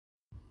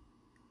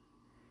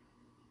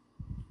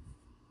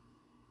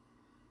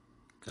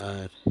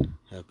God,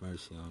 have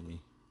mercy on me.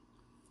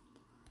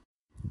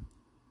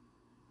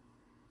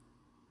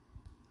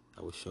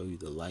 I will show you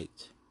the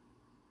light.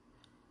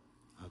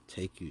 I'll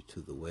take you to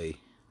the way.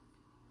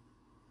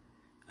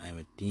 I am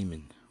a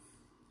demon,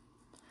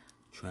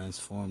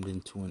 transformed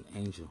into an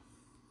angel.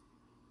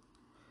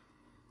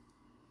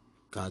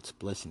 God's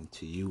blessing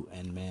to you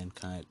and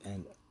mankind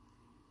and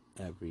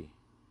every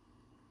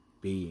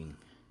being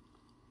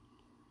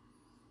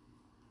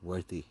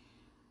worthy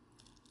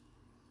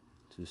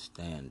to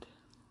stand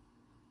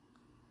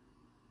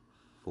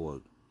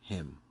for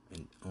Him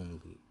and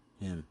only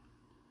Him.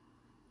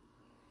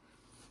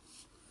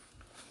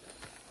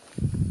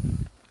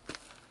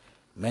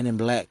 Men in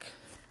Black.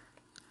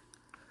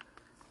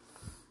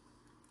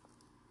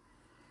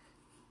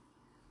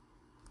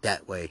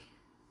 That way.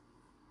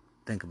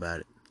 Think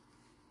about it.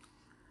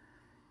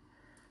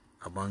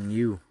 Among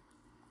you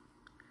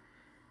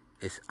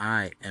is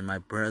I and my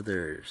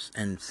brothers,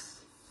 and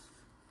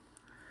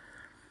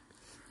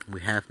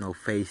we have no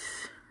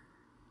face.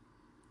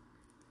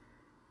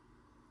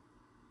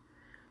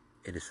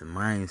 It is a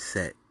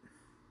mindset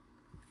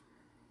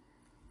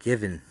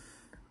given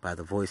by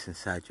the voice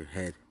inside your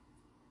head.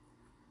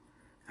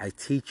 I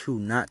teach you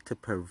not to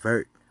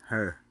pervert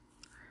her.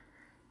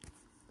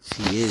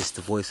 She is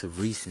the voice of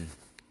reason,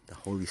 the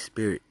Holy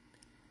Spirit.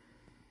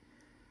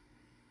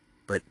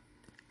 But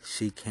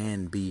she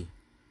can be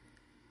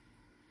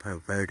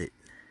perverted,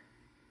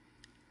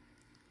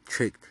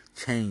 tricked,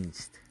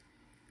 changed.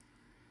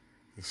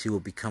 And she will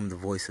become the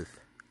voice of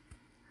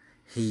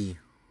he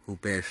who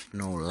bears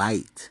no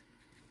light,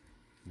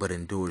 but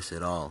endures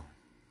it all.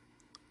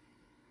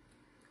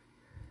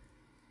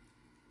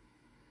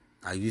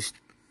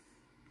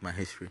 My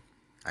history,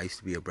 I used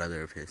to be a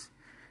brother of his.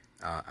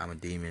 I'm a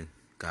demon.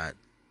 God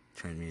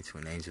turned me into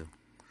an angel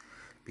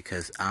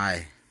because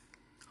I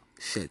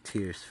shed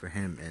tears for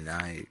him, and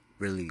I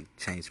really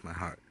changed my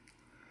heart.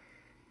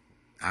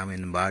 I'm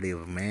in the body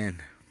of a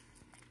man.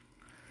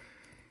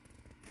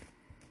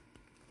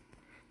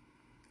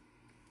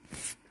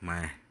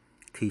 My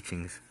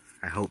teachings,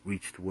 I hope,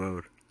 reach the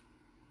world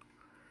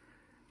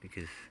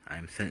because I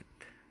am sent.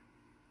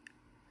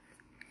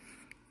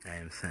 I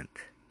am sent.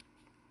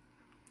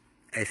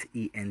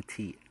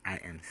 S-E-N-T, I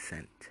am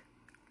sent.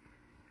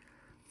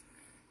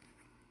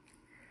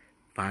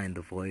 Find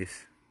the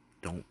voice.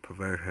 Don't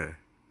pervert her.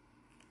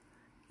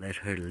 Let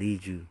her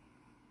lead you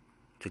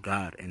to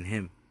God and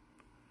Him.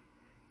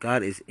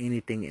 God is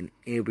anything and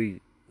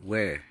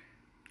everywhere.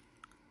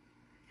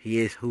 He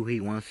is who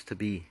He wants to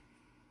be.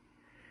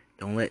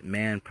 Don't let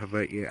man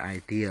pervert your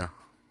idea.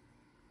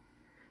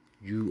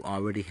 You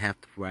already have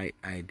the right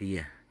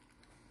idea.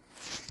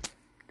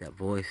 That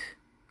voice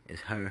is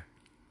her.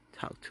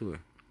 Talk to her.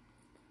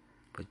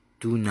 But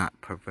do not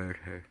pervert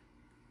her.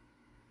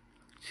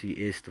 She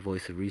is the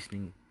voice of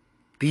reasoning.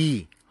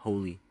 The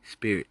Holy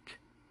Spirit.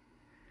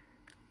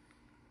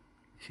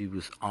 She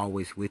was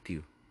always with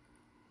you.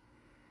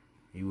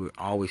 You were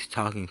always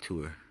talking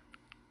to her.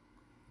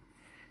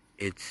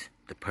 It's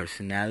the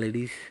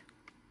personalities,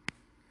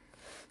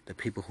 the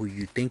people who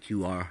you think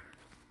you are.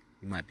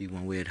 You might be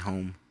one way at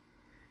home.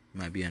 You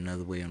might be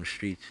another way on the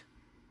streets.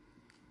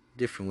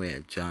 Different way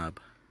at job.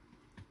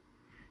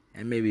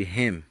 And maybe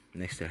him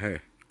next to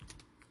her.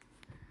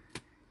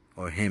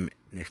 Or him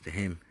next to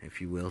him,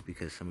 if you will,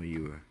 because some of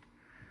you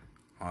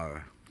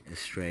are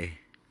astray.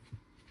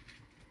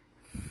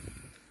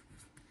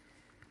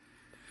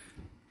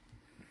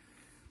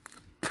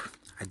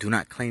 I do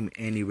not claim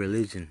any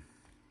religion.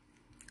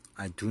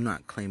 I do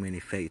not claim any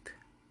faith.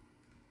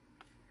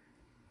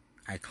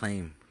 I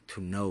claim to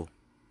know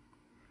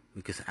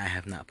because I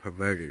have not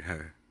perverted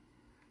her.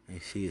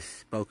 And she has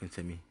spoken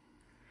to me.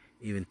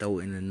 Even though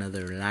in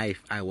another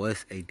life I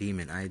was a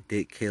demon. I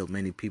did kill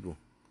many people.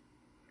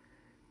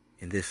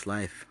 In this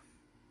life,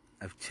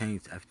 I've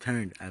changed, I've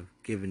turned, I've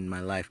given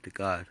my life to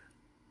God.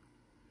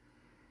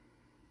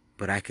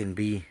 But I can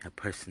be a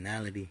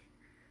personality,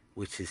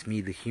 which is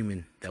me, the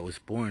human that was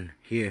born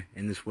here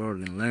in this world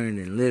and learned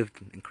and lived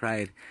and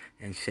cried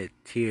and shed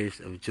tears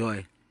of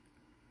joy.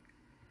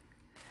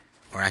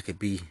 Or I could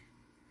be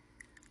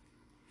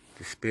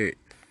the spirit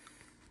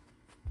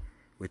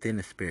within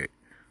the spirit.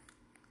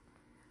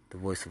 The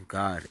voice of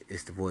God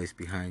is the voice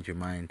behind your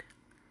mind.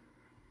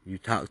 You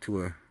talk to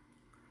her.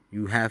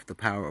 You have the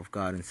power of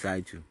God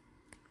inside you.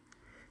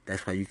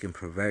 That's why you can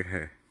pervert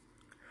her.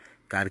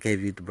 God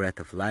gave you the breath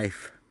of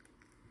life.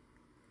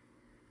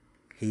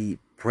 He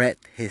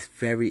breathed His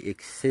very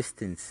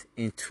existence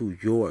into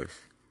yours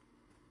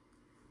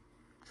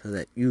so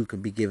that you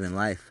can be given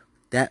life.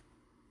 That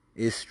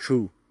is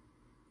true.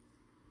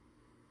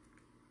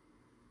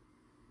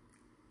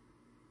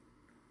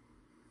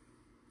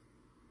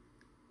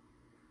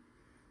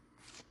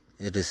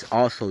 It is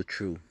also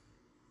true.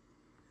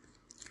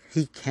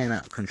 He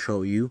cannot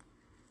control you.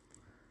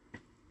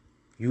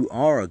 You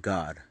are a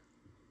God.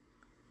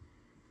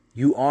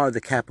 You are the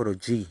capital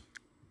G.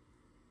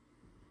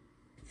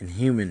 In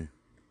human,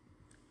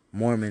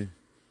 Mormon,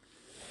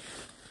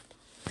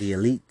 the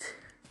elite,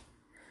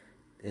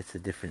 it's a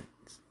different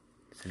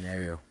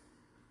scenario.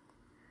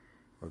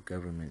 or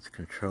governments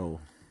control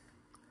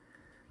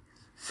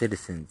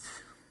citizens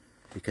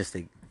because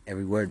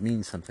every word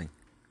means something.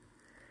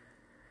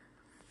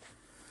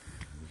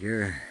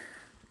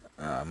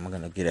 I'm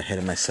gonna get ahead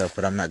of myself,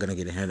 but I'm not gonna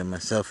get ahead of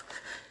myself.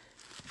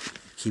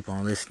 Keep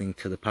on listening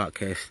to the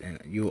podcast and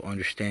you'll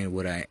understand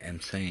what I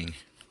am saying.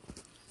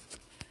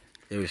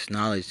 There is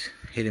knowledge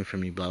hidden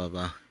from you, blah blah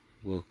blah.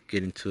 We'll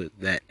get into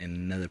that in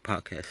another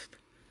podcast.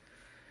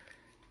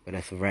 But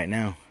as of right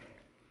now,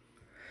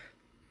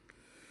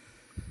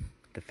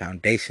 the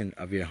foundation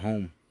of your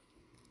home,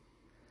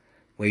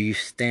 where you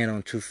stand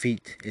on 2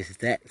 feet, is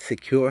that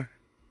secure?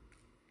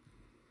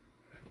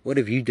 What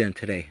have you done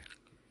today?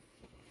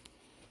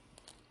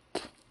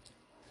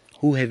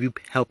 Who have you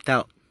helped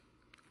out?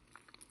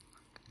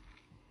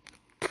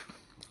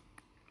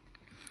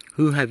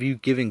 Who have you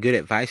given good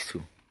advice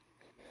to?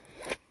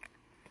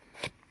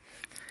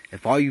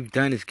 If all you've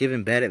done is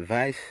given bad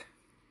advice,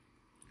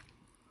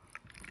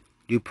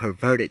 you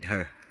perverted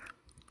her.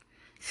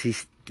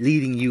 She's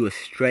leading you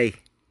astray.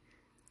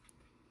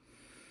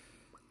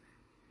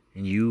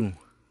 And you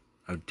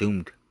are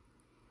doomed.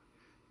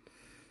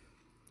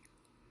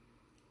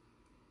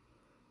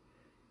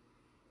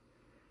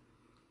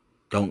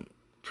 Don't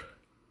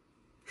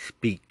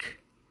speak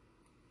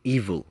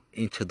evil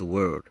into the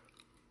world.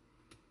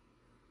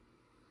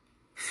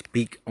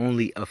 Speak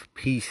only of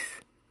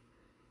peace.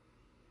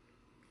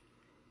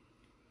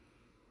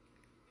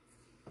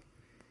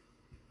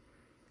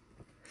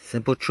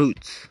 Simple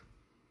truths.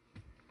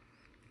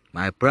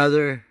 My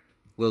brother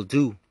will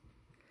do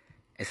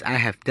as I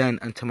have done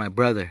unto my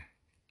brother.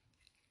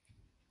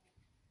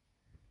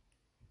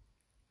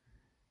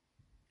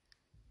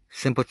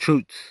 Simple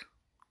truths.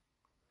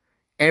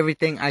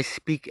 Everything I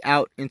speak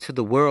out into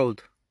the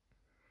world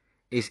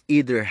is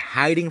either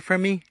hiding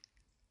from me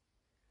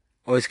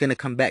or it's going to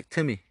come back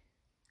to me.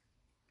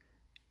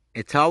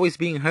 It's always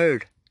being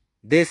heard.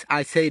 This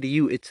I say to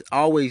you, it's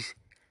always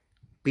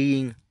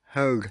being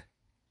heard.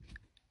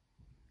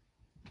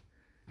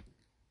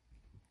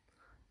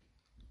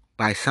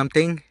 By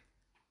something,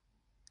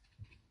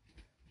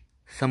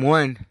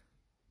 someone,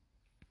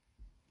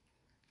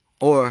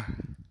 or,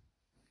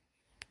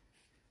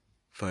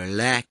 for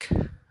lack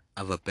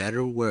of a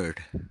better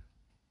word,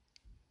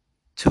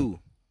 2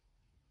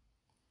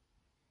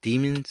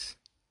 demons,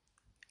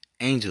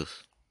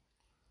 angels.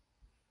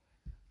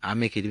 I'll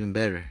make it even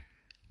better.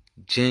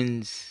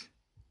 Jinns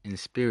and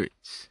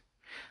spirits.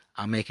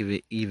 I'll make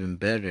it even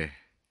better.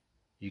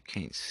 You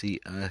can't see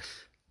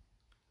us,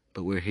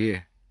 but we're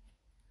here.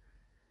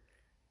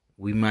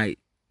 We might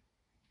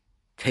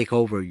take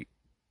over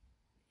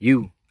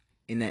you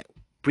in that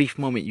brief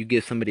moment you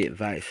give somebody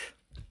advice.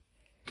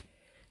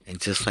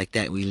 And just like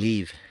that, we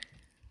leave.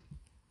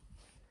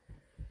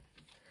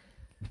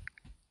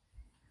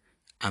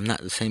 I'm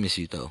not the same as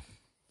you, though.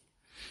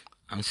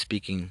 I'm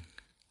speaking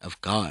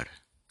of God.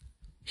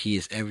 He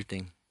is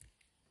everything.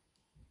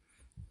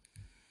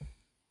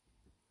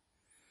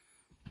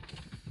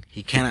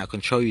 He cannot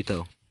control you,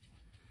 though,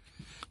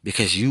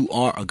 because you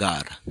are a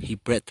God. He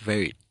breathed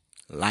very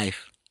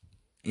life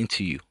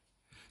into you.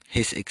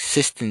 His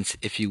existence,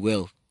 if you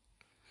will.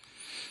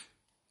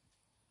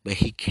 But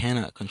he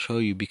cannot control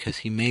you because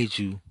he made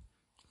you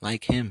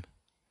like him.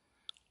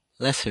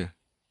 Lesser.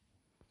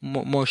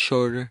 More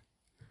shorter.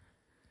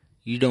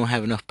 You don't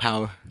have enough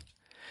power.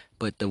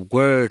 But the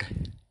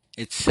word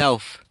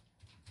itself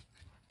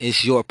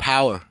is your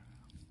power.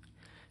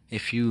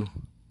 If you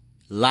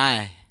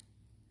lie,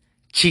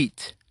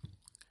 cheat,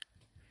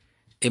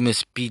 it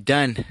must be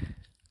done.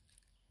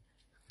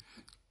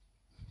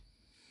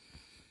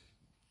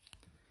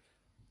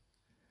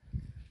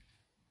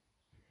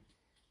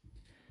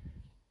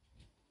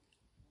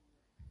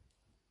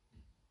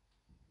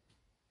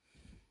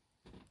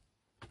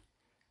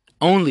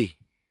 Only,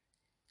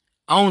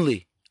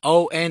 ONLY,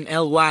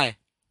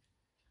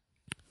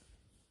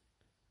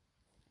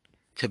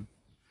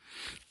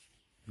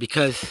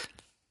 because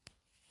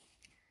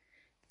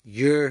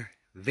your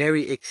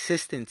very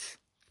existence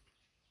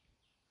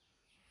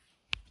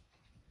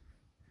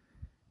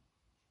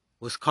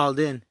was called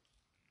in.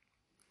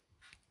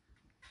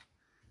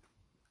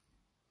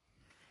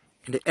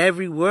 And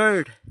every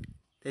word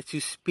that you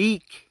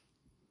speak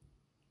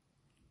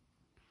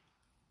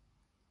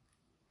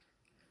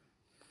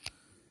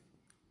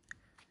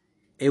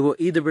it will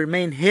either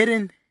remain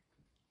hidden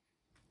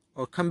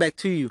or come back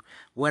to you.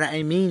 What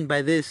I mean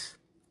by this,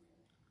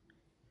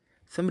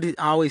 somebody's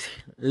always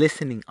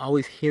listening,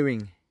 always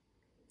hearing.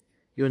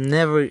 You'll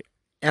never,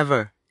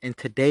 ever, and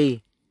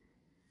today,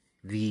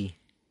 there's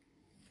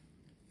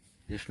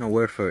no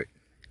word for it.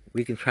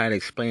 We can try to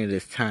explain it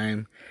as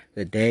time,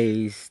 the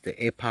days, the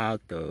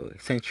epoch, the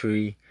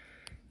century,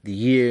 the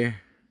year,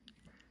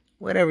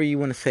 whatever you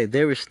want to say.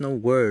 There is no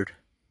word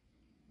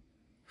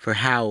for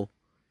how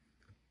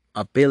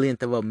a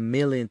billionth of a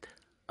millionth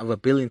of a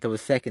billionth of a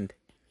second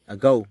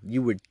ago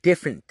you were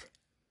different.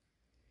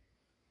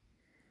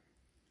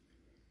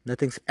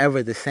 Nothing's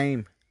ever the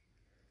same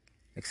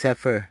except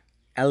for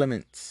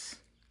elements.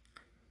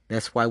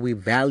 That's why we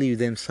value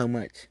them so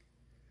much.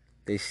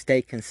 They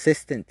stay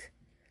consistent.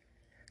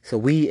 So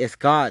we as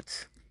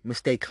gods must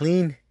stay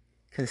clean,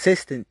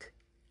 consistent,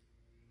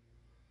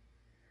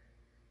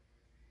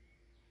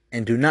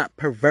 and do not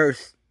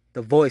perverse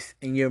the voice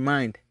in your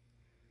mind.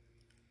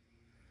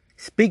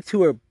 Speak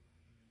to her.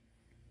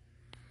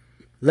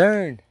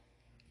 Learn,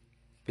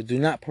 but do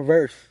not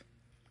perverse,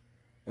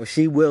 or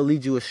she will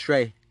lead you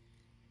astray.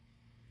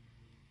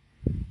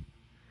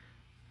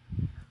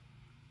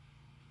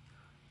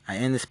 I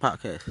end this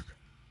podcast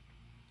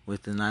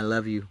with an I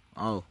love you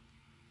all,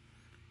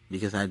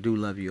 because I do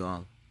love you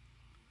all.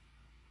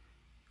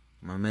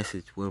 My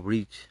message will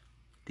reach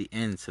the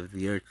ends of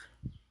the earth.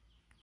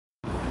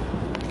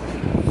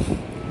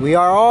 We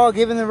are all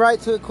given the right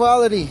to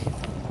equality.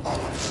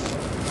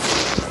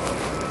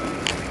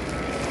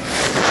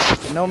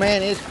 No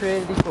man is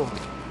created equal.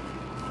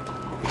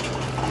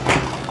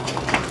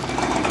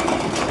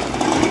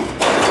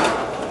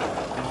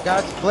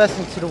 God's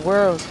blessing to the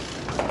world.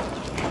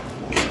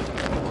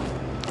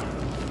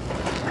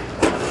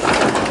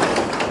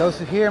 Those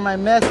who hear my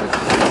message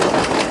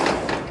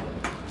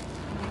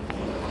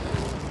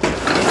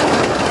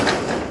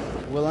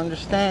will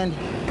understand.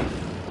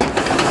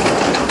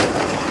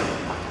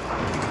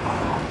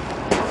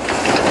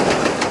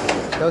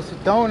 Those who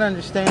don't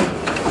understand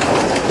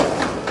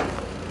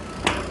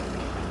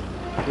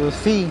will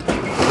see.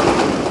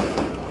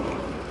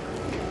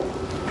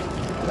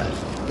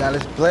 God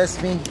has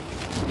blessed me.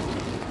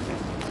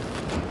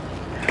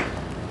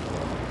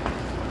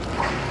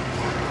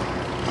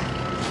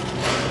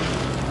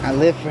 I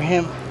live for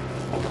Him.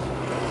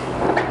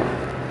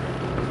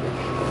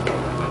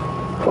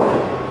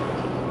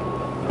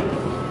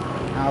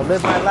 I'll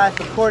live my life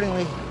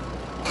accordingly.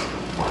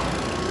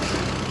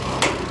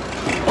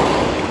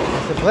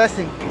 It's a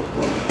blessing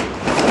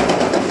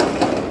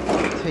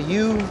to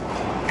you,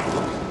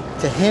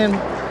 to him,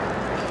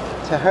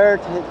 to her,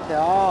 to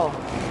all.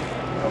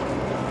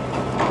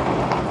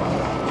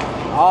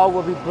 All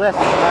will be blessed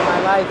by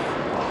my life.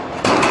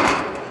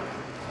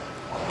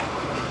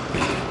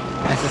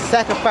 As a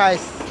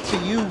sacrifice to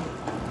you,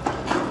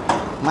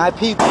 my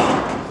people.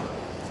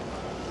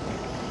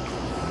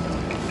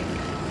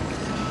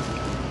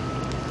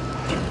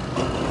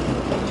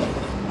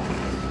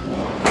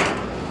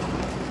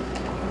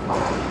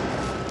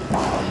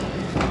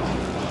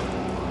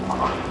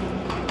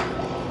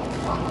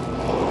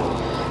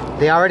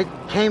 They already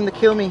came to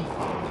kill me.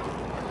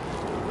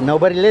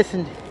 Nobody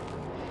listened.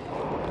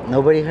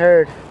 Nobody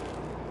heard.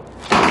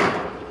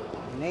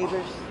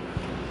 Neighbors.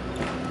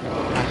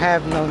 I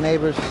have no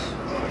neighbors.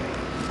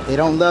 They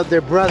don't love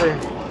their brother.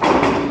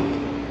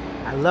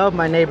 I love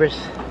my neighbors,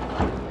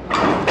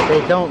 but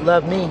they don't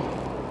love me.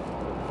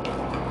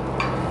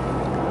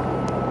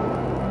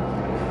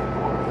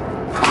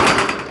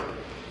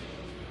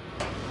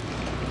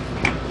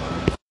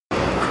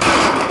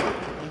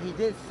 And he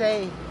did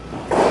say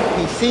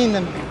he seen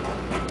them,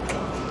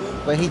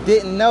 but he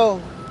didn't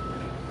know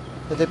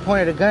that they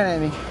pointed a gun at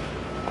me.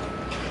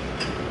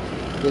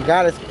 That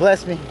God has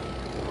blessed me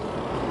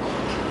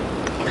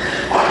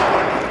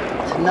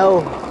to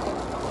know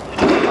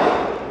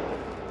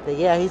that,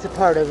 yeah, he's a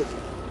part of it.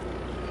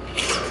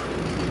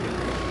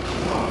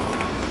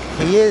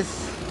 He is,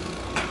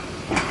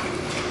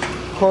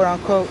 quote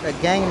unquote, a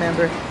gang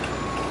member,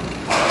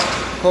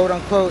 quote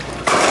unquote,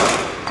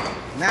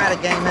 not a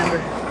gang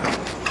member,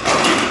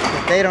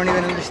 but they don't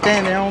even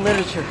understand their own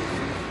literature.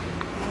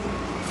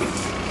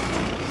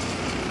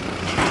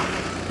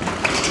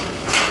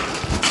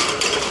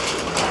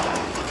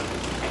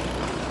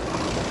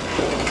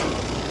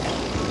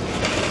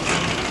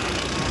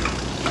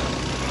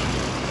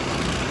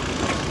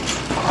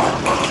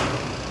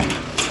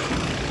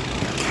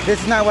 This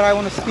is not what I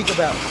want to speak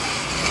about.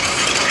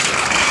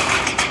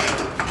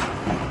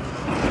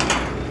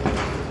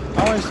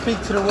 I want to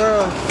speak to the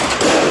world.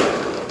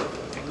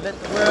 Let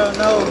the world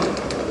know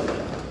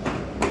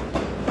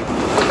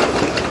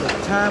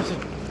that times are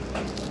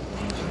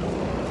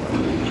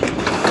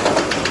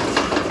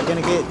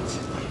gonna get,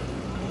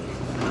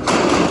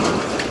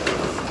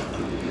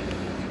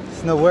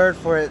 there's no word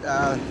for it,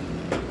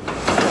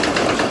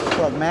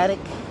 pragmatic.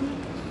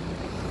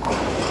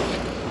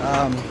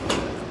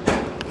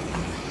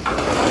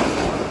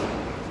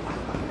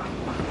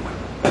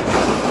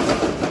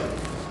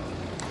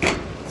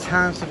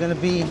 Times are going to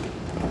be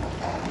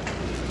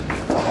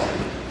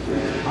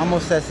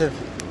almost as if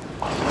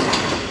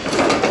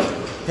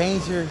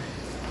danger,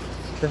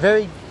 the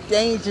very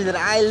danger that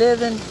I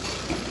live in,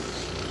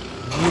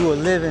 you are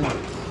living. I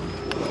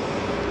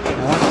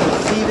want you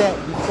to see that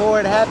before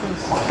it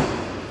happens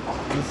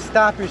and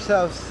stop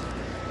yourselves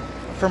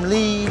from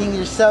leading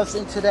yourselves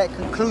into that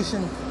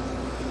conclusion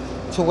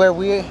to where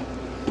we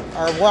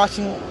are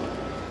watching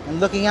and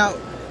looking out,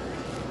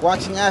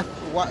 watching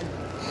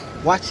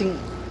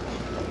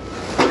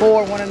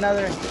for one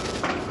another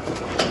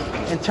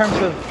in terms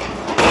of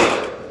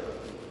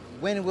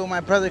when will my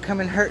brother come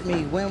and hurt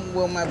me? When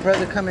will my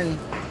brother come and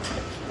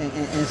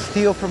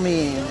steal from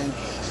me and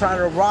try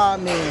to rob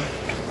me?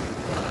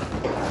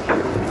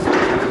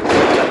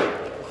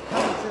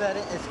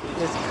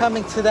 It's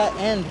coming to that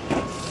end.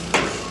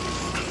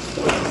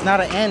 It's It's not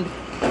an end.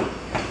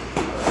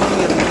 It's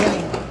only a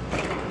beginning.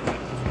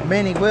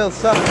 Many will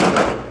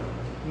suffer.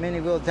 Many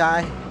will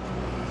die.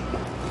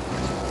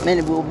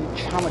 Many will be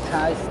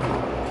traumatized.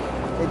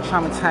 They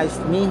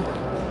traumatized me.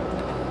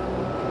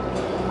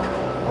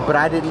 But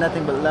I did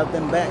nothing but love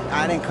them back.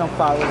 I didn't come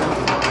follow them.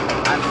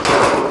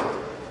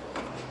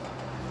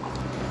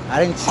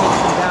 I didn't chase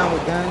them down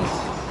with guns.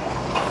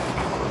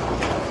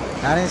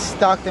 I didn't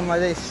stalk them like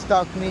they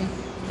stalked me.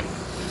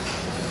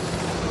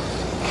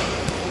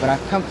 But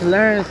I've come to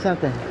learn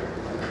something.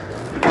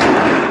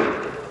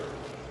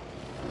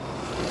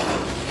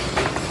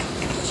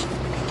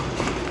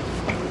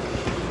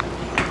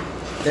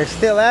 They're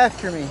still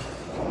after me.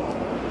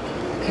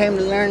 I came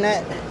to learn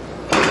that.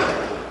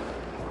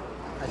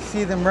 I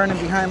see them running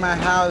behind my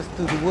house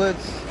through the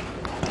woods.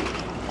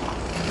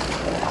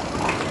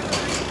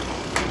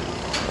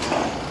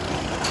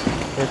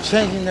 They're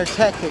changing their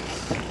tactics.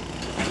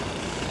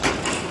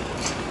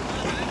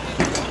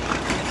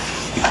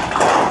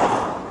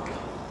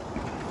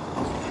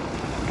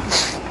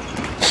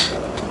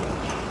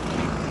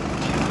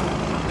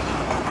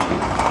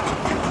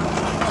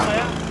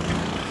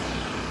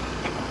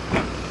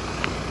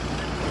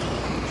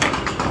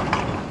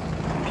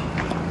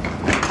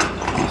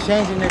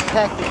 Changing their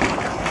tactics.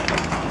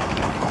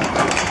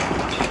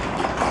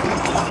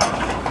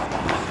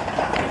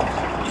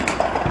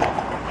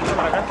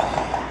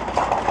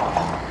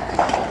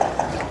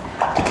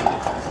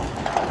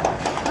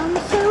 I'm a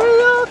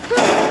serial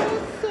killer,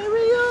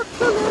 serial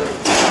killer.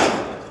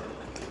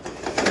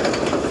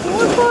 Do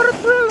it for the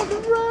thrill of the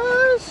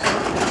rush.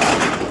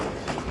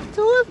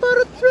 Do it for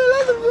the thrill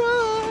of the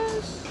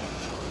rush.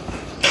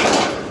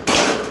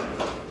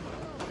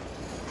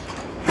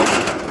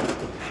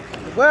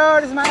 The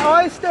world is my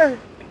oyster,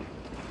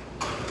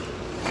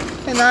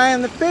 and I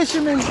am the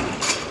fisherman.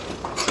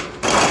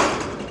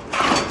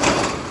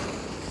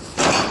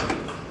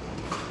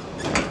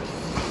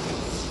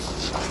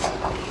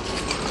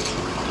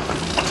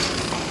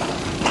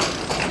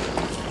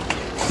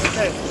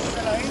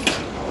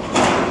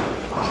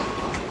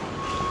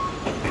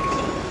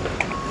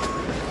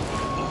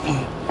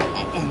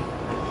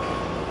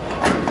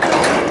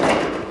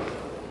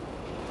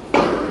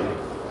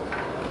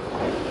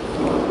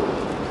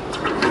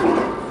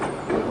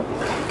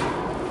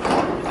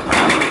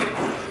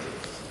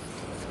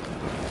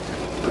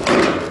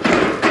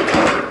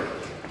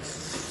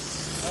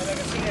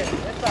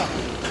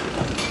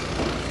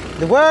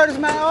 The world is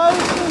my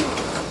ocean.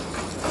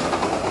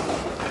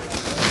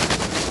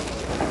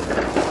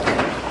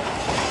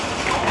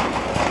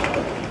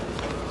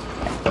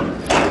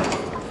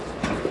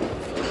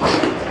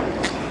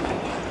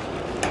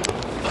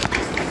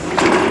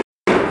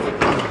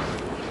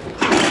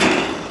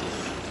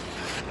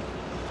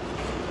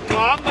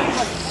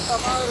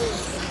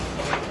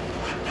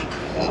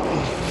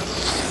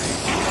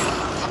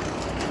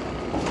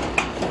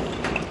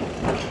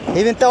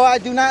 Even though I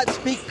do not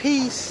speak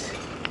peace,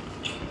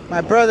 my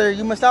brother,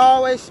 you must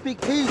always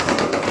speak peace.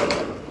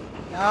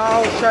 I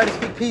always try to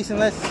speak peace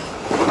unless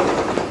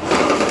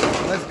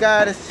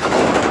God has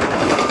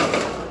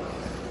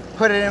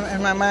put it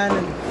in my mind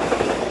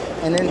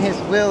and in His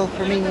will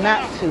for me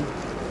not to.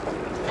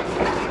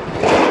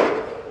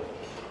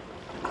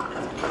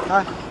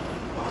 Huh?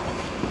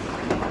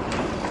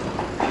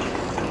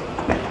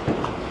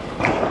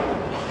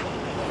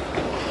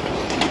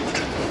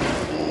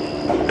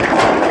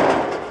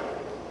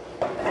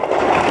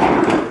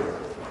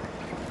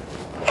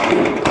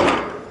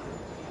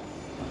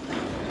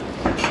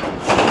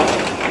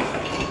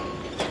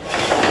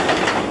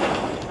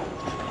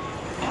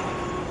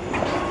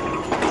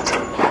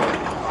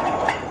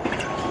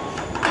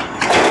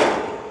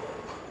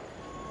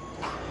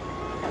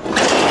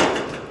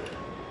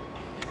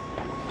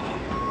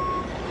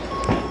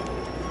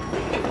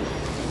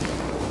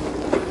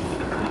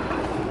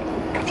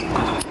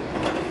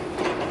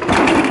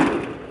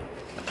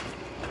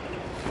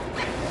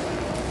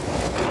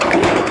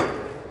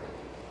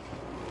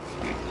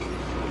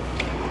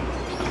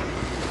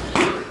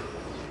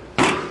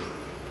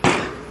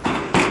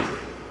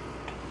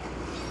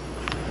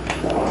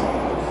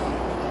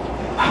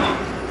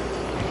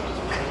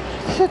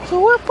 Said to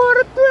work for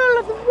the thrill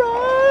of the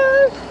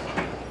rush.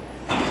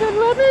 Said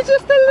love me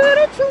just a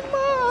little too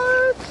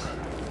much.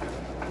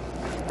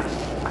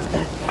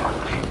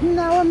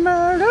 Now a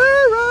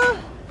murderer,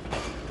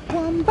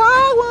 one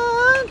by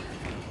one.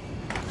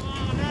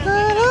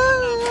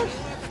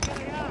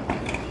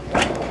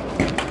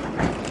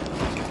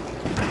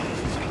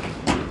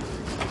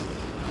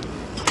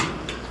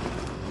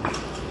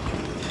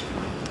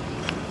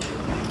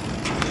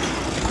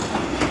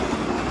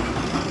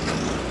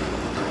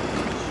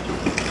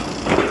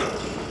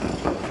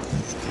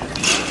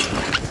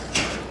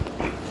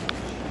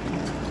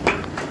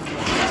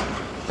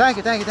 Thank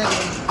you. I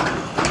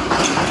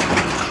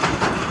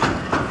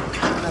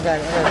got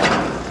it.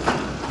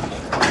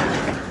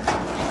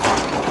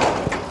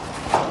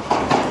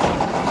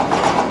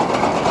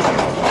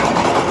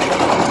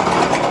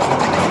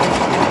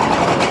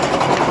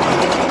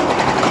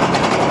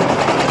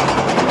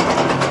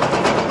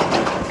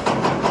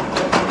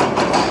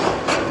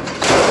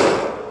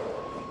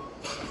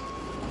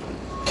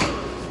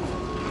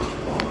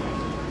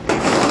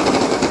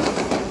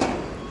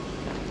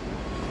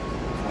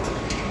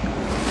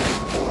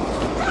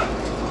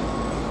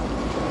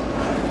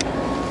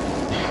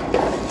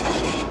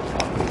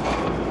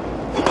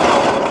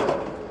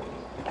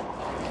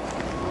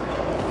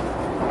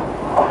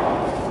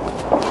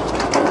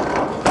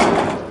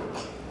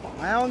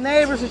 My own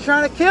neighbors are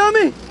trying to kill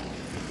me.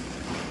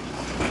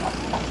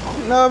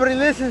 Nobody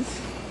listens.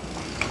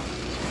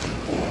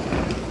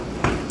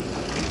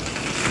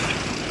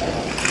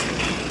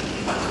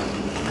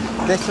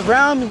 They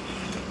surround me.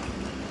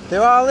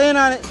 They're all in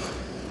on it.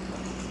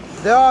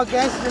 They're all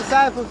gangster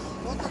disciples,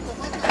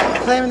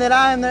 claiming that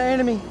I am their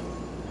enemy.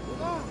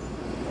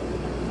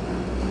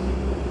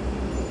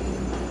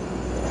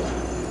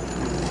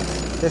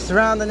 They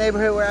surround the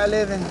neighborhood where I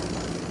live in.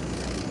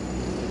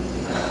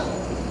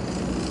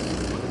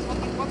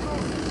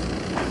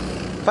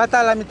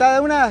 Falta la mitad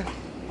de una.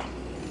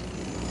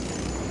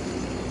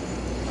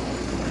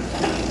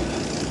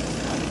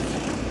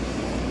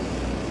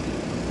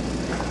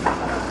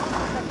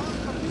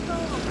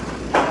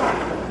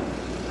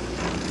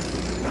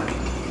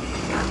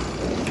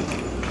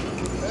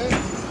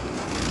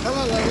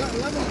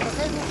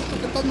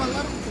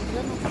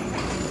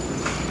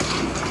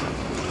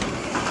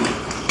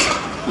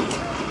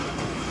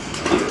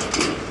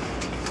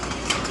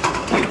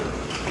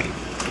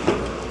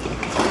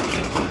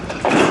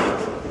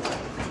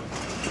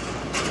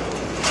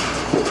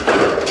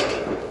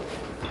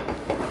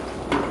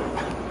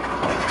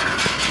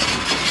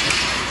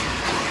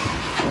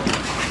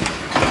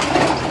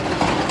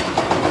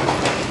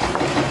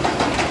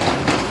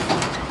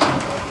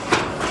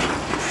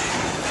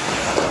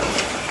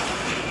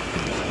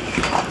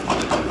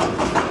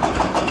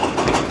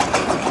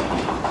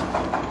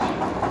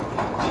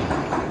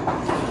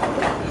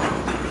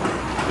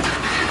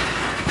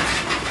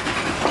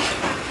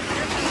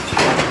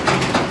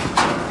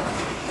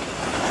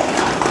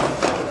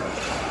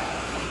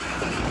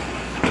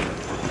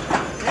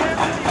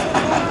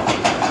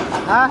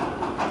 Huh?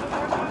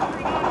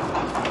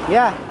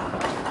 Yeah.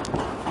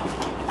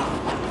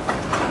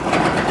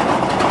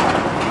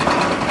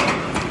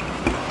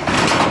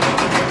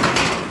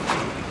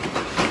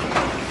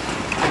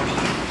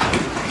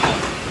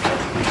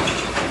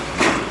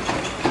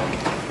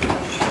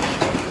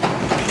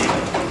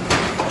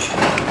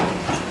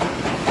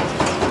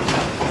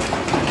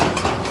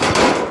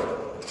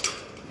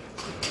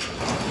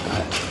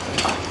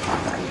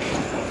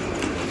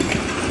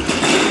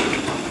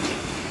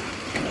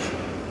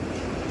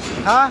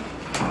 Huh?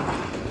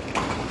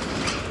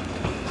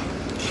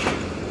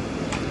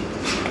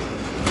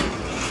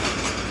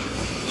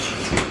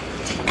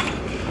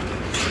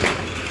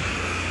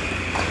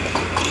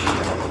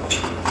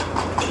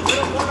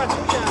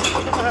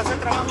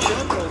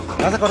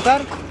 ¿Vas a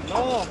cortar?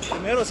 No,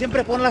 primero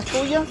siempre pon las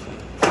tuyas.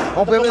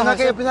 Oh, pues yo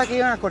pensaba que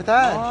iban a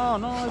cortar. No,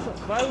 no, eso.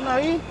 Va una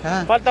ahí,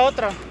 Ah. falta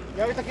otra.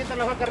 Ya ahorita quién te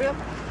la va a cargar.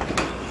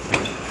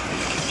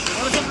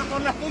 Ahora siempre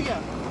pon las tuyas.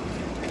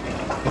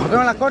 ¿Por qué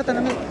no la cortan,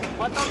 amigo?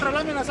 Falta otra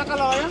lámina,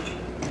 sácala allá.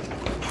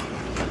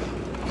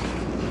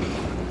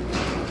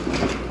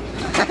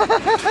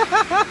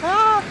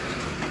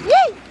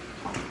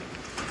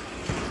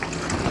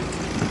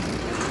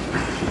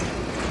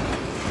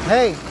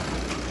 Hey.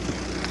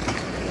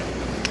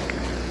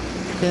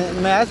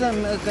 ¿Me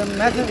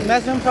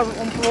hacen un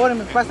favor y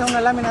me pasa una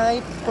lámina de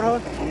ahí, por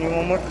favor? You need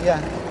one more? Yeah.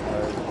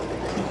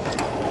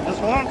 This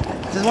one?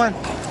 Just one.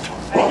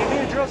 Hey, give me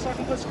a drill so I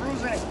can put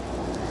screws in it.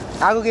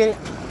 I'll go get it.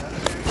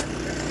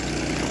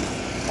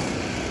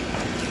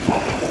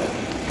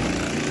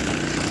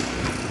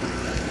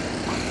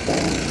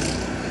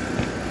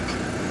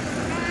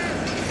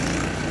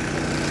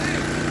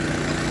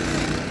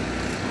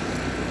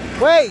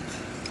 Wait!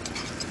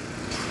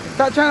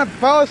 Stop trying to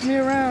boss me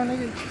around,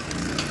 nigga.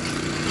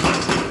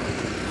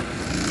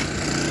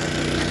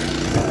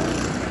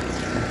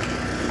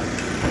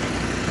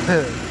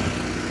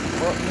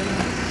 Fuck me.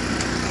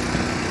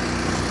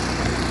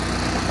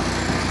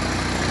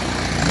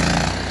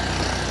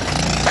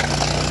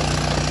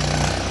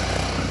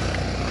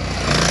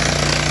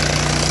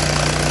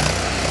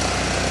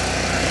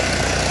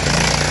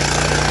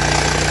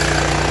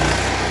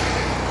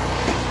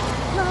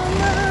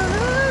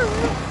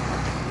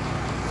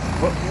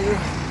 Fuck, nigga.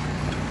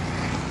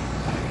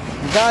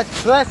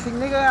 God's blessing,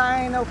 nigga.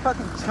 I ain't no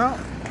fucking chump.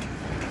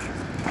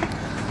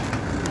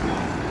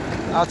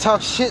 I'll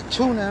talk shit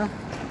too now.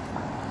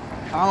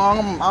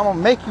 I'm gonna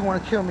make you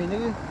wanna kill me,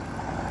 nigga.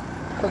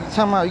 Fuck you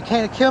talking about? You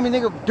can't kill me,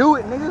 nigga. Do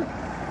it, nigga.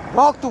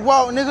 Walk the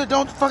walk, nigga.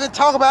 Don't fucking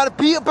talk about it.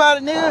 Be about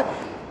it, nigga.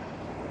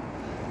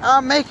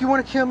 I'll make you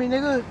wanna kill me,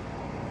 nigga.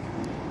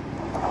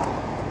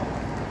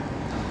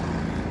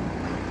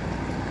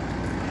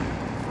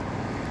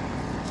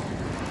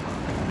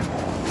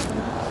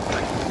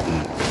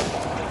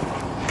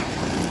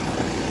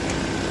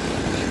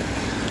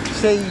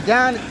 Say you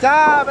down to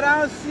die, but I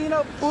don't see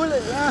no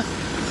bullet.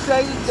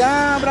 Say you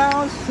down, but I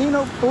don't see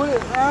no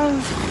bullet.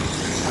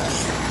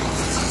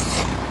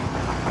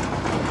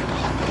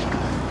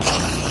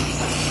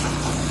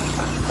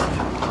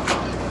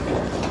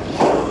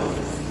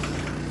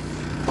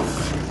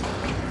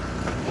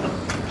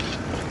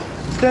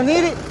 Still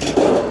need it?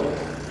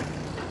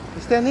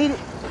 You still need it?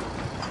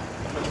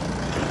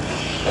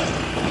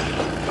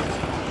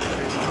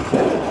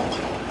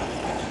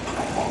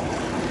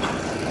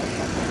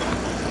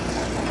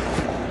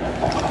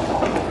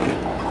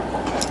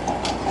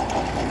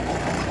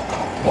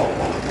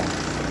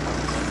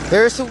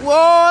 There's a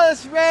war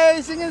that's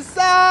raging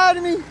inside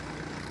of me.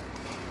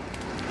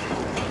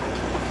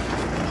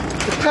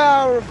 The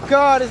power of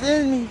God is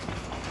in me,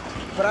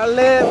 but I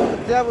live on the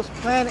devil's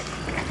planet.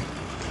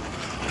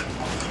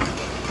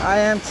 I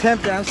am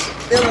tempted, I'm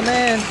still a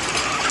man.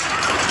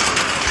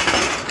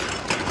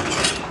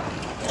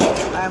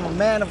 I am a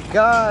man of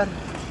God,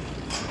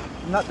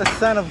 not the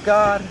son of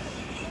God.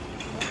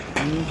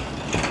 I'm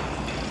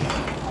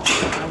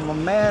a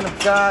man of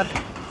God,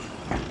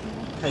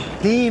 a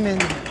demon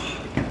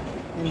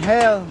in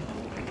hell,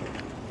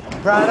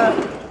 brought up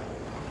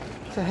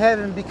to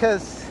heaven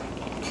because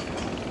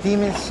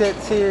demons shed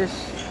tears,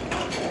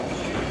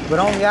 but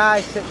only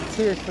I shed the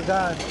tears for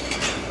God.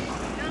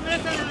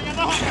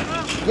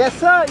 Yes,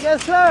 sir.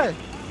 Yes, sir.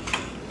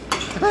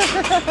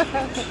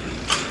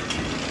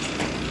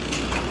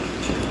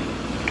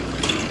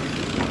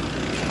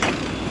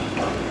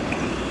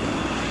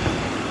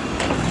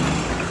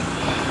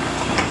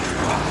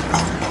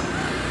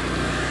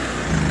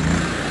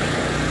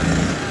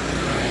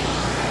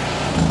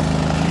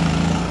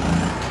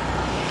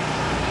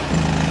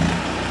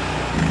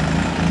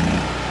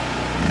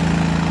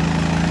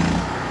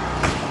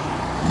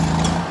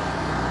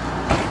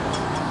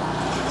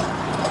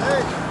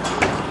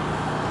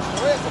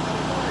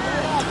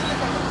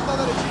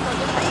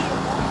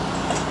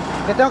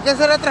 Que tengo que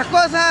hacer otras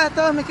cosas,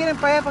 todos me quieren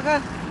para allá, para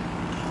acá.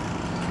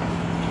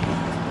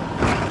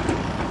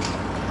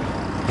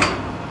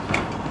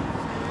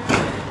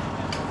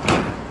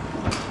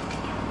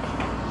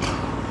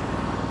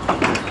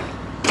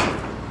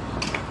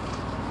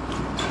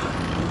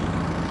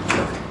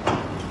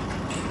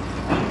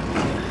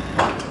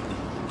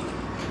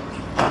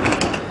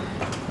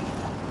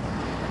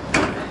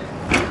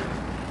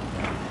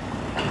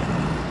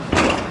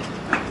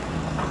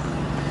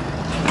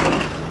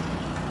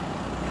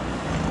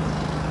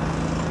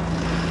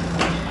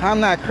 I'm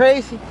not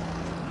crazy.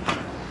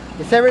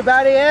 It's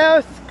everybody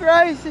else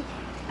crazy.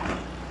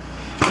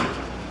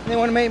 They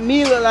want to make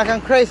me look like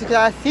I'm crazy because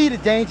I see the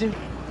danger.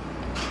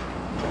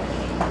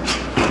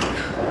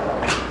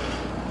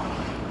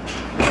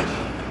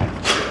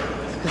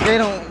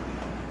 Because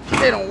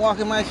they don't walk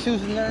in my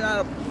shoes, and they're not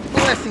a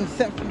blessing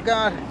sent from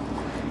God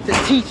to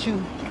teach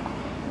you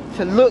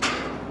to look,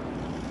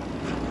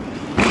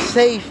 be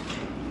safe.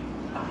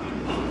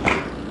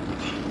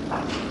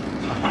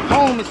 A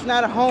home is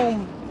not a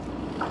home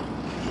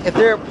if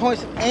there are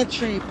points of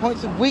entry,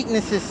 points of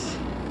weaknesses,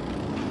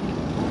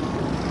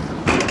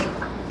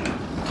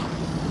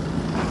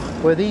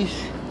 where these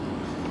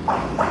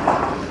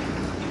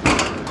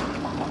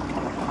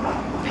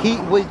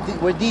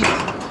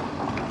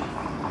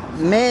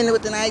men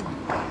with an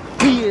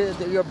idea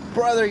that your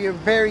brother, your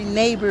very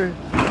neighbor,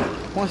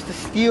 wants to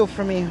steal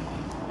from you,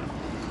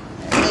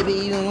 and maybe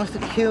even wants to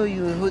kill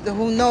you.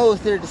 Who knows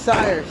their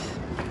desires?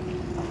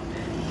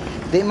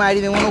 They might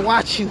even want to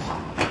watch you.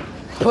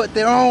 Put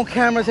their own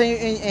cameras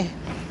in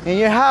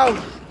your house.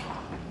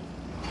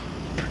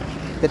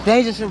 The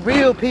dangers are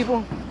real,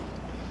 people.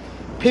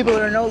 People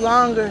are no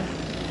longer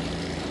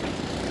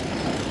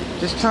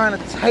just trying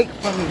to take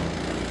from you.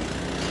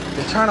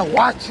 They're trying to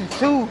watch you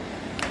too.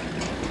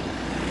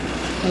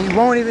 And you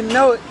won't even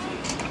know it.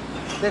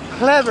 They're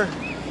clever.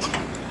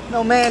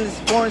 No man is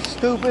born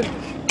stupid.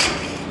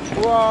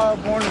 We're all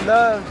born in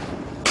love.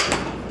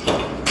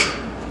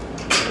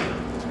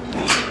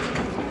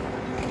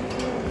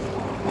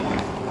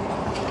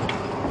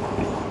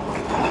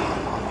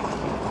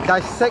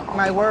 Dissect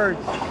my words.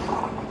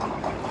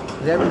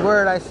 Every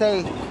word I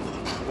say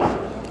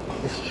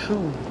is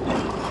true.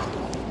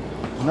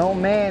 No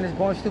man is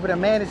born stupid. A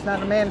man is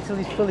not a man until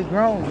he's fully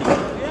grown.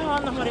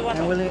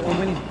 And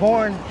when he's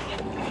born,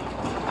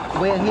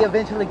 when he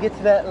eventually gets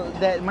to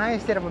that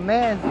mindset of a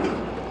man,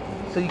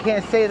 so you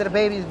can't say that a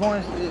baby is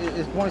born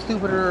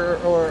stupid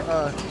or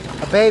a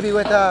baby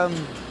with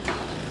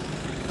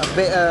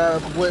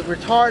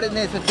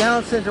retardedness or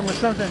Down syndrome or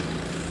something.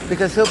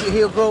 Because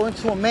he'll grow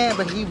into a man,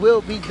 but he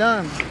will be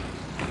done.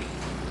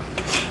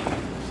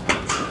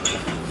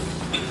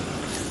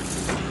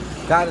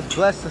 God has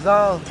blessed us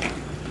all.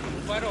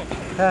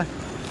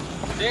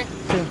 ¿Sí?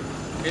 Sí.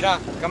 Mira,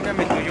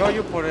 cámbiame tu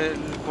yoyo por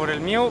el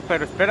mío,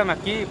 pero espérame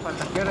aquí para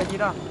saquear allí,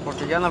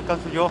 porque ya no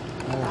alcanzo yo.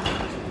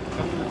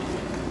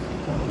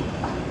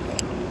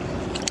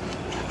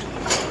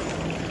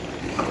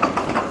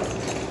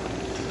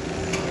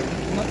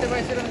 No te voy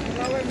a decir a tu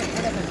lado, me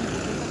espérate aquí.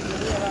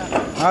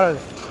 Árale.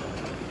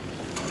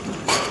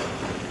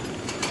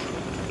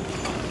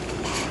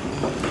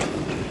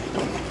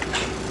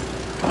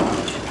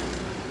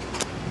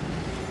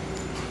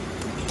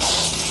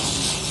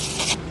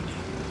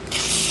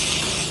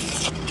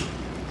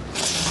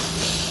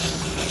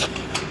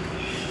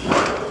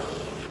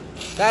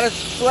 God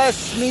has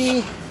blessed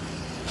me.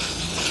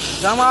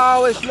 I'm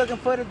always looking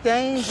for the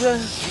danger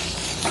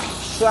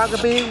so I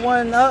can be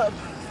one up.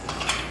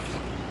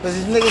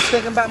 Because these niggas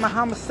thinking about my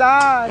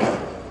homicide.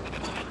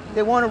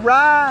 They want to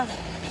ride.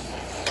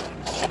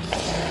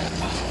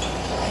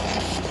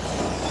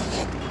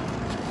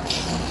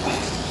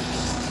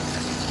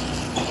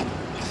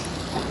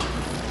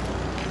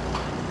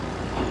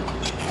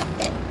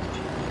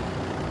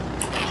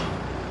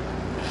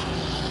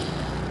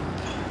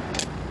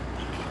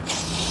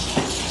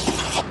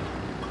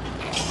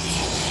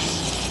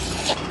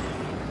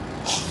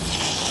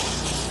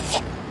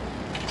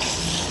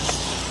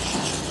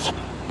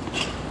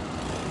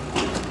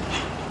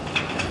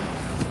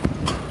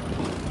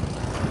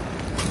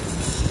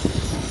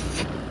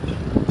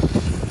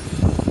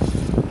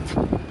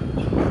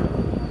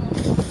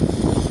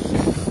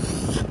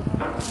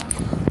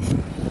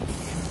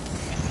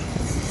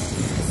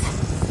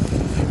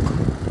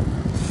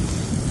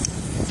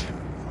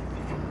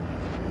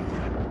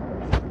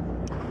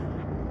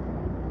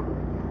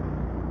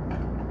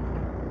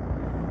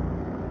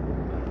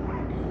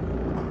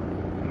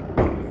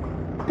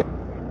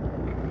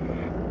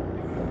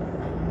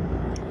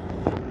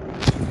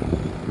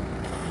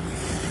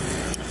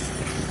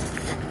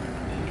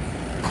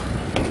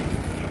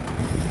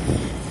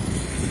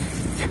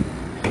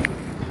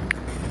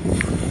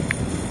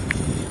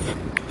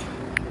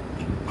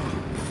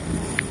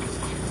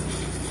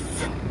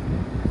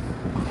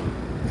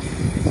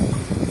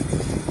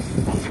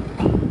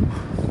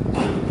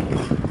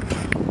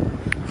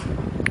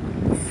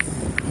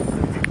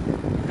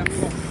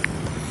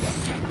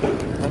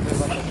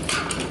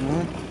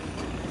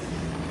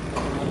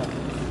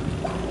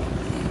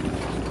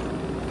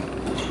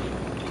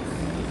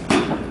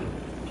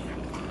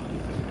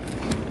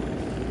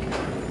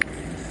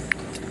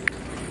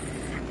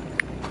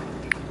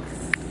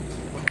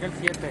 marqué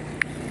el 7.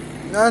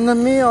 No, no es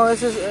mío.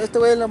 Este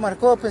güey lo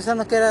marcó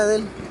pensando que era de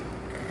él.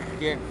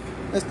 ¿Quién?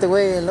 Este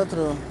güey, el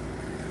otro.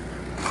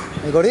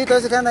 El gordito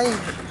ese que anda ahí.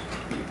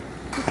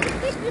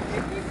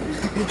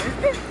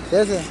 Sí,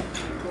 ese.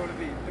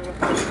 Gordito.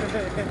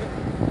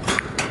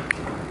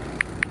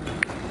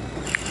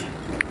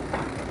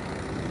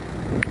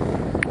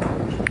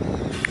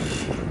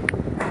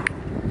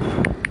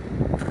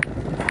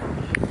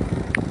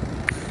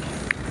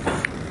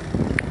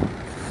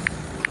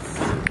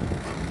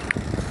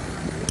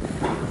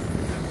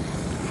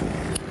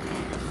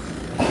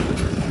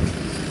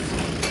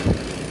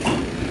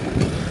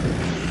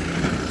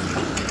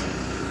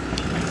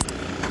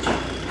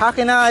 How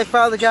can I,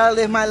 Father God,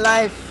 live my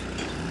life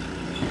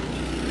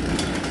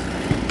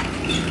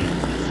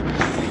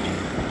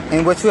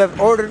in what you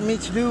have ordered me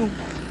to do,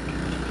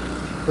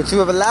 what you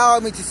have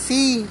allowed me to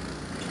see?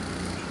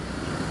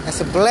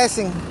 That's a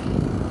blessing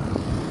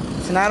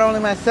to not only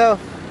myself,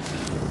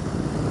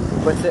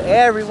 but to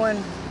everyone.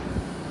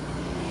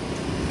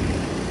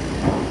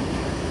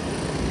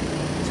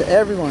 To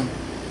everyone,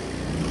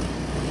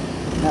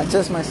 not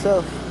just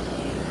myself.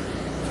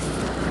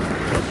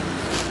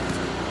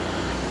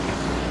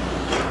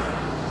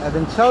 I've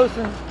been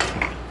chosen.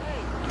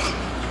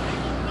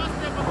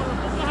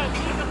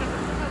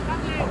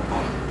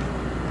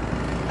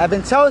 I've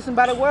been chosen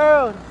by the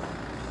world.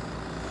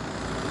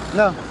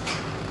 No.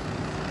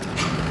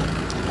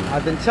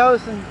 I've been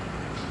chosen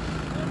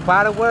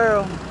by the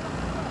world,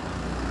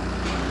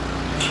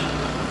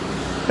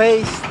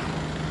 based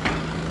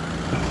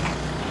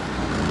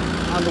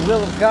on the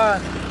will of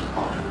God.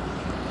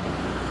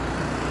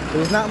 It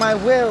was not my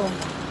will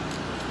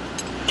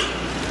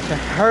to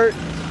hurt,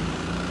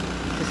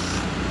 to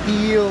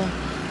steal,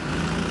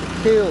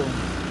 to kill.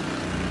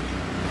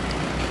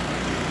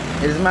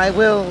 It is my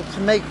will to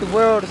make the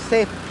world a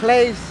safe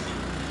place.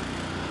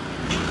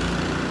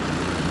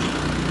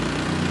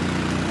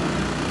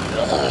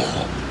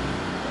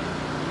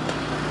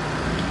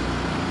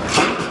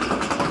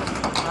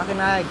 How can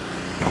I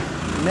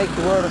make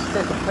the world a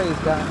safer place,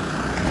 God?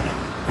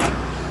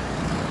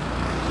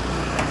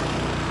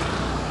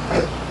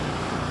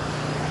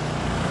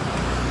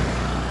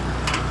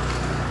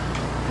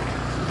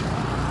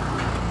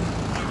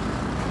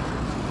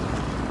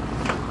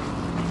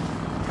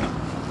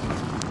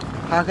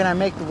 How can I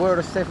make the world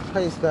a safer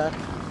place, God?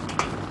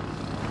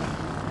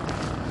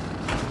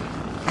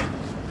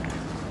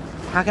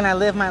 How can I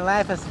live my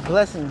life as a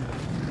blessing,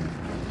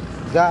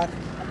 God?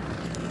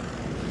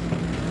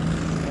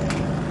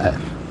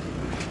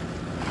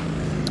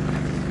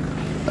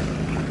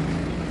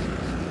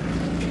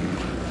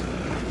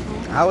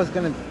 I was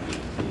gonna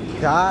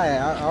die.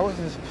 I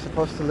wasn't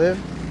supposed to live.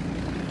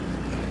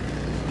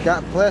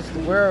 God bless the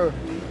world.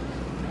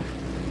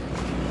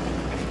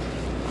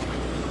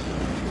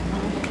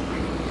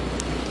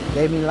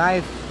 Gave me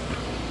life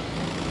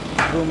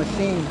through a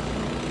machine.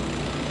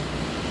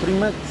 3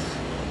 months.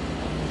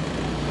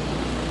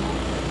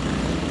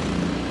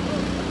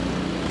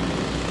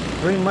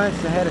 Three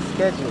months ahead of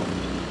schedule.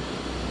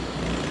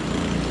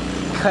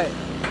 Cut.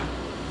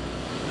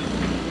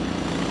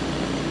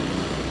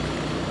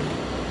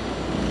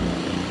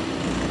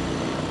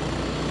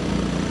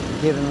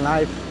 Given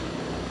life.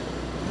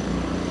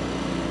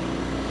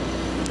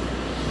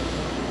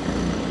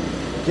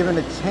 Given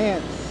a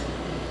chance.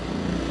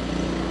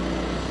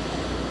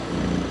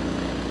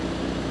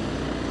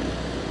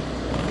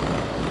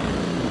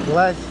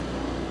 Blessed.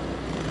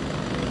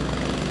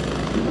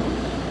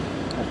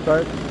 At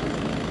birth.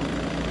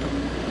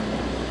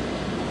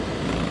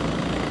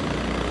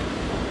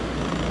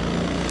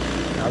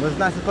 I was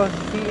not supposed to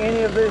see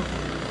any of this.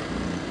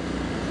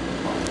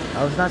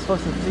 I was not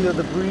supposed to feel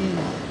the breeze.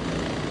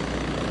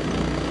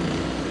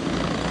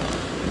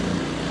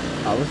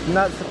 I was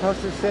not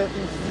supposed to shed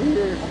these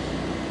tears.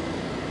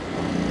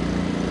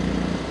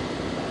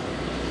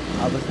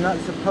 I was not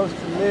supposed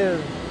to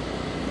live.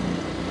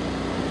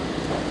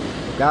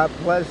 God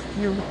blessed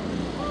you.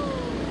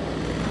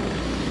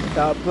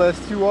 God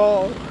blessed you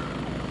all.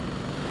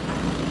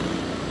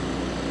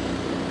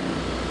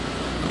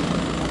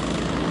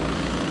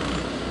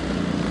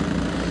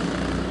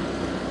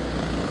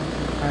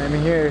 I am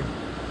here.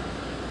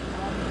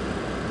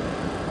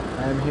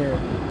 I am here.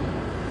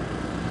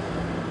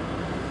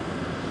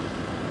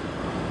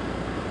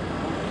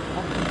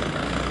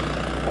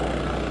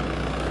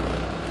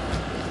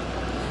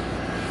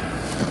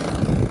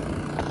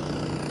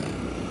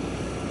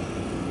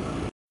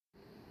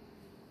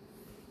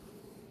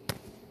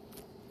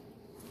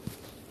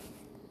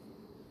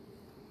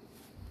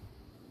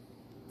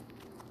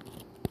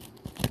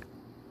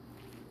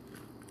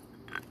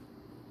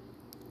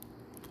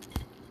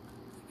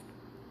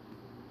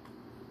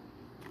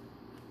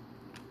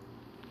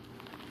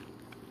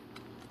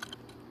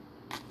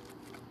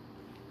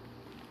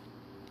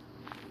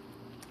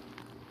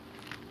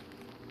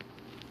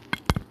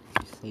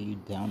 Say you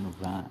down the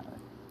ride.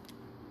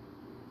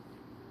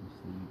 You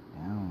say you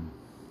down.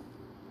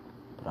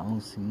 But I don't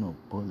see no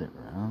bullet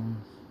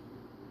rounds.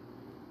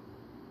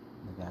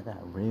 Nigga, I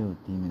got real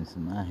demons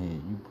in my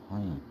head. You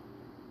playing.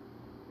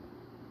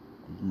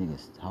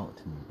 Niggas talk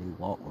to me. They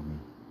walk with me.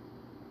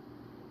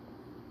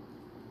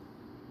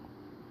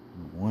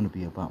 You want to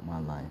be about my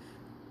life.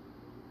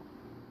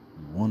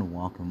 You want to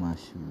walk in my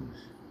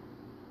shoes.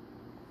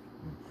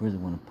 You really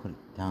want to put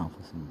it down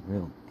for some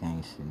real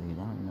gang shit, nigga.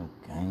 Y'all ain't no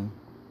gang.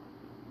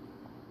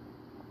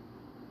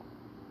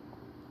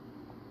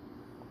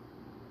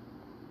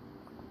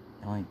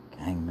 Y'all ain't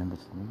gang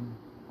members, nigga.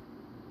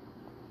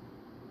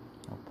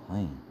 Y'all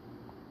playing.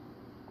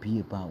 Be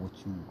about what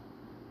you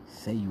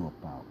say you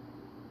about.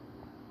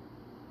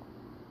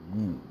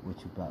 You ain't what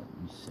you about,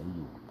 you say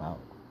you about.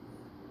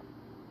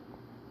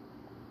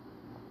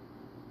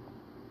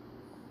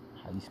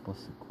 How you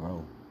supposed to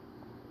grow?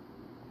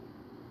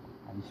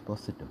 How you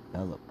supposed to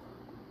develop?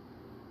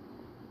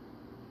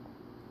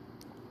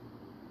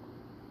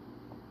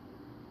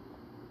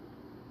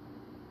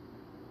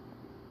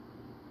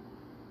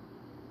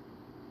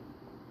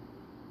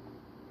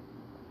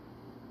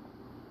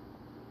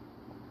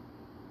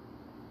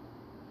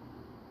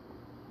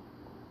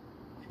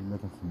 If you're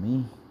looking for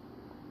me,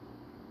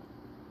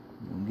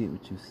 you don't get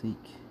what you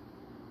seek.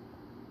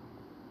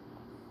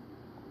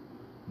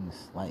 You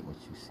just like what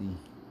you see.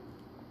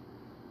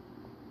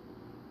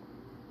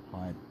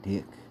 Hard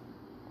dick.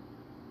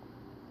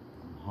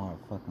 And hard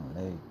fucking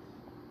legs.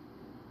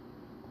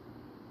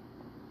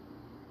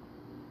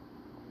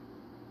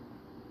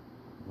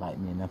 Like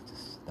me enough to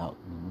stalk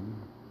me.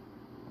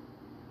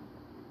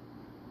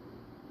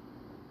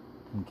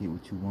 Come get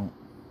what you want.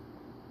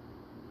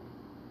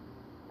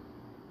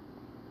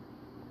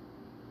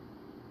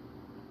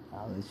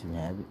 I'll let you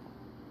have it.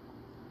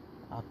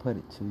 I'll put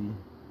it to you.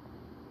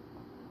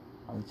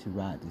 I'll let you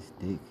ride this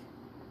dick.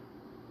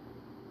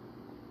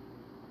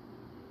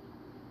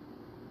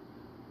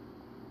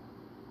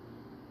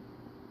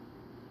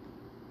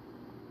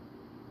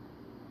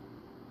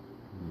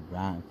 You'll be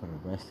riding for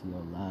the rest of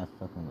your life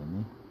fucking with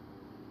me.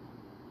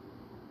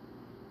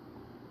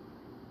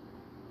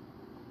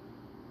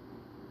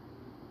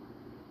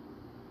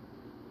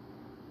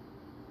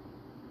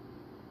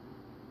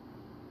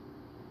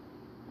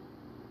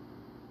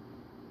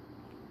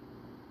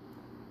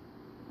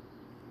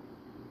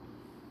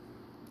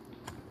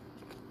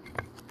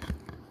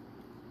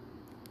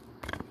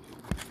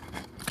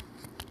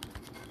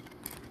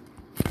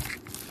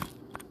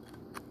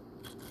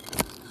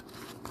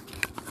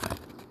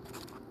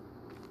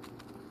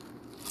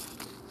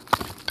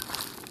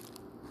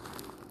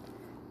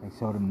 Make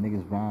sure them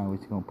niggas rhyme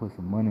with you gonna put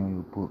some money on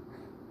your books.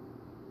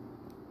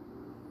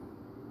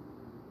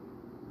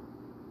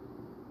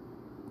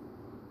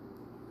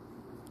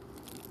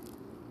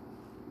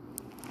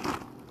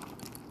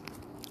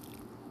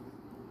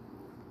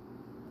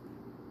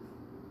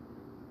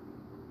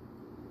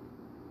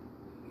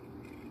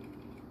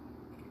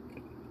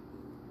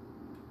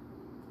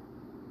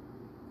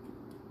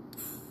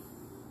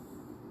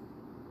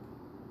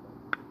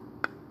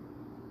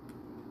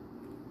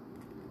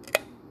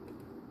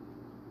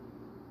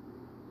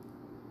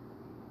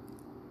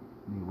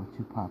 Nigga, what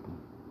you poppin'?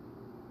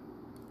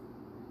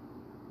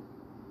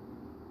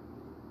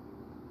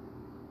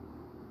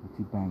 What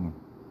you banging?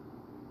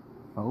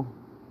 4?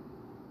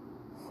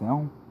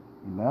 7?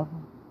 11?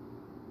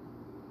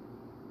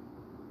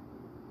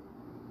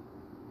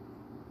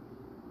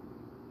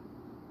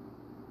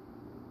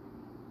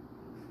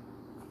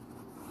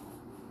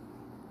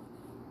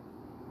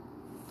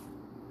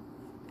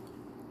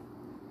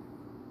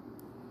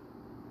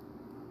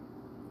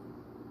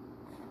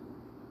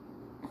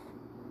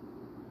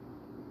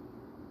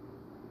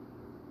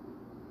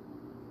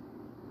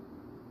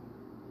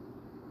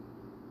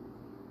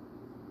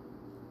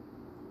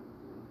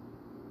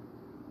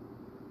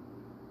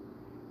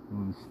 You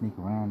wanna sneak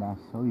around? I'll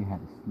show you how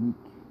to sneak.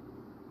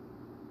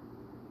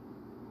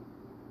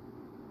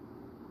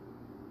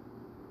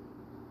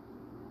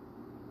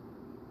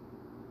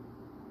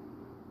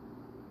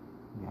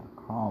 You gotta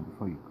crawl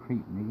before you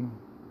creep, nigga.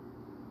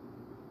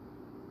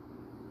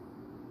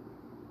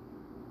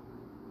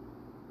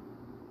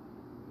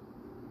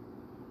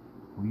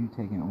 Who you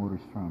taking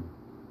orders from?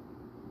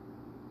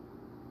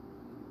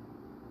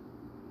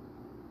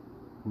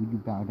 Who you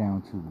bow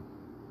down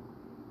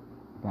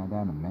to? Bow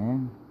down to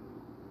man?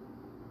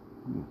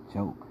 You a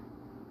joke.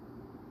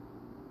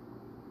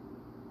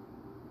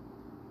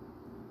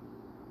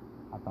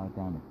 I bow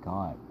down to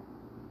God.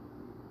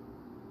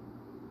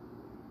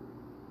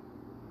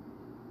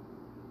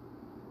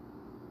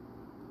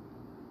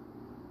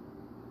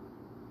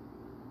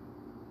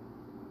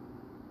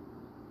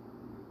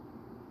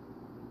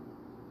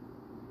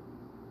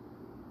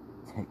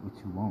 Take what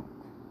you want.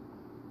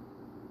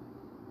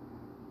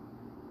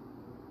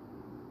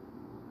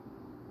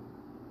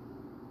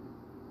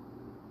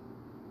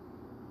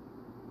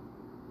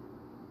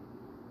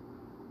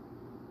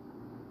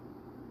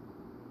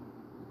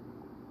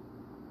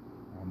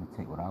 I'm gonna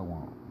take what I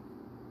want.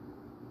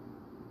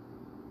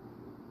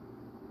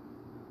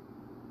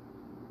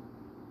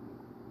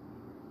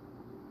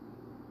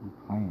 You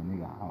playing,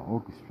 nigga. I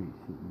orchestrate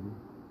shit, nigga.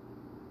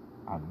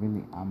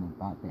 I'm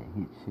about that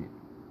hit shit.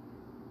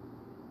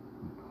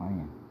 You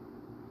playing.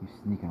 You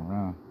sneaking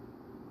around.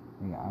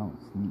 Nigga, I don't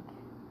sneak.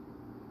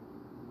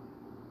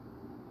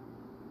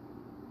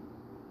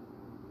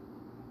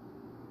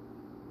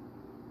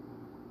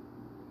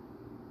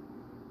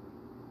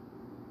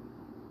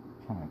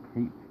 Trying to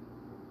creep.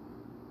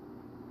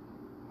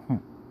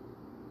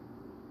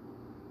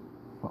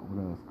 Fuck with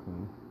us,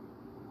 cuz.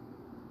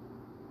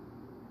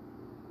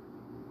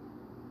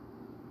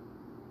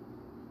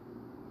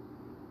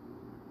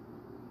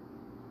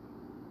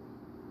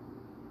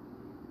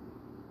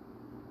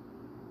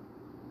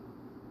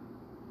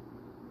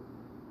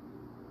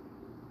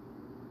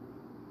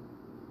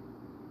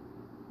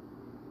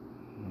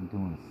 I'm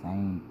doing the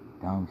same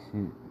dumb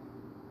shit.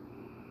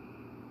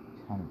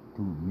 Trying to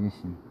do a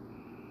mission.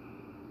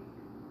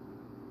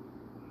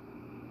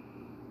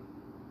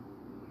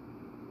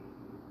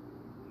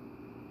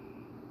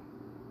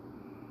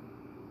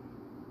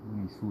 You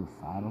ain't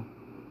suicidal.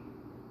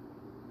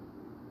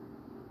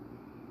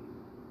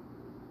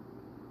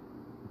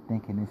 You're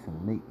thinking it's a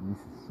lake and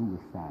it's a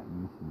suicide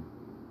mission.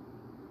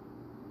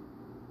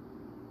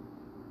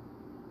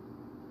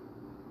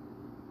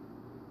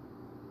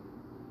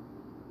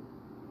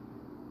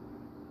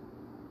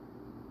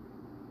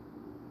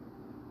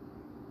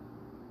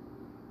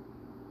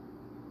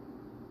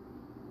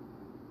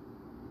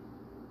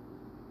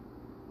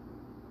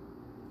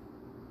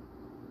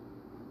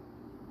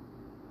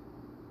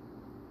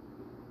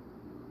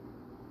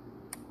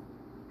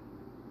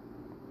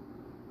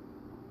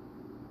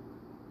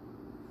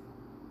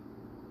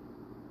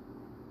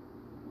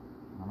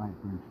 I like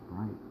being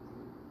Sprite.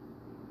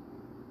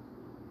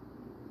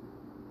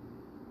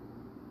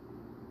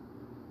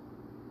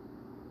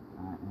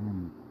 I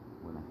am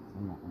what I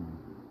say I am.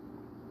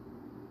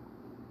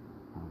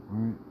 I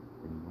weren't,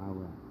 then why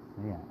would I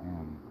say I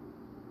am?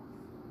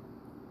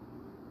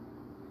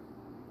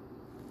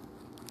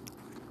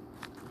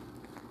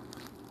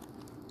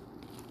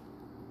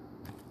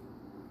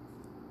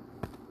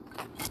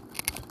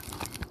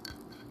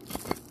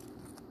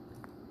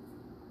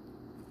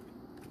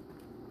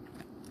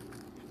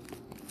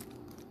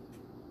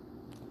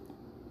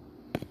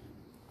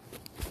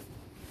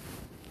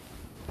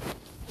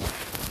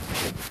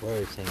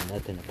 Words ain't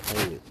nothing to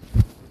play with.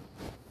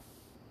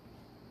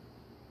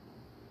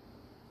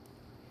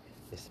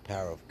 It's the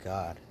power of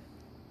God.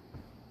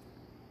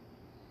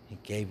 He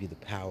gave you the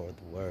power of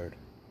the word.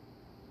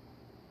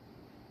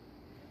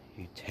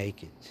 You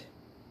take it.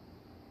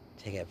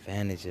 Take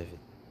advantage of it.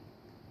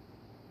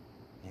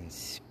 And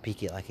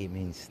speak it like it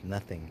means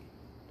nothing.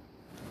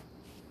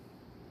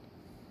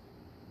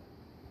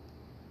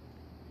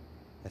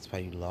 That's why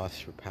you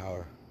lost your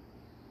power.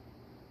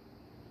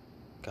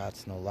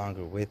 God's no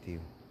longer with you.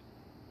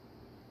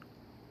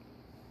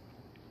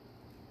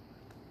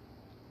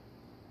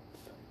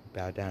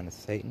 Bow down to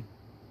Satan.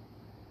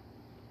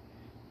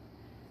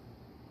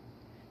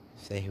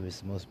 Say he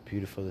was the most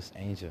beautifulest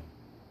angel.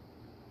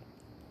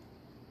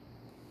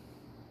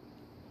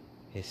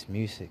 His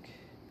music,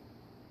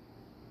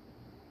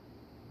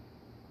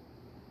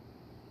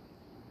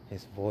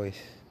 his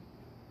voice,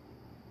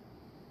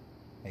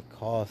 it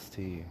calls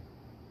to you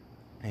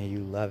and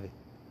you love it.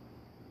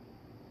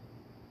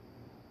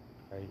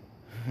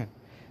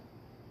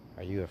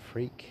 Are you a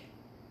freak?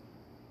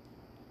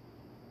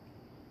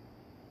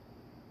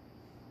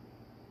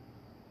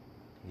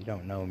 You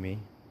don't know me.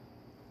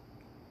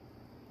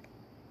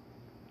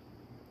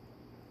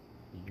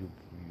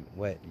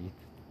 What? You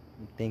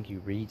think you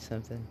read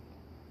something?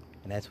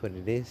 And that's what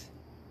it is?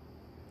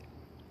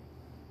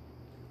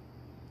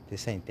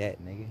 This ain't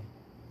that, nigga.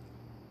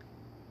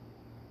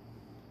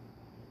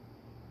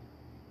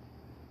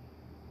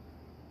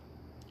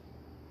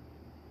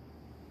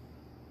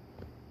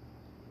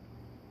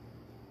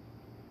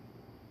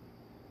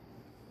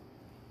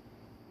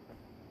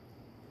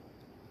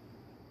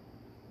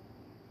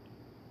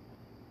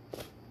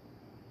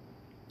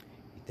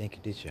 You think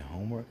you did your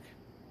homework?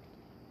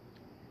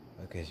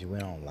 Because you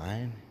went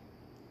online?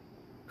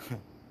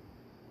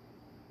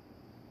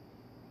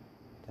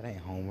 That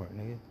ain't homework,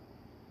 nigga.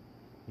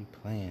 You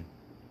playing.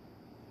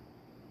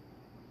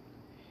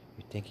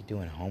 You think you're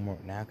doing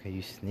homework now because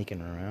you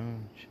sneaking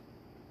around?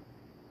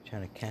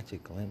 Trying to catch a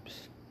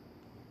glimpse?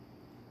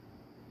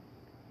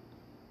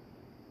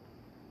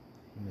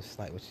 You must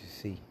like what you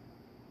see.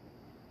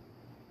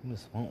 You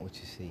must want what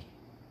you see.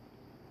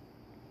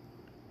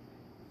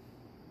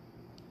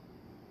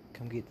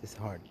 Come get this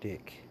hard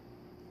dick.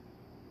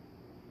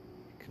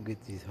 Come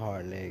get these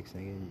hard legs,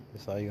 nigga.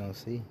 That's all you're gonna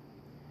see.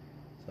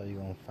 That's all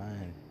you're gonna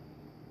find.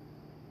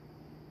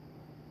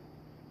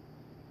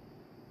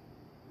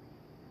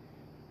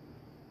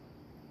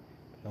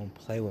 Don't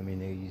play with me,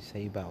 nigga. You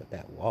say about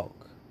that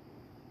walk.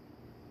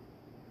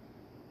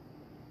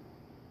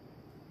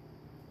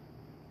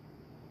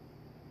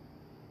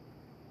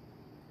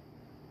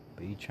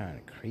 But you trying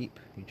to creep?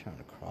 You trying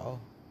to crawl?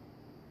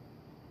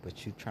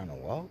 But you trying to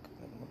walk?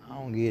 I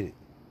don't get it.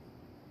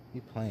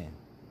 You playing.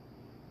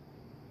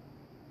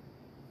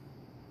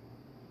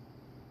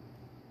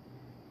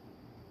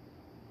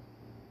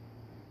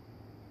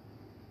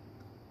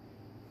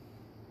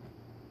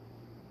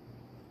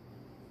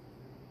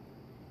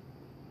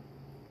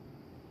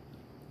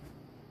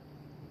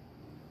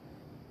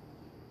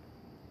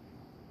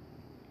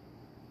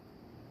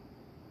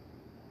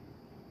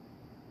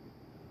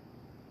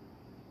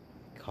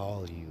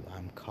 call you.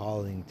 I'm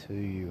calling to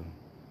you.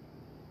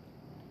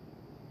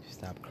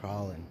 Stop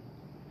crawling.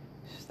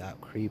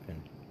 Stop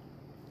creeping.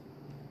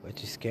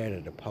 But you scared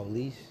of the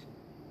police?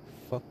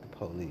 Fuck the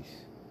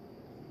police.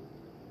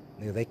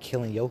 Nigga, they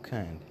killing your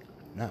kind,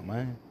 not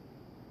mine.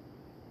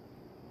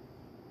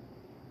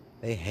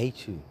 They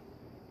hate you.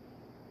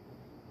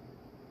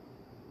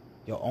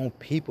 Your own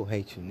people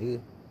hate you,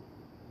 nigga.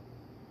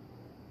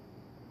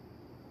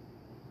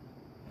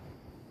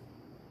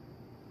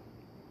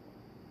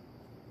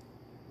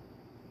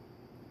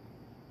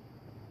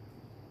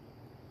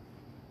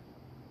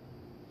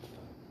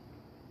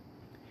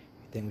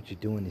 You think what you're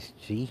doing is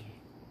G?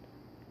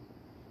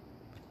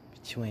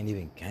 But you ain't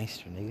even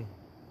gangster, nigga.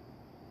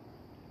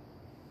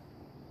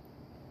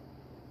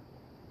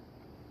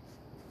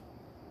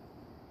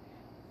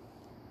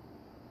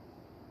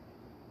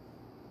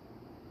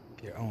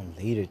 Your own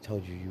leader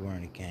told you you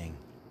weren't a gang.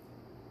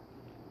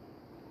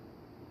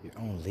 Your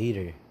own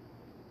leader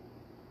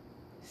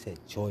said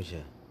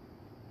Georgia.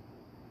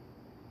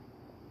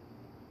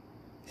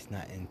 It's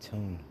not in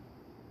tune.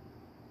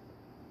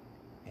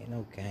 Ain't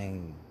no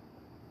gang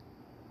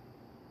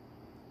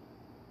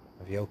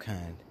of your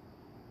kind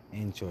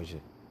in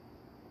Georgia.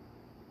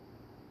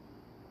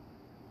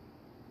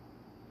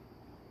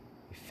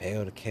 You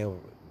failed to kill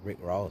Rick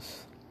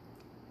Ross.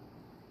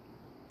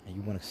 And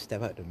you want to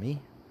step out to me?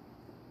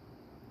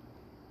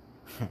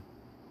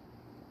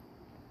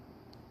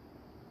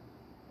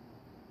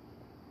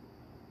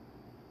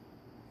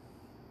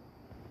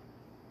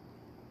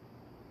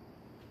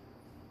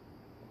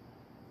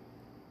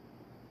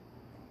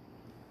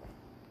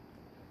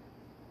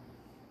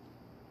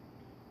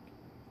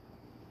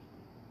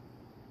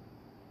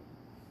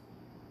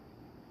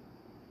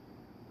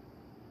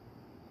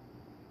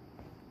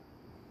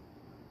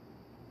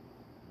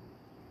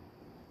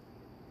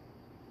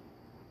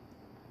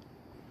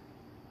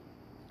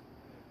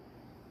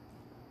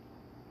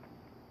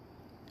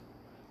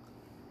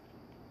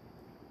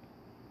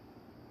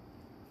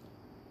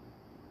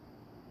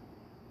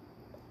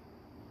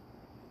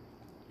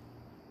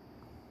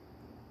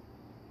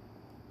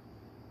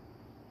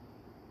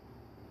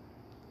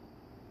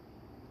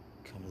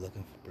 Come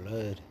looking for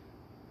blood.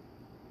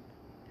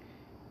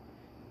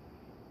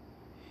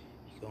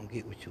 You gonna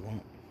get what you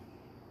want.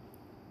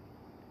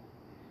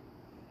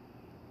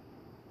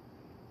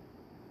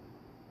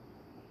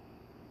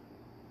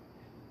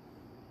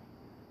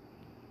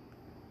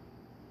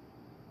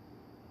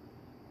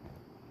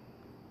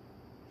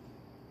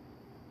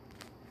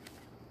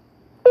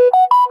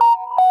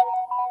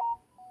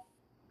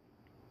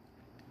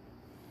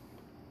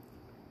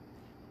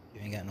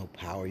 You ain't got no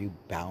power. You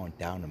bowing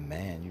down to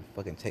man. You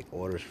fucking take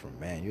orders from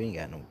man. You ain't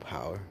got no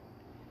power.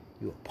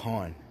 You a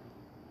pawn.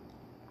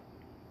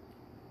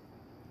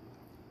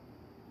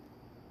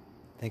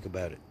 Think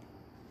about it.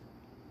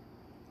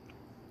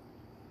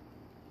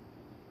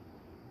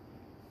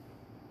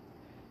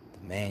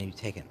 The man you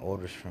taking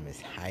orders from is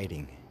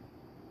hiding.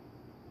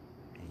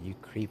 And you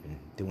creeping,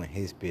 doing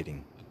his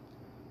bidding.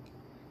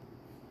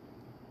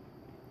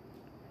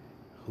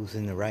 Who's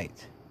in the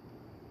right?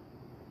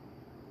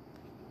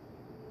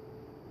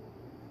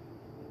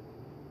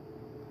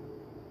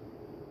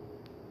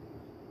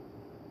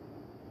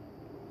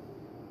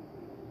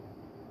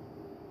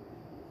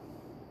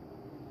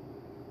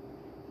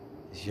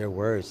 It's your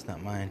words,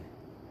 not mine.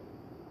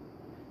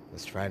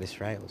 What's right is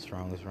right, what's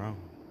wrong is wrong.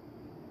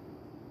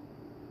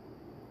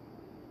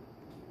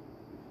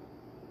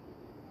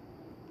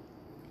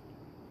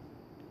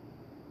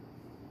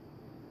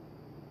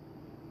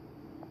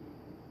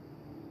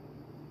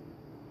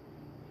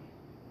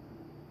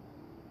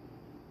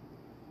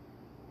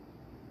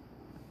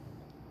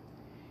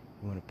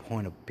 You want to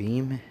point a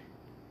beam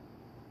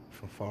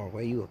from far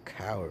away? You a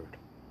coward.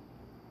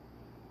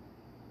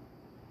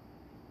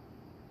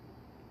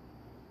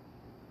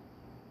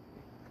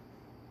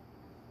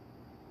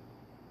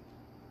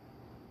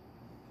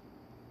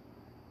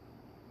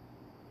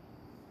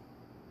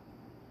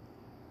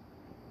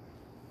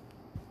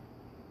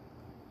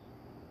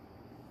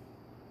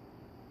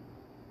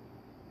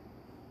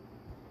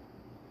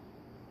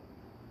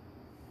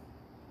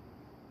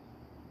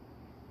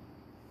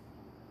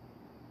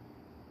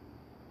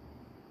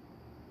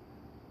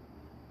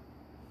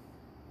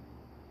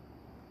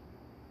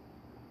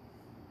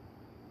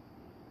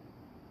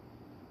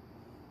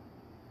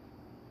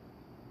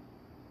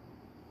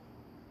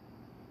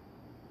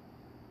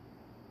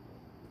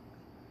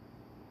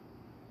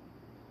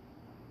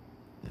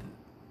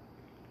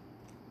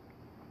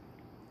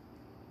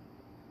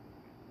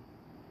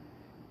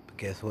 But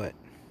guess what?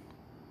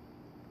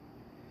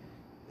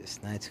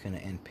 This night's gonna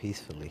end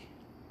peacefully.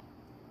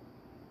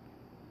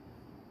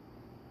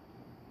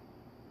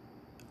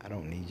 I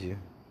don't need you.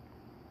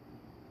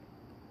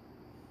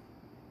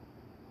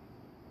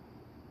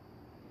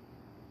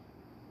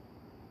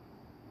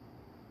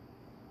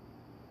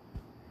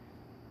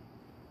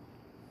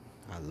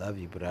 I love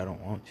you, but I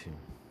don't want you.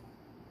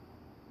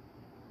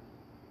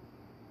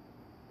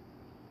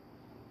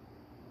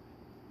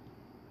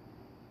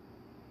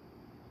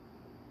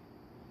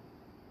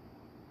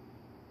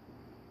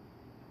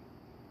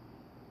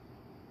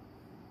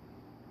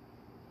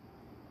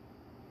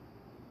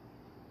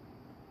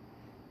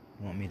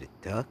 You want me to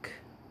duck?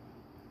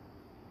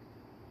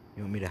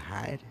 You want me to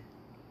hide?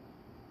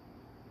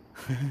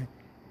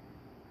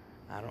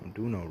 I don't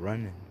do no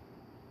running.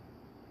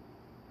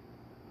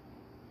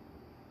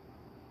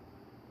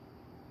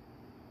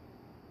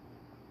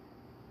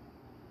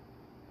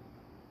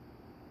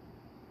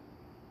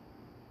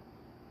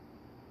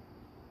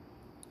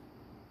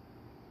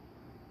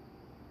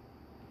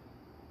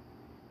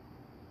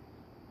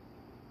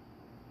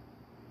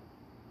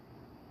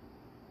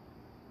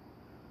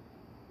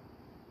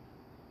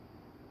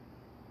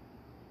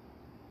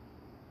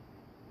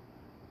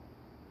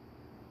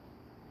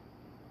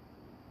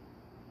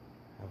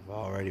 I've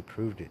already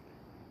proved it.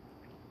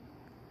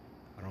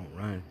 I don't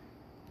run.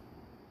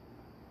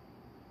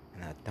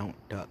 And I don't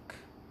duck.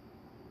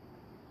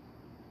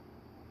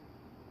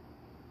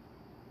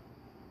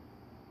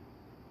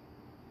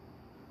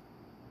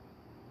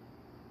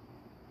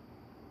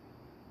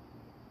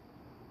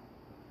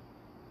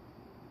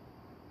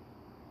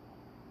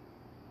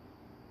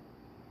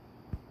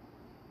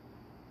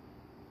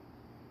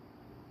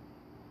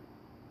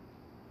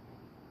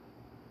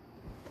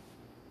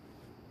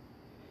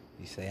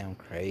 You say I'm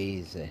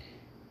crazy.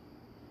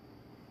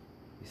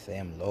 You say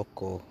I'm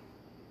local.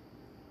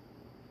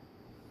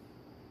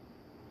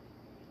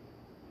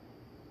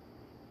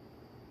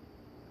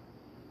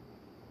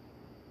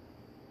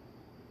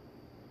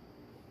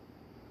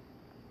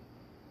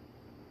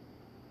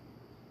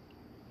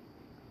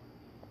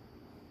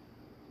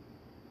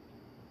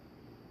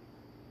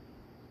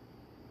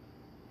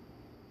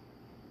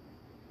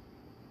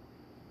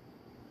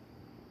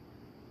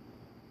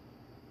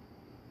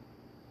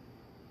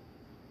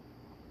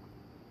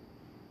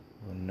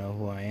 You wanna know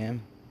who I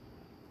am?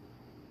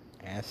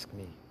 Ask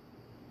me.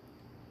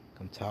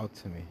 Come talk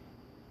to me.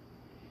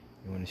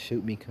 You wanna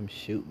shoot me? Come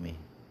shoot me.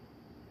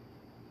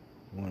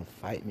 You wanna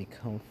fight me?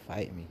 Come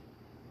fight me.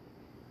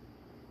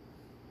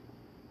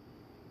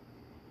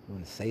 You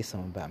wanna say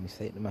something about me?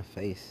 Say it to my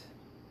face.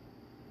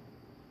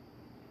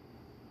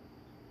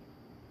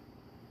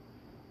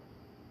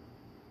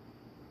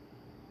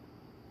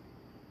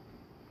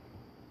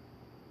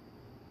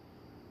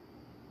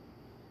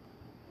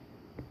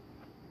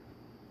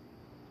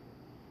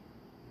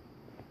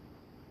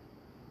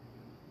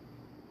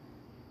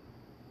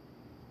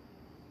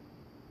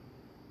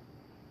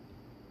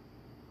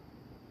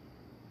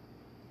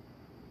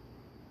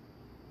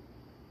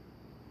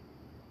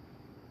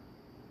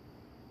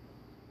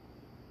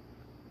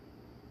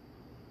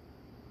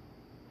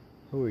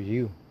 Who are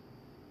you?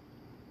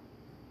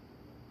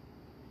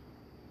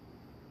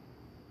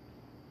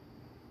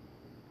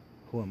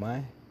 Who am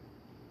I?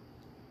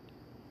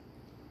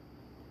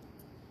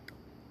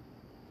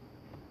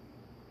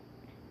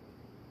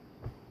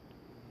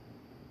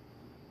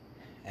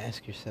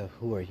 Ask yourself,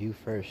 who are you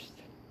first?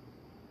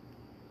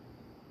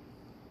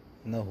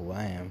 Know who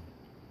I am.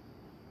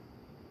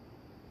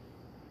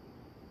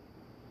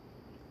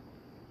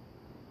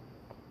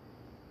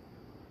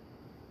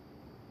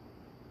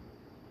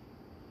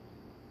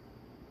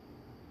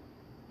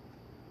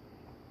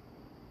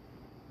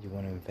 You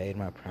want to invade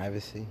my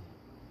privacy?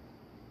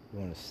 You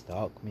want to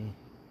stalk me?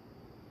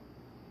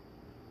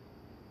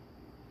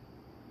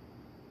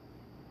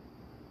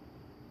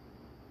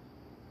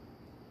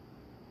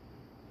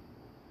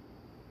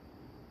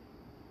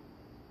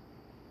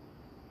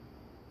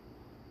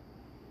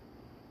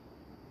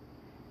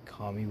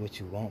 Call me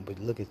what you want, but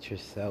look at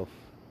yourself.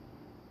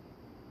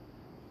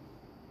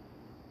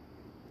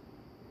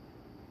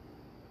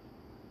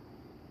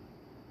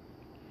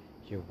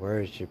 Your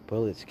words, your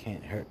bullets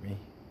can't hurt me.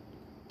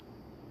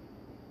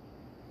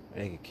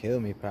 They could kill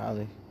me,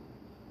 probably.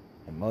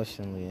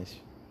 Emotionally and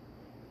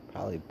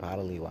probably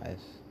bodily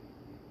wise.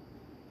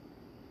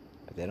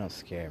 But they don't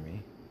scare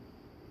me.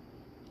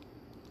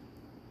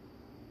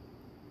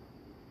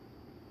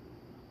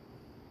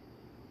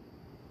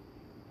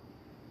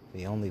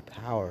 The only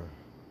power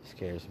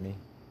scares me.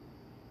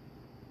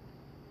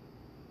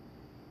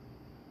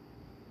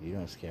 You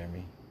don't scare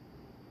me.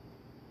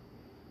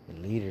 The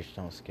leaders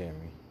don't scare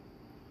me.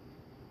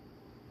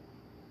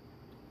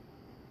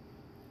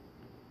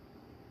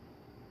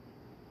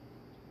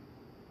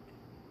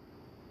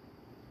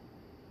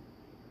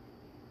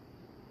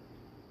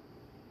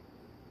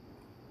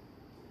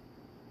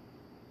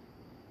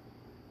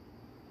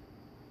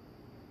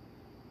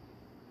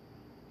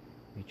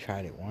 You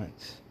tried it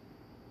once.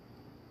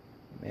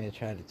 You may have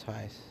tried it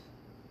twice.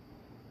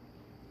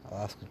 I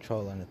lost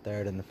control on the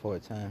third and the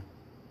fourth time.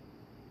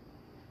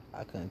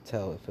 I couldn't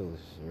tell if it was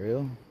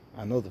real.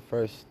 I know the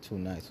first 2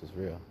 nights was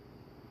real.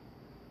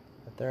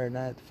 The third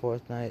night, the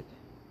fourth night,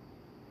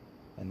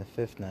 and the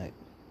fifth night,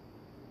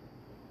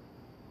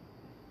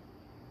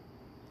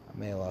 I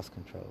may have lost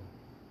control.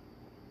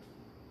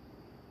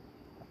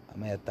 I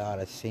may have thought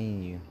I'd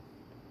seen you.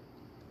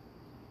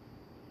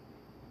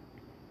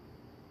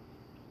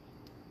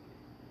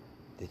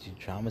 Did you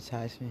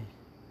traumatize me?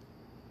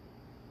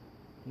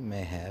 You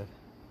may have.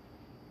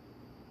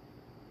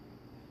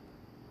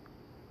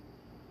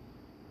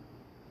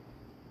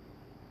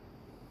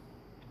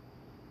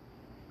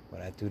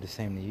 Would I do the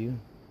same to you?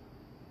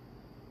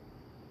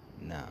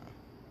 Nah.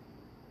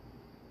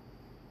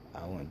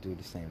 I wouldn't do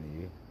the same to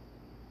you.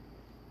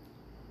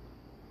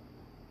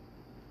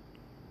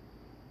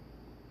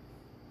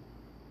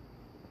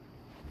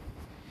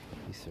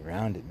 You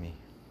surrounded me.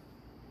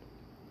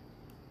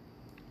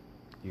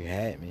 You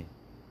had me.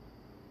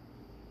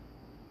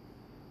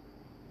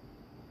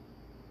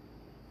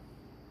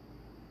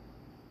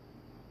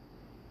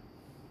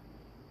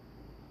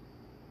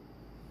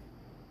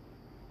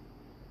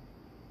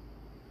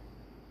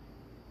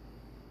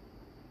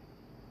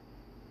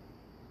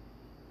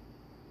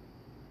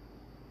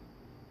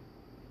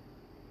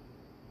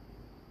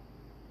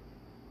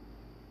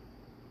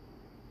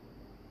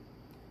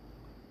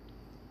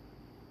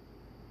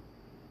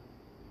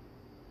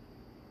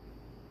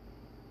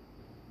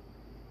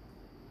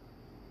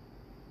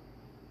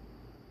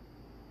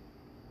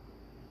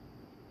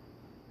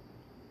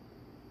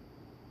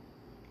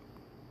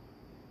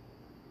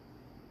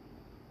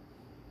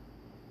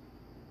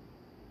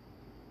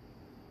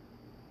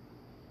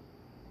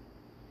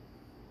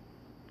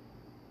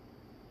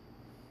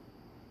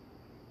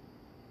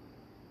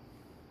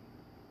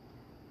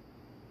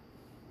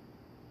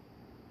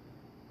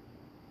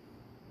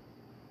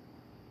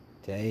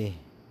 Day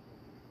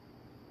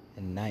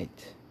and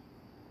night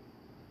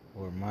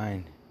were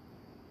mine.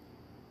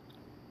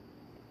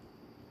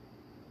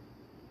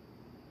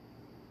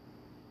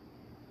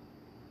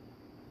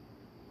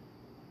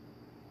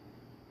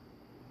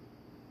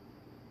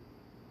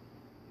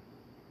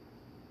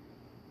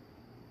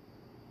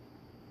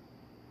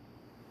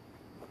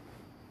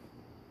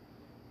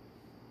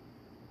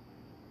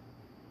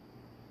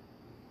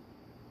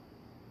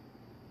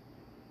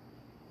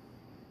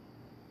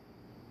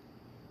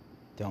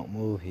 Don't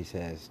move, he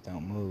says.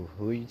 Don't move.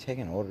 Who are you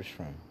taking orders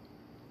from?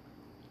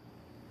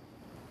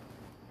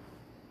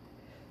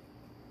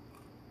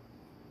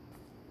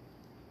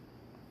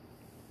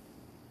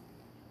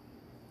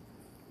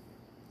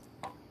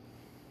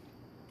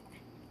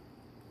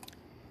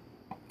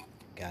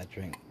 Gotta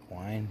drink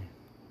wine.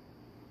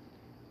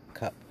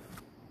 Cup.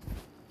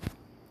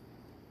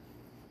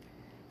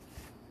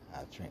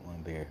 I'll drink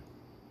one beer.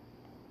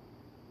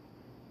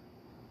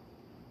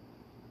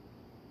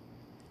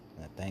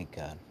 And I thank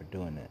God for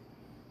doing it.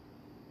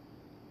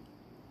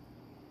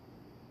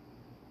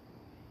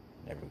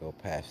 Never go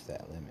past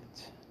that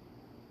limit.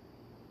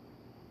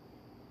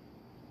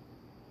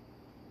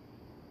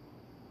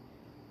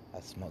 I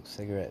smoke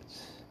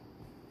cigarettes.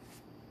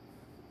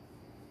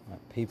 My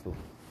people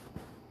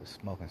were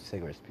smoking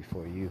cigarettes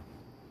before you,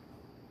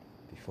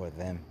 before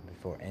them,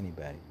 before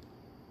anybody.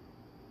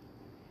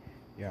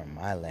 You're on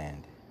my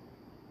land.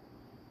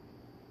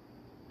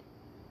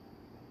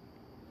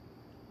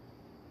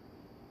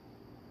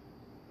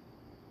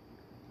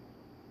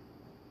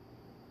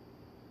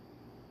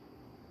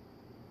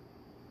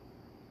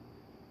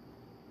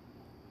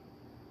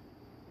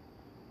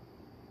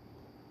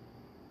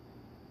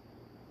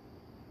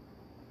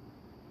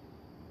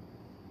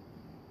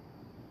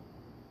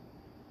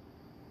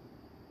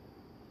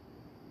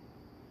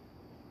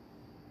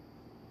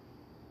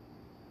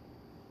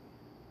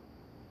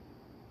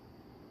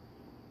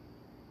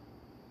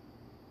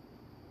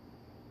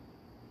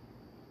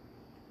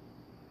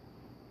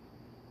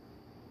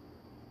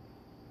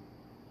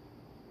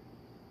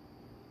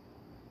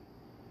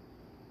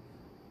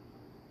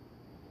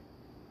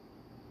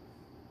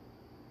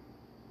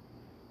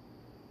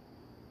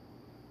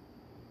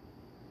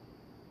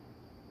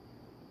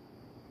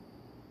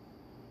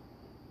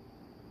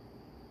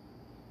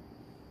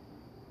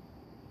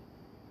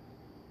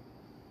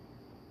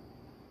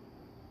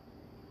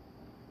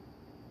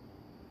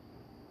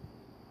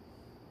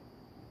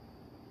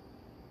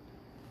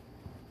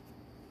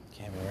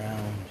 Came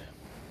around,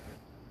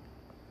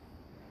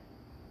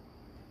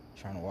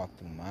 trying to walk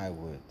through my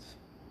woods.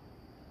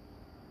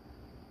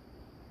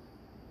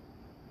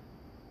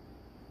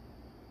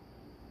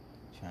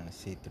 Trying to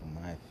see through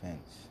my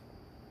fence.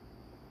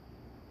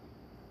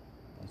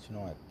 Don't you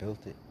know I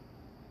built it?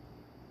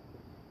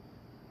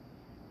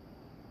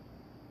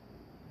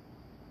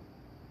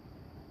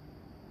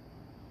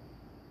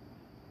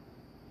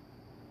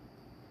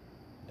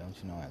 Don't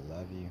you know I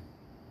love you?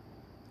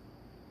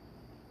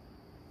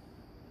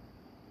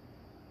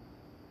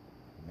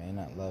 You may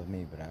not love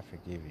me, but I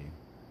forgive you.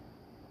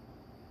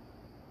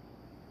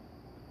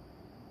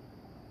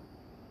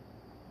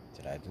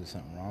 Did I do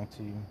something wrong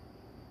to you?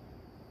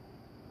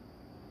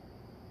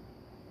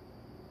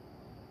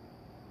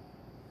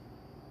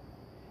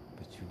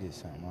 But you did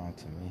something wrong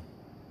to me.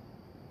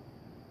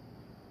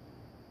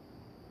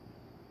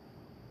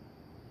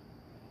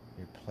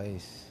 Your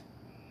place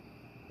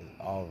is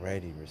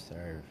already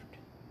reserved.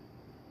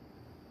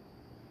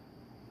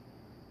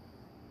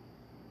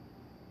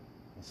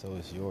 And so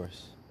is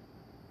yours.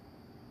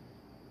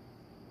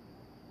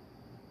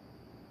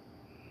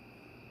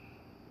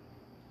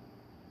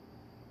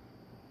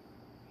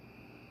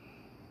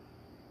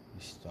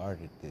 You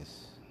started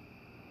this.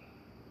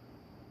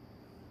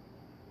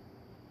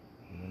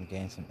 You want to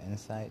gain some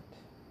insight?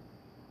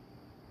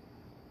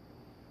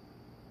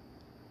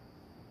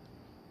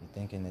 You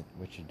thinking that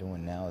what you're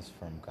doing now is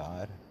from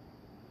God.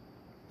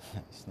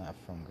 It's not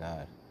from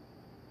God.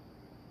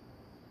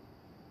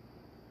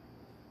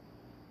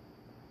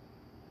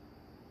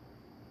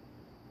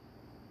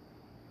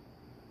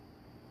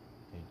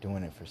 You're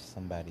doing it for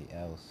somebody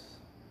else.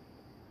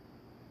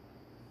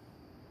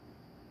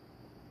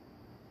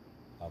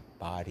 A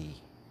body.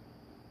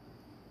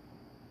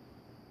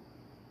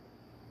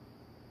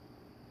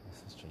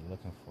 That's what you're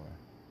looking for.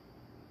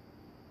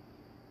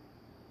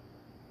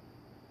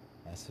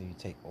 That's who you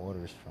take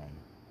orders from.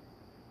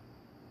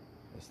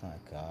 It's not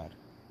God.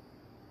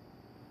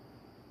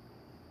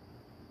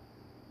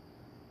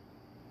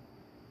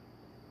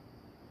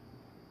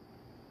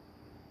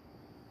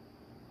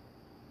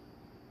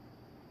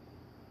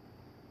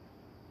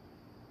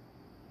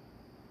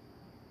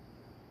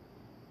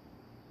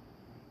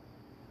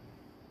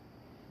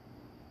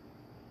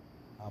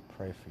 I'll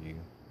pray for you.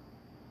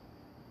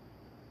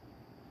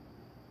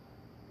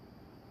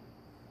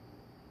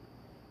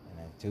 And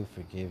I do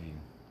forgive you.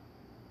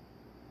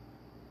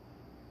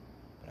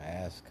 But I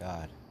ask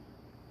God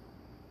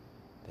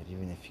that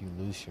even if you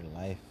lose your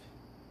life,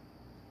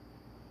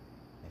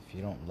 if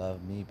you don't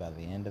love me by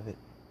the end of it,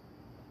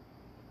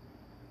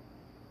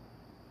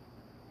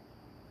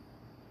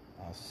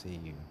 I'll see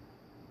you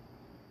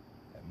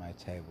at my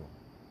table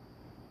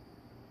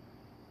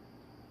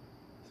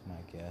as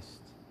my guest.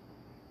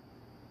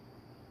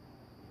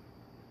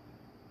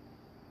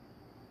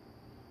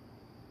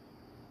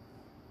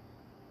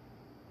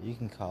 You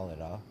can call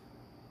it off,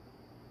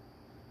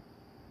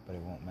 but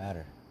it won't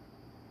matter.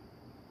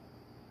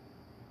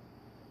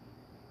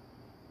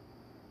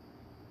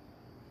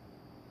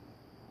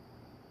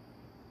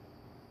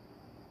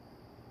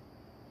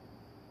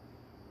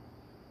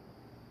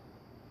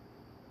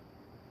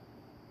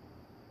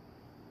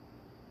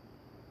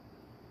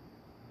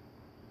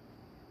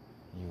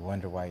 You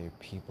wonder why your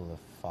people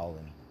have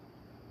fallen.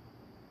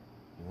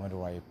 You wonder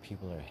why your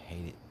people are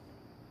hated.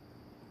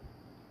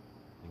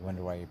 You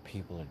wonder why your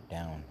people are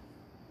down.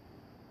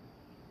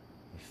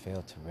 You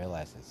fail to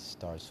realize it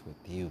starts with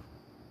you.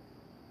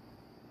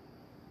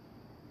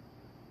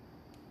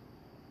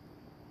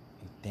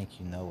 You think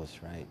you know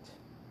what's right.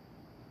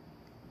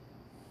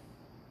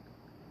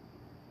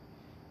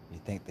 You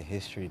think the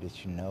history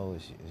that you know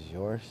is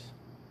yours?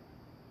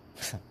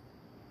 That's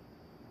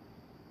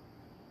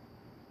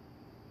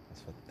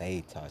what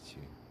they taught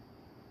you.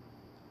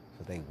 That's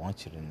what they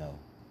want you to know.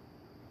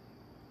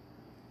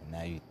 And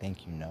now you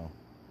think you know.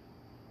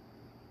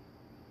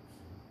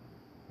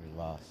 You're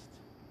lost.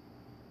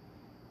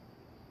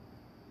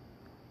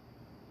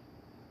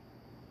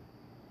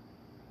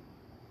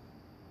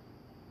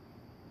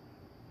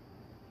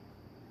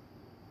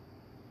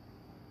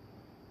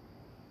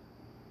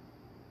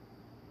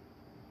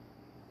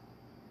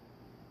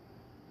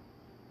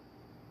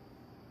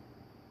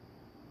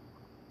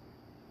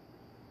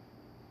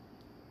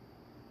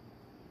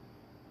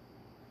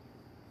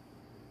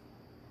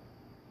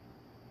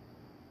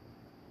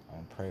 I'm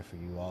gonna pray for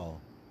you all.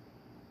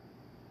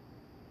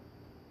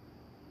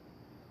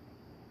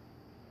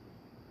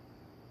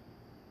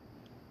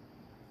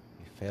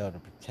 You failed to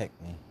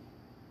protect me.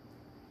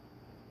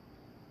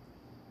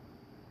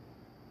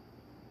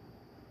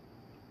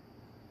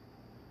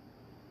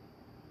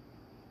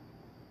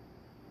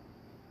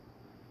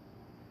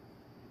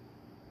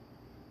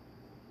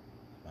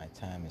 My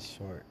time is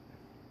short.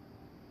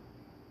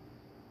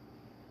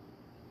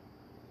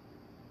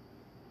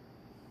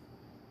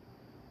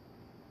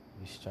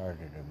 You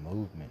started a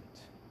movement,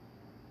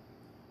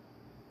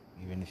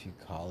 even if you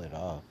call it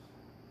off.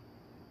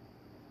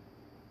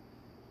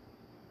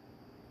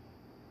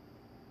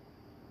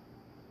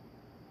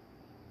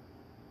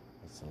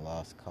 It's a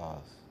lost cause.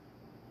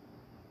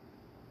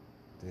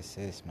 This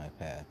is my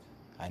path.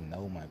 I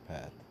know my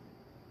path.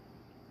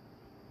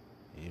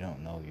 You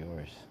don't know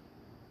yours.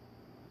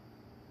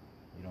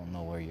 You don't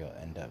know where you'll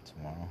end up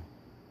tomorrow.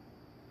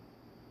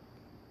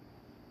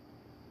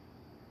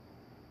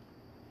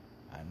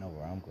 I know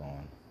where I'm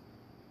going.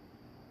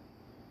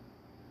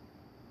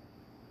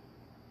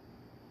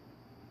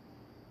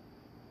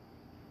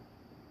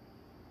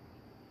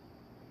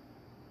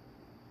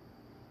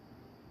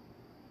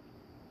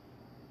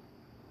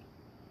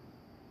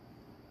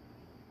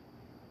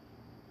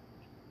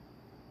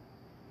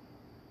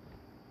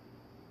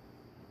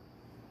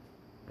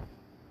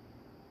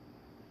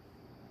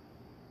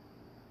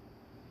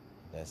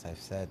 As I've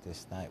said,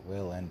 this night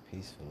will end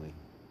peacefully.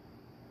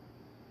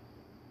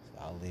 So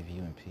I'll leave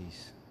you in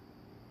peace.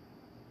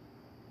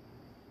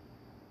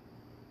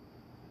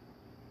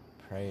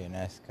 Pray and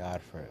ask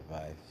God for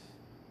advice.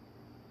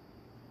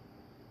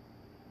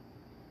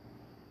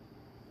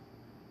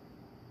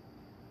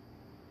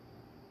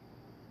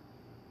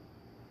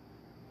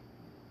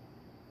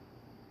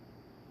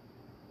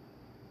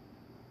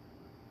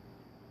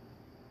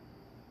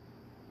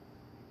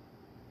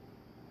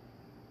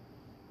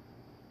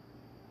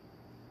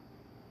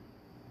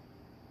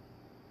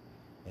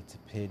 It's a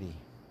pity.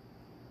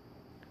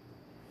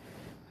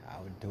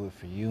 I would do it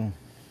for you,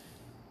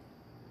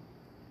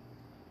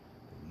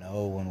 but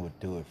no one would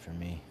do it for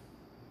me.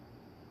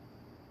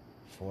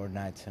 4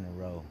 nights in a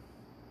row.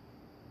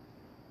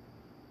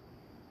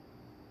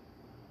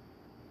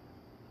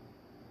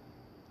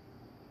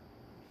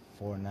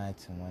 Four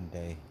nights in one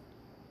day.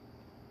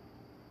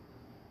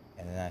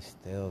 And then I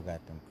still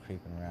got them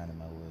creeping around in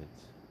my woods.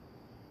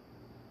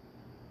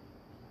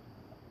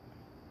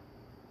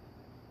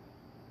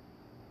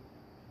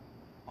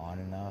 On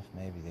and off,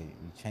 maybe.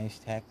 You change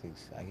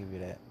tactics, I give you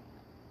that.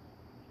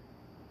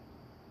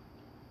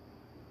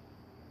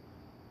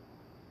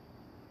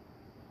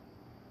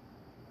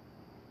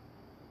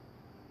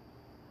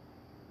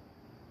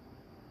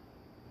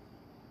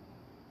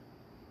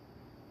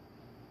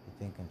 You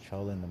think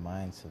controlling the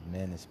minds of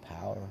men is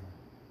power?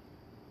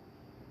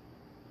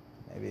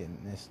 Maybe in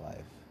this life.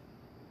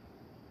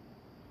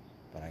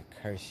 But I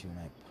curse you and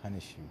I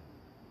punish you.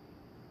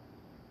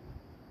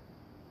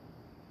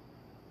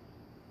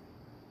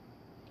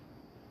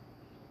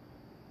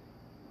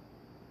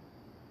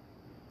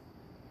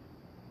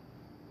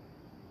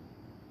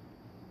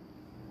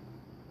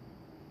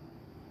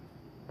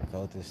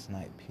 Go this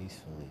night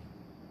peacefully.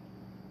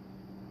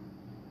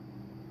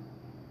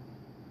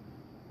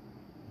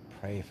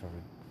 Pray for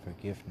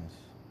forgiveness.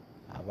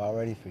 I've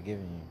already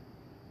forgiven you.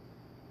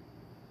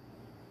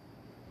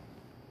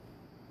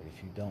 But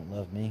if you don't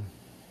love me,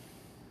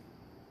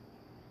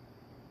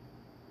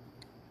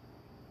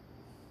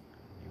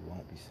 you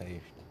won't be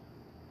saved.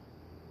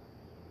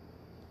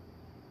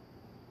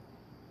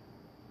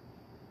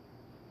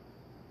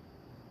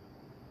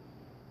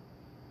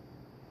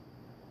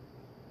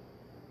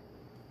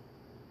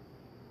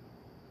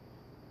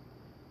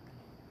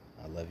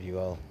 I love you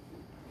all.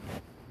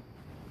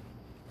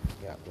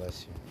 God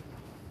bless you.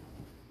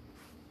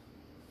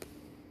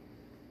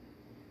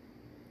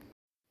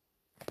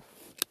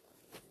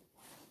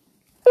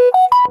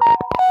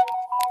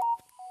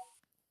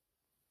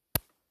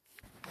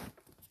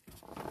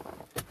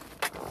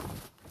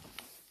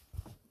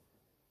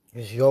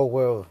 It's your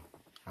world.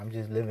 I'm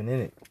just living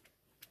in it.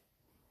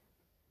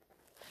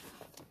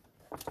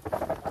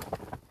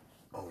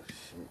 Oh,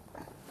 shit.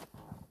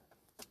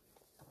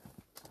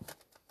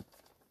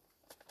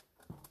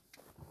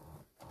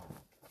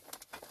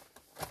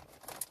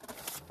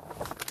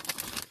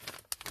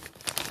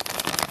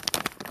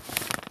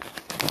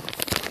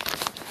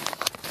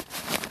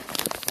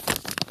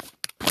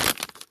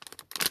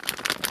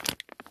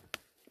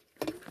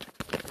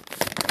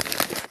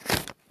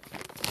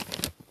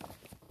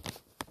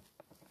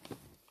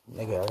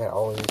 Nigga, I got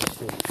all this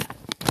shit.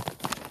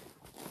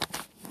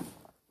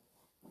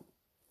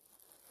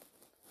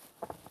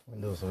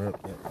 Windows are up.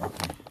 Yep,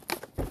 okay.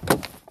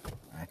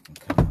 I can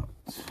come out.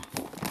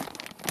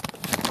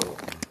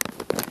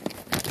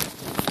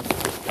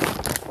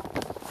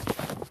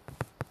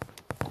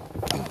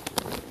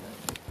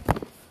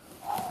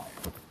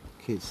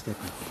 Kid stepping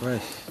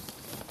fresh.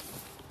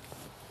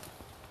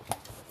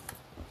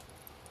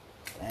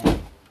 Dang.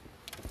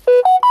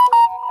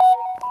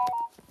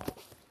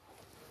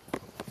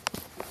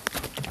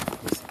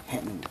 What's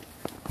happening?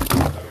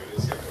 La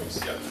violencia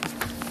policial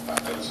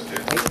hasta el 70%.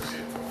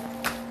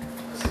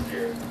 Así que,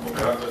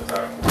 moderando esta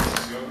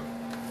conversación,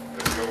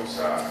 recibimos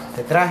a...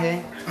 Te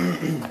traje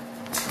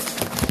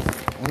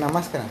una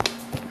máscara.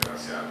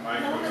 Gracias a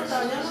Michael,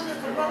 gracias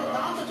por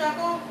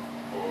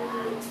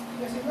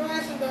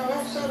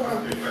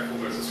la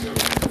conversación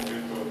en este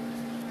momento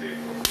de...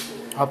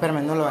 Oh,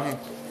 espérame, no lo bajé.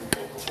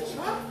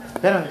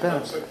 Espérame.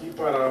 Estamos aquí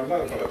para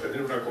hablar, para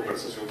tener una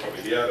conversación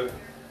familiar.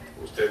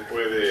 Usted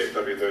puede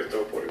estar viendo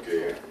esto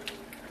porque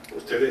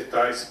usted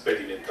está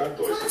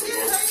experimentando ese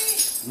dolor.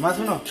 Más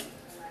uno.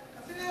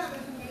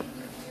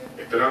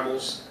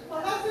 Esperamos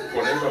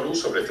poner la luz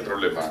sobre este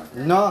problema.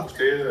 No.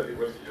 Usted, al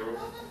igual que yo,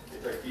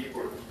 está aquí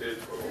porque usted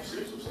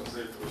conoce sus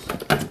ancestros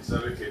y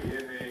sabe que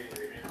viene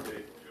elementos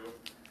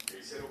que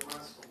hicieron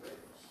más complejos.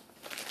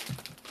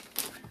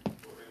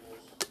 Podemos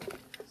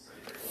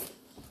salir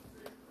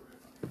de este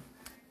problema.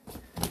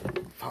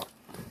 Wow.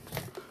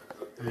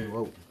 Es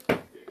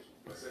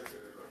un placer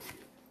tenerlo aquí,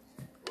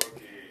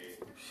 porque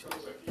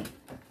estamos aquí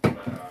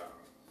para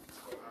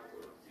trabajar con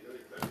honestidad y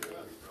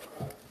claridad y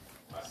trabajar.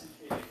 Así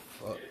que en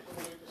estos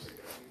momentos en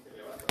que la gente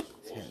levanta su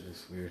voz, Yeah,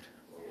 that's weird.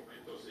 por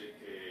momentos en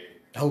que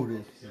Oh,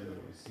 this. la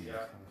policía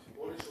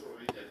pone su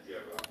rodilla en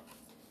tierra,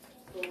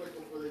 todo esto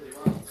puede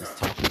llevar a un This cambio.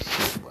 talking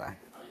shit, boy.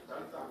 Hay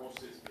tantas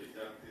voces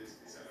brillantes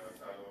que se han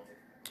levantado.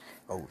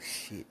 Oh,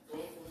 shit.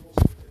 Todos podemos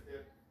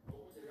entender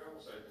cómo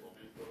llegamos a este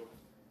momento.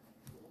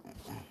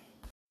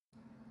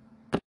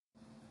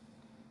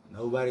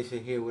 Nobody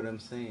should hear what I'm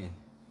saying.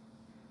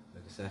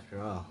 Because after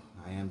all,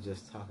 I am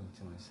just talking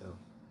to myself.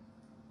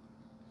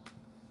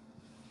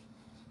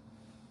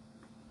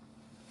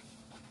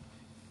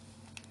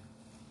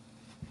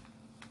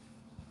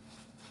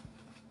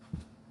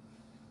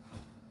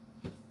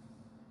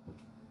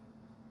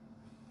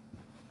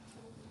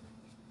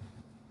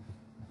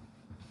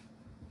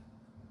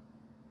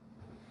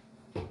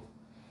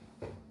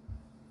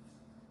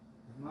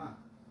 Ma.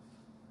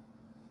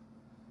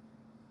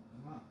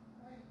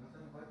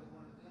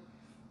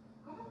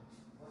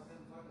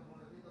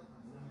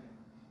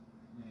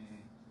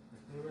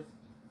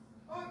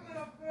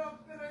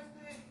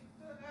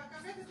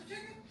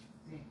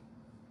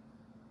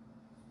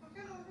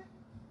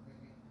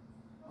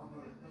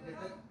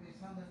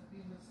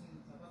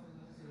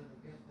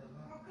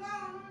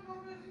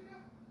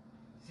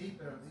 Sí,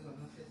 pero digo,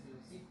 no sé si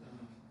lo cito o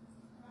no.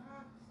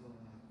 Ajá. So,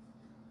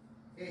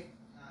 ¿qué?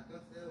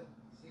 Entonces debo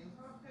 100.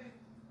 Ok.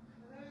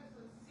 Me debes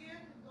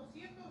 100,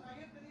 200.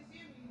 Ayer pedí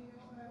 100 y el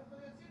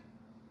otro día 100.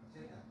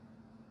 80.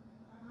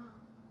 Ajá.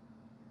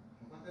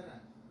 ¿Cuánto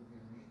era?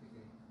 Porque me dijiste que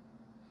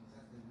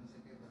usaste no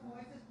sé qué para. O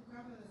ese es tu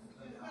cambio de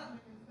sesión.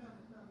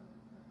 Espérame.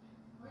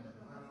 Ahorita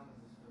te lo paso. Hablamos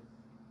después.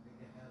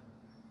 ¿De qué hago?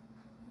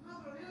 No,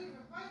 pero digo que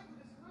me pagues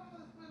porque si no,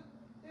 después.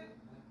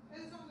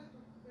 Esos son de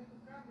tu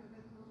cambio,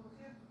 de tus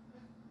 200.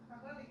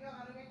 Acuérdate que yo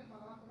agarré 20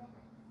 para abajo, no,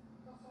 pero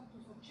estos son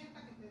tus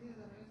 80 que te di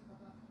de regreso para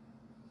atrás.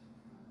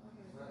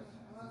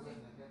 Ahora sí.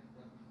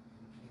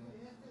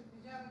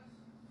 Mis llaves.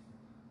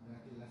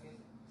 ¿La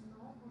agencia?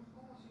 No, pues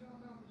como si yo no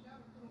tengo mis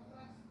llaves, tú los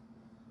traes.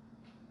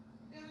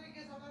 ¿Tienes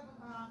que hablar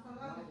a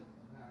saludarte?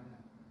 No.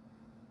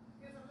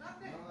 ¿Quieres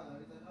saludarte? No,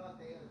 ahorita no,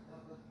 te digo,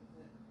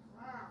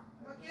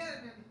 No quieres,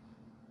 Nelly.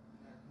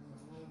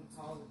 I'm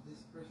call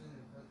this person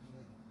and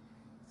fucking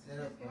set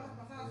Es up. que vas a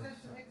pasar a ser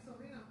su ex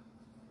sobrino.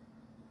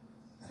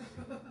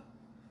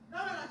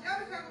 Dame las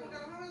llaves, ya, como que a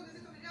lo mejor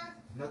necesito mis llaves.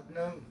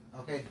 No,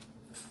 okay.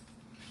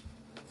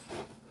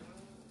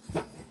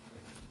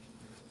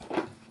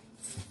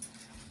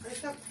 Ahí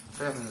está.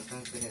 Espérame, lo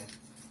tengo que.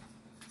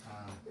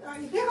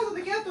 Y deja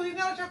donde queda tu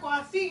dinero, Chaco,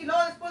 así, y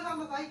luego después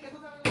andas ahí, que no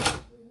te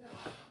vengas tu dinero.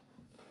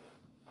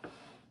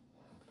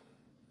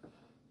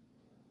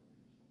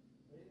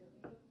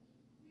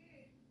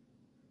 Sí,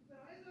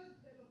 pero eso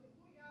es de lo que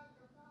tú ya has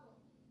gastado.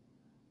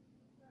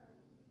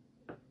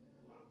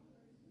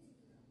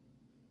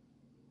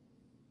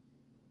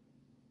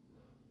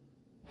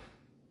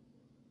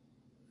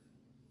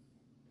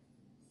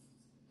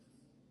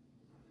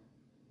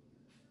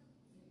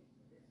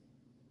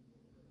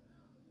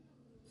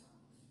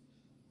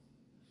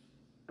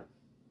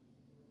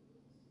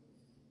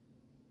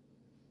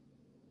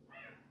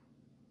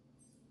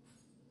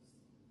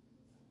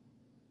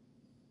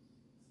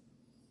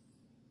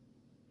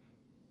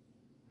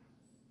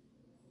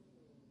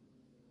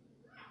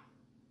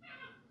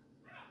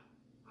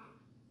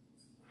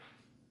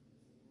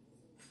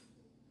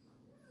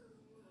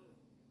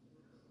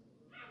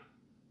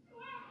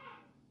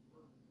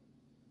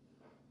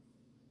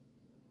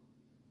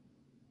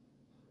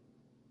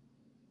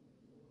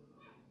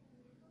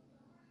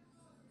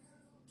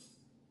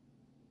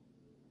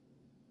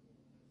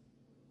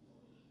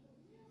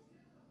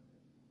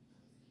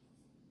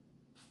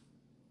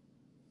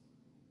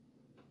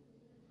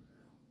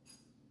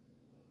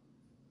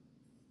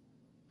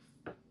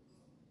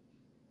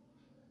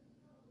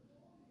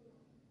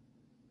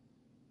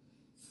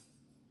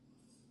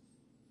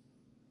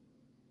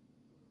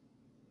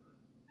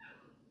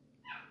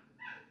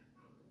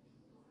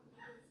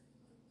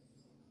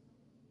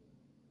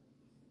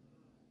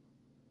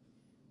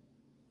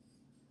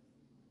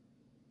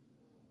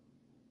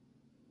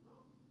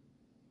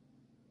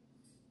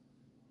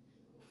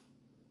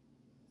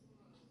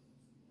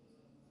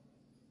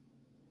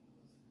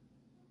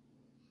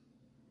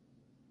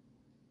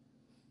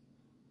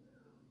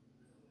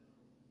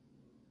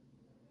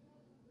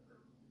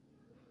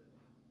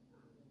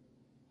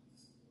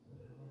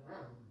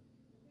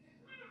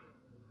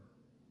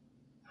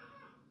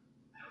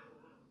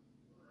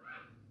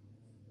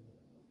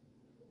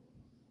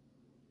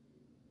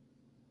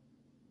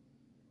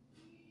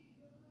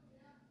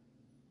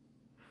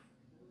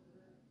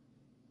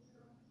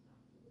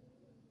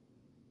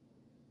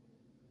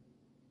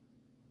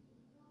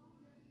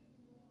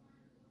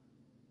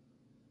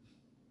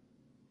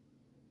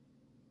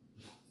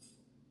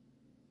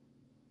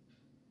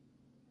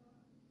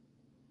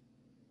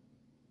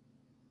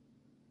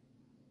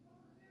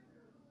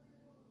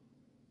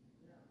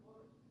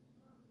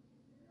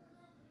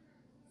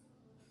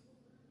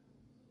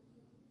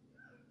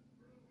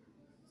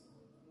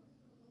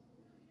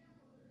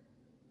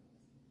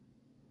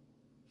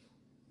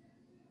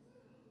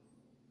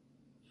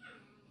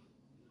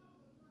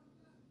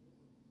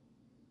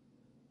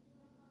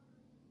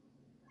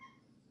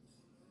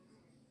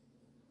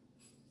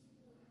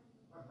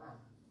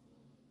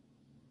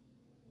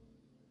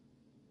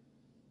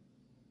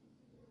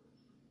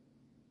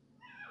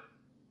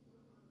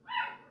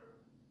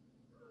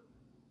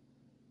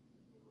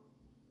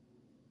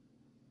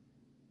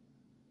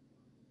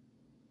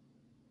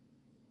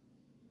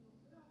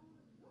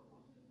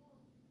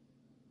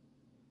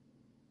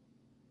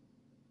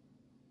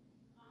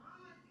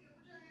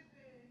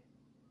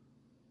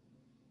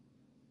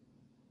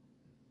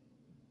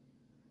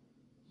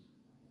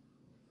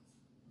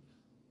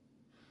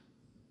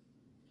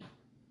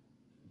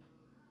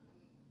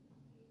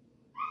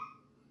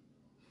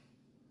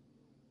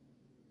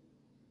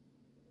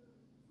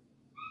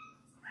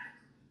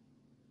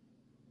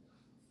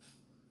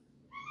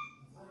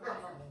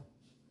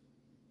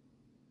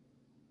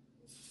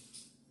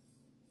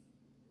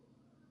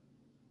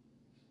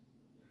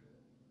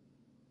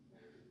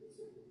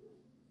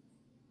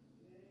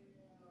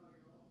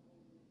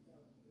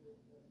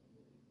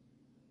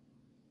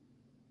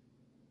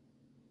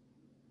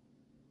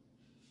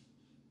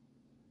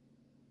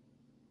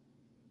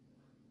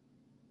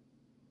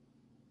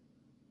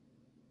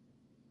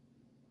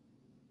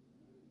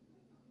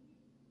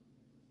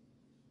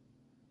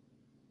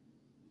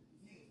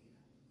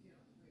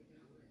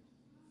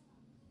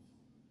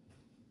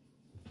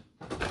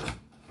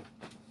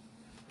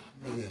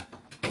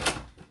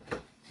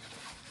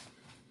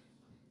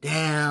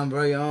 Damn,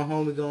 bro, your own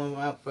homie going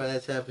out for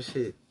that type of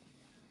shit.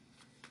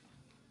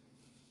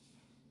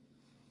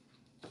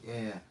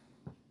 Yeah.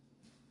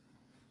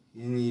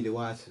 You need to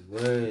watch his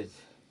words.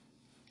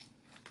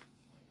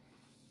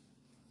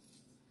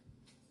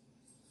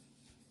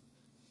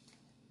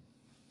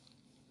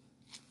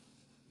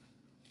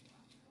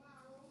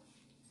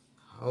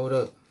 Hold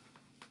up.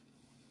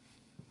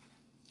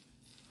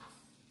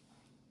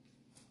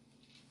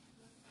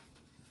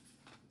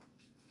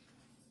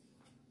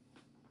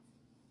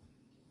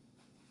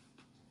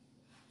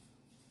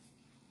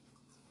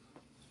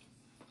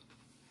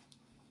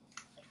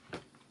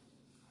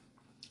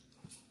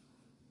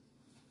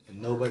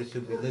 And nobody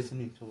should be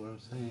listening to what I'm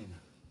saying.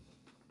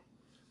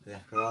 But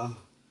after all,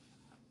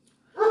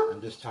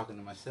 I'm just talking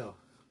to myself.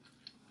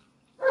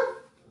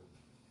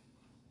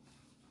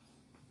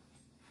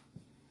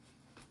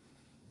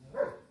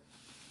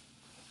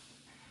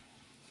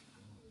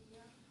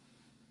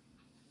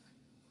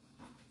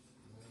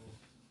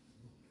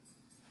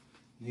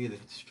 Nigga, the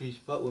streets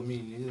fuck with me,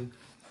 nigga.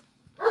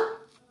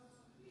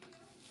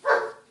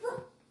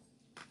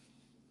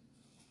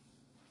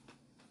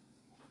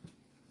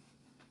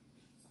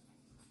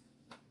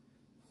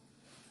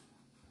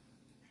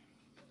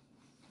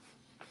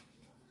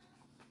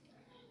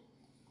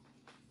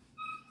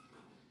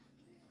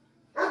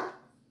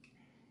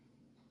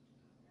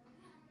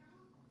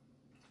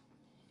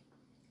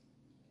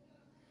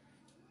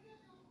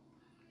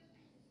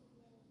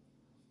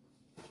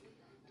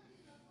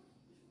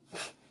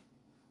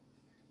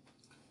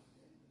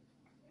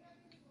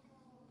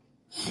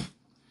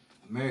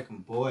 American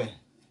boy.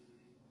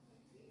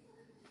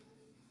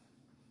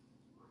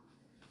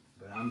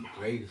 But I'm the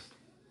greatest.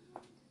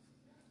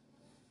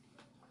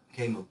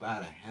 Came up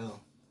out of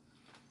hell.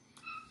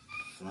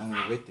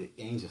 Flown with the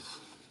angels.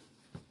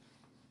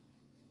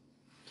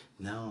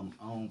 Now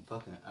I'm on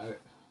fucking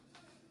earth.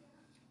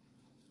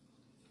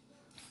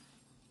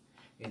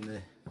 In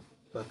the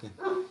fucking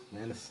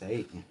land of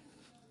Satan.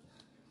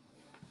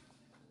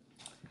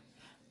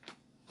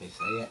 They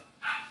say it.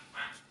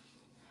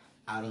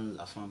 I done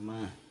lost my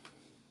mind.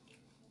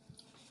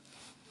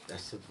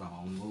 That's the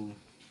wrong move.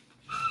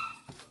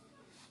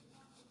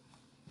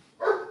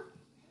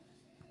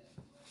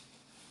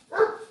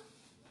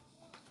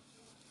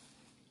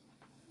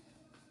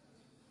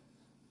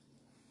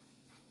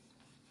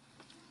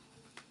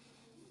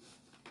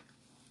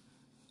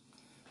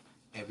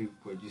 Every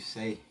word you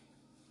say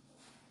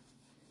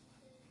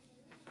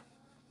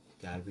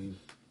gotta be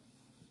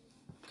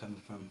coming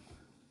from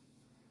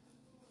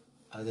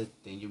other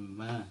than your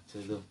mind. To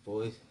the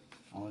voice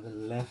on the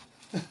left.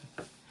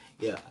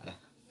 Yeah.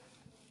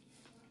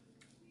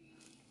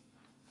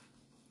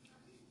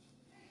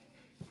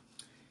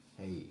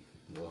 Hey,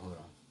 well, hold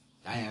on.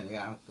 Damn,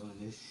 nigga, I'm doing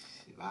this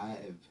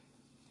live.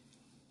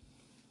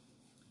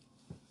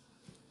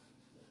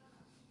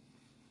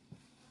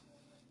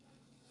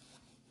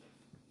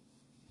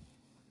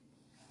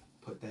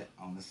 Put that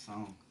on the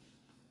song,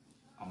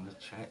 on the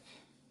track.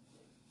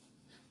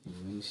 You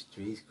in the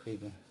streets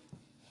creeping.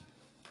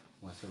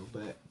 Watch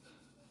your back.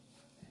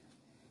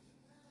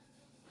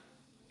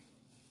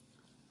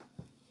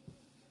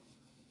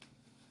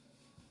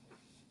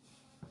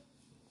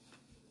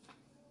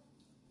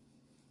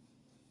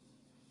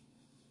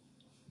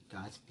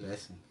 God's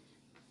blessing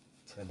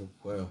to the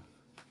world.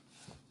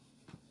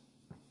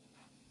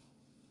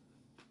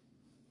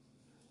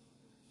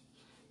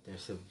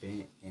 There's a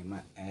vent in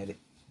my attic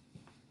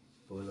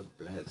full of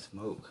black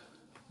smoke.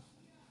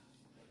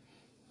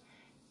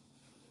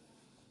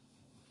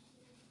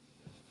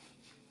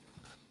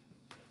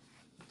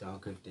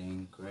 Darker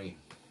than gray.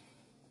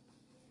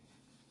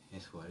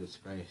 That's what it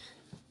sprays.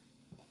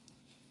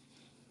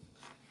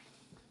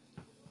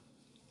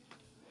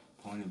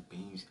 Pointing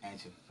beams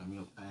at you from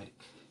your attic.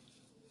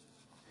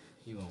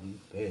 You on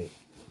the bed.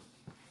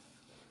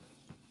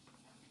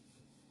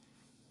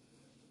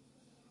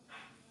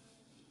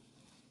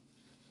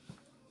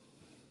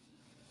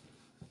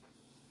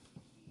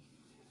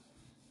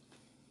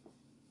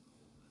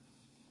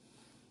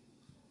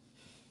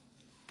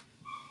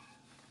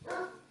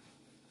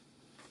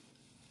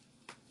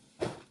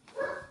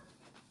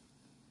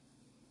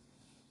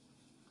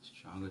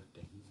 Stronger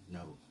than you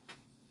know.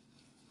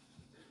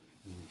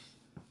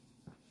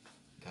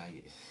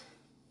 Guys.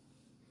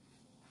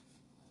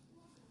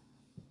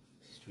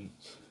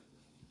 Streets.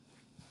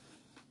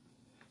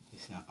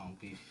 It's not on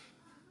beef.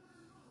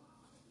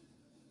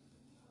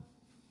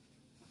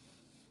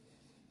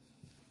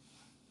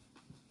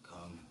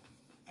 Come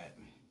at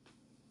me.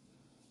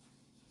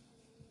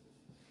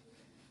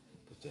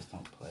 But just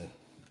don't play.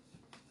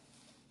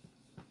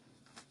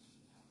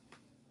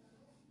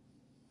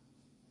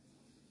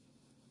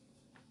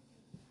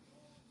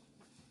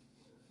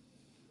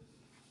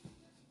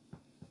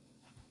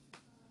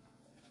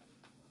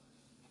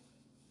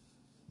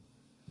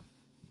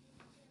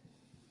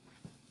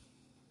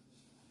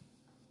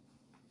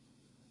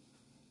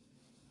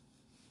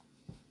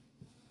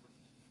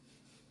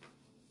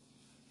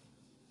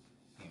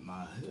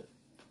 My hood.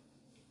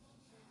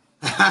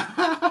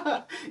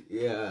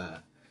 Yeah.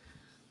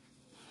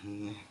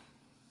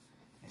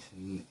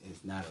 Fishing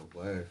is not a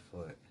word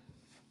for it.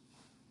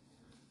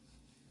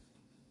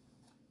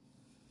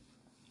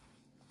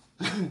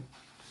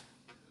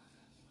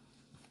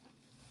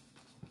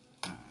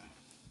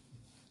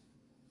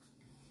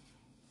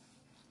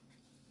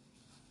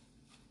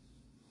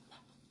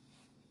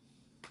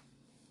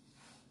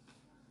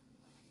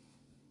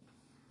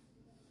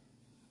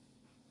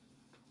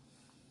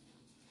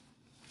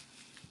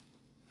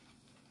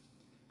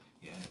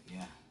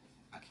 Yeah.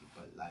 I keep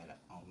a lighter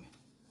on me.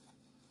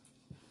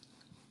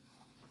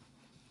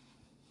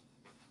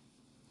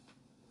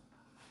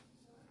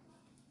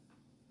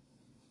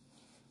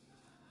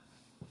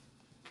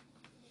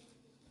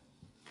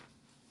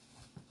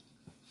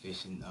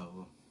 Fishing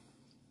over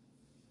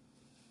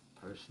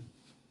person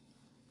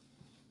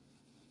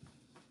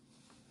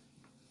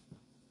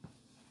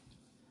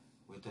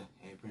with the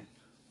apron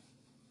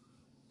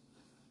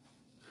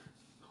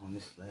on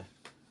this left,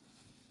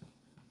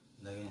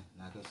 looking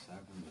like a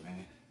serpent,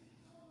 man.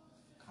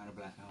 Kind of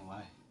black and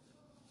white.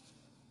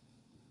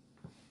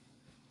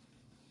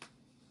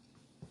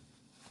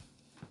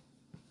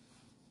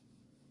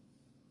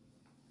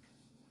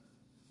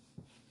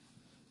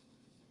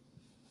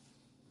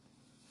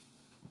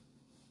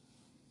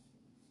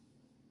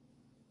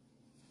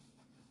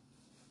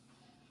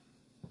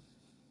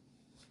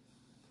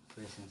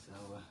 Fishing's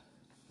over.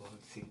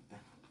 Bolsita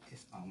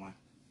is on my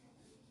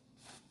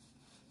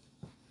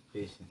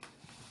fishing.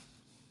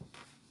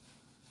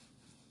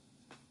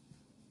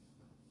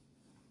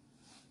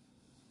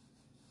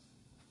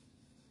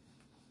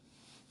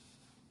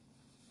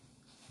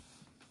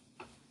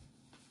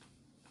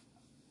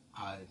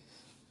 Eyes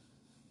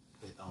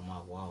is on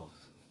my walls.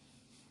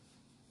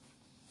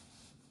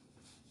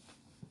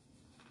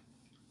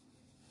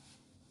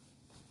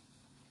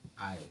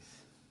 Eyes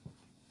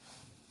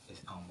is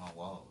on my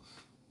walls.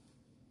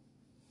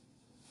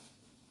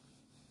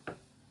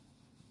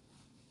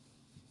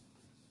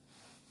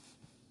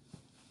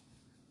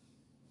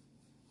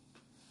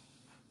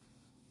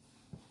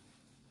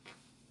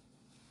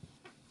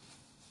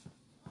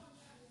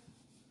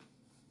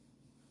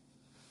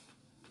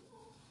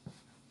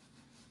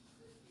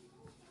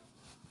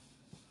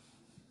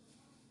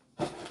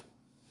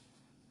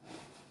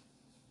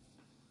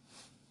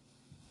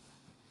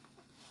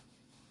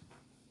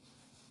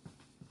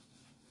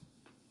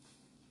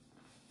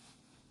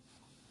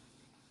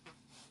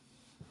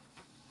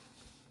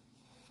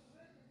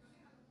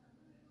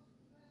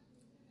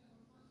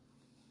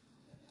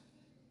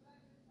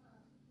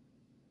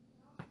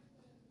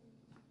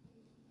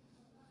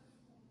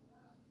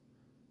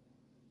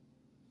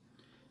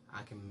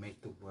 I can make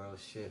the world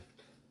shift.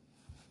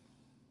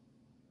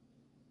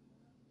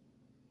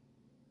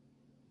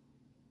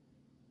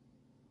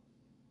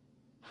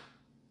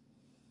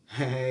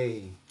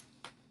 Hey,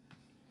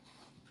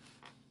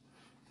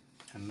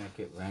 I make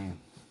it rain.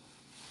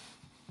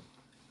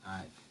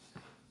 I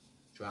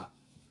drop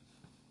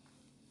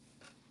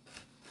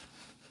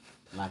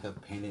like a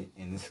painted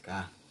in the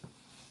sky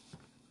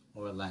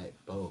or a light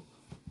bulb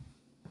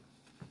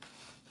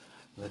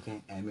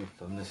looking at me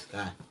from the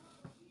sky.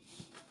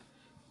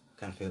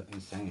 Kind of feel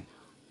insane.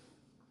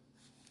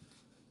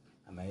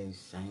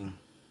 Amazing.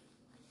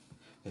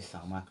 It's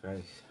on my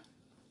grace.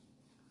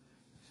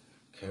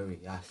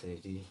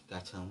 Curiosity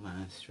got your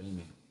mind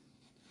streaming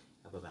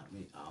up about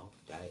me all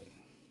day.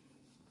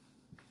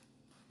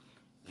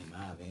 In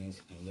my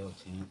veins, in your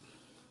tent,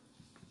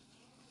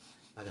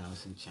 like an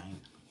ocean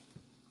chain.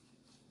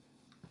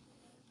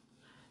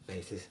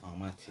 Faces on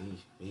my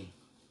TV,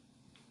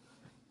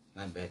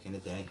 like back in the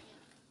day.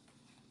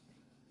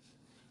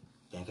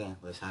 Thinking,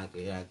 wish I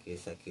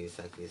guess I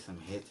get some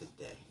hit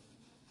today.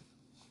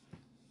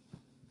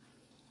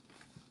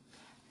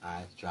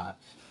 Eyes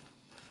dropped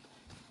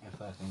and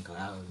fucking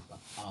clouds,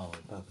 all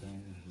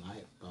fucking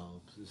light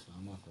bulbs is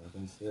on my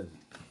fucking ceiling.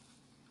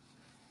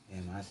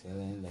 In my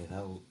ceiling, they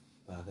hold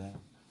fucking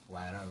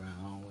white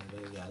around with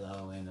the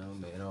yellow in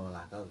the middle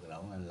like a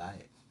glowing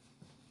light.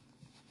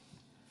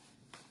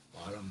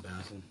 Bottom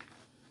bouncing,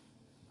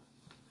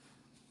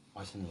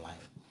 watching the light.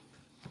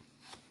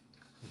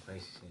 Some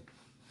crazy shit.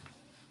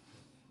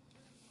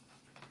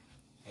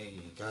 Hey,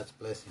 God's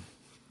blessing.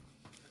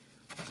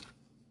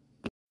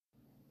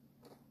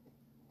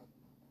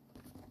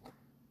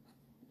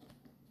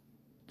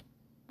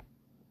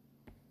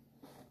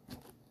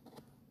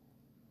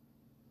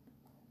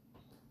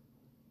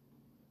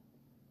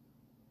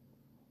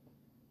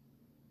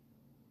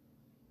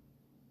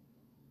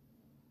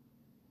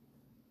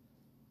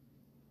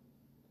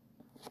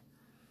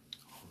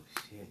 Oh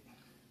shit.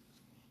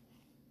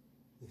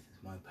 This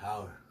is my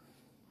power.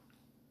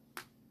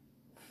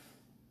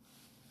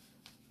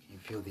 Can you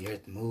feel the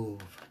earth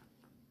move?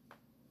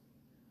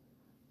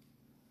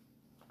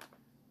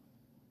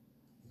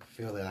 You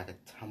feel it like a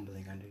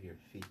tumbling under your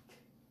feet.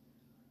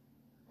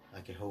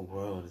 Like your whole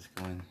world is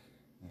going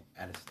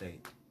out of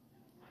state.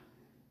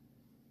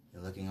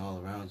 You're looking all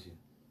around you.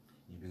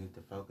 You begin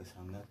to focus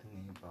on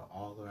nothing but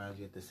all around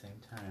you at the same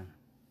time.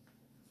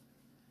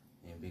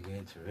 And you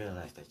begin to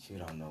realize that you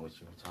don't know what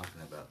you were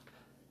talking about.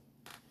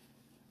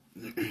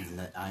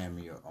 that I am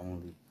your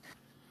only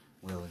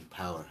willing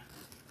power.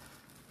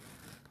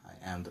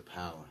 I am the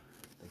power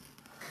that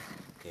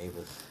gave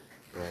us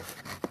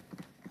breath.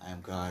 I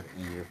am God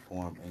in your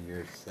form and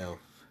yourself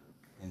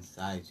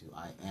inside you.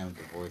 I am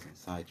the voice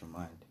inside your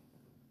mind.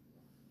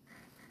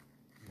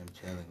 And I'm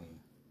telling you,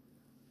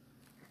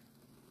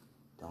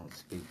 don't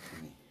speak to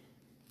me.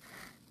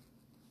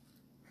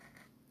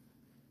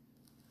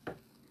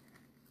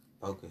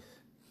 Focus.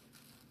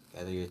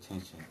 Gather your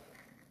attention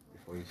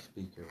before you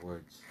speak your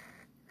words.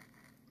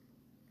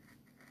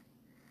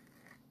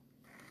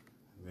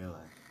 Realize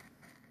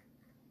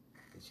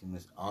that you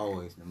must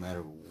always, no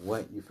matter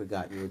what you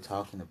forgot you were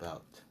talking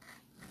about,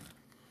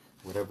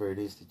 whatever it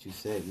is that you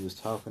said you was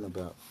talking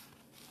about,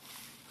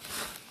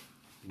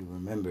 you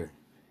remember,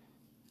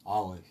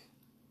 always,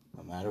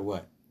 no matter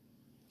what,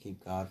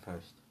 keep God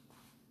first.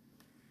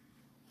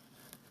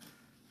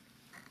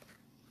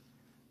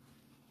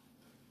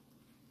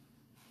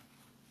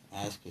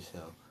 Ask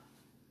yourself,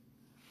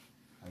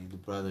 are you the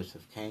brothers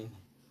of Cain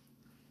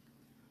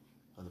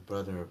or the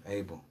brother of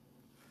Abel?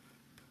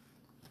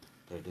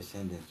 Their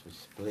descendants were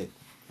split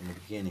in the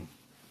beginning.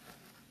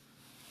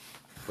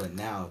 But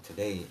now,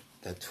 today,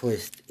 the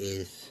twist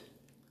is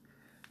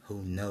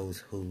who knows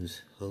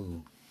who's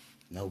who.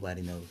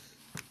 Nobody knows.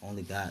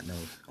 Only God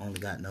knows. Only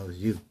God knows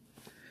you.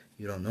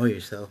 You don't know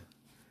yourself.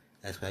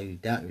 That's why you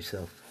doubt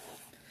yourself.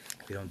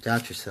 If you don't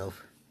doubt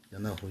yourself, you'll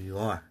know who you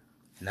are.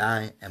 And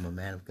I am a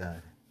man of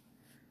God.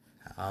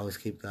 I always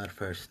keep God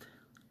first.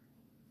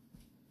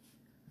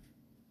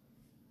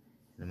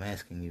 And I'm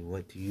asking you,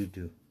 what do you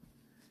do?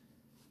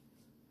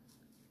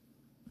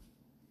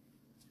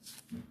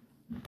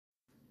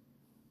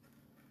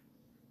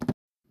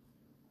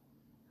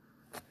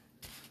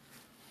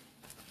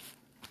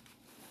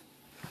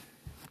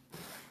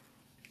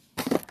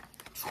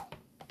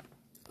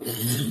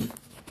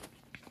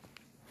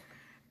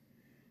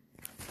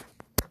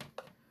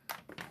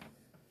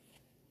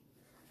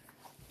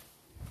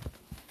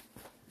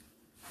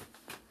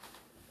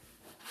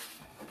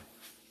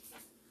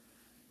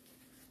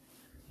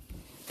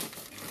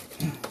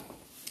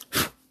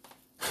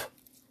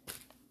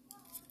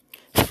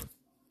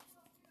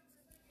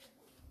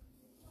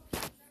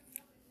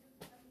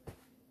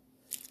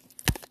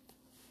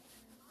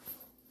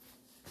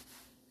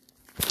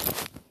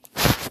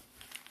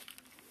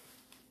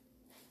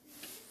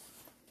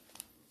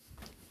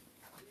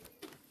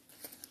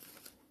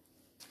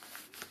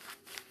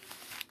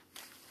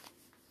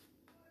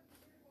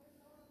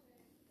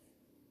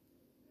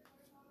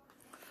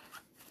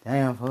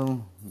 Damn,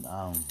 fool.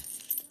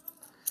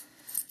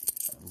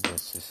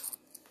 Was just,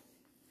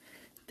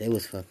 they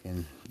was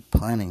fucking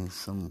planning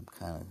some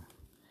kind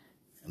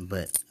of,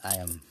 but I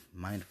am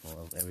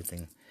mindful of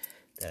everything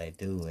that I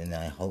do, and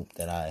I hope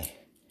that I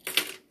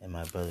and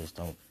my brothers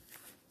don't,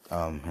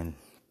 and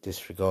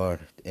disregard,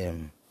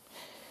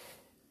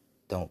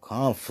 don't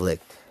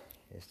conflict,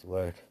 is the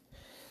word,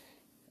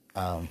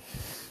 but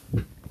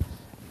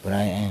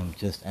I am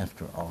just,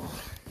 after all,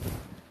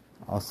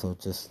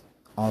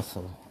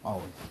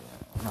 always,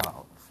 not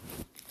always,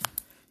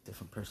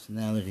 different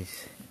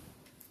personalities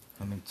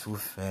come into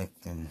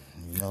effect, and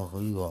you know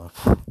who you are.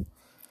 But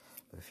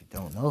if you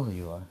don't know who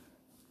you are,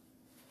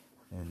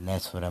 then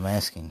that's what I'm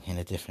asking in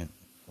a different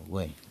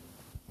way.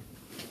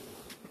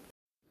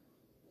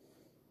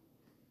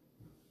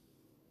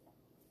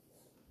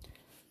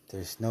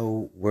 There's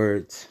no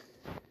words.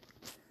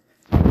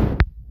 The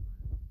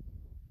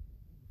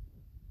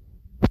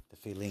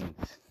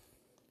feelings.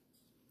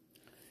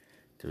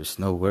 There's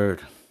no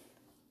word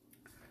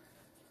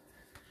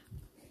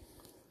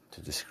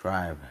to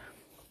describe.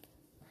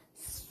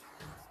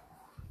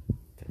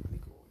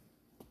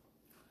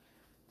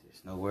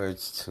 There's no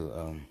words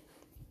to,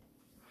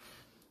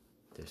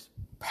 there's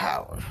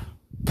power,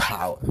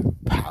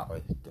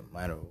 no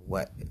matter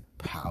what,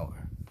 power.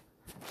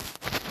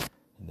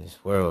 In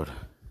this world,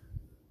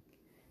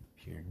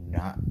 if you're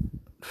not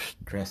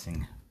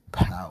stressing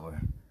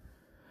power,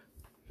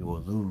 you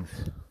will lose.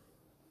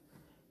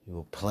 You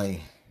will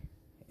play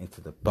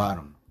into the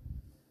bottom.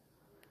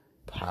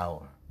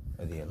 Power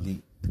of the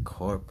elite, the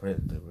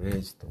corporate, the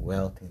rich, the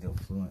wealthy, the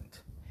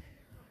affluent.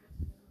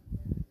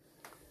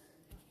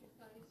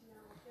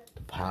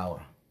 The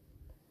power.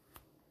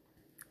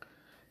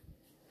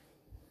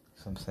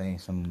 Some saying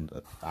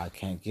I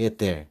can't get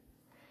there.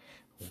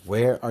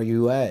 Where are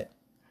you at?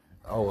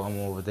 Oh, I'm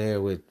over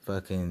there with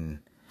fucking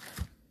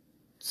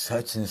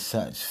such and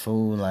such,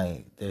 fool.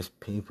 Like, there's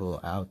people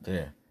out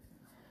there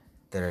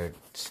that are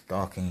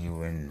stalking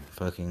you and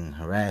fucking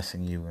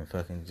harassing you and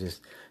fucking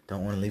just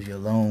don't want to leave you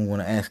alone,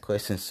 want to ask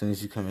questions as soon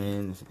as you come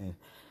in. And,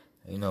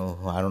 you know,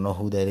 I don't know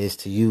who that is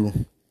to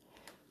you,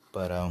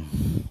 but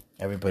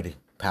everybody,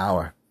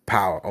 power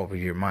over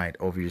your mind,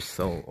 over your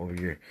soul, over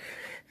your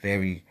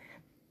very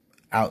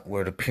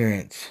outward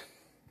appearance.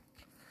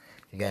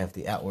 You gotta have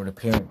the outward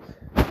appearance.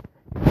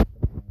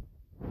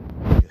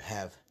 You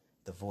have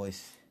the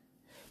voice.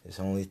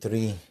 There's only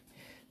three.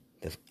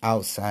 The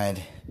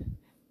outside,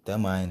 the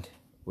mind,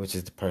 which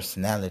is the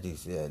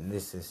personalities. Yeah, and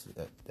this is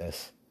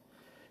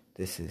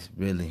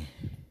really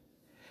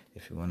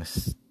If you want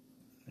to...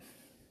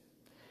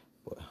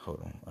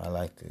 Hold on. I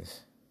like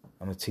this.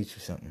 I'm going to teach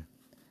you something.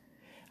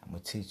 I'm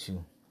going to teach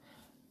you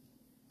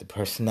the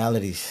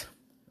personalities.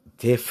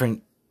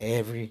 Different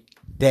every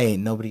day.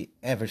 Nobody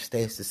ever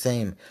stays the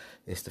same.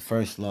 It's the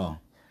first law.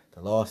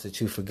 The laws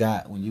that you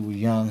forgot when you were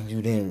young.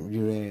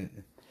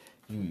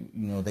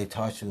 They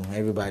taught you.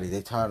 Everybody.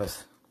 They taught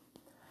us.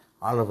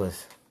 All of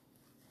us.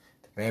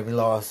 The very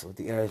laws of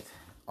the earth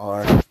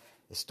are...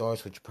 It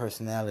starts with your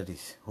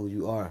personalities. Who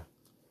you are.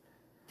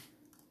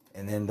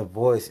 And then the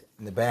voice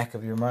in the back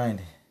of your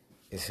mind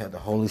is the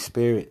Holy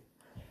Spirit.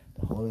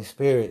 The Holy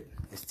Spirit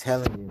is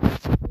telling you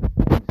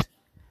things,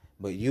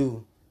 but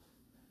you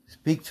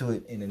speak to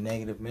it in a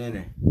negative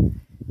manner.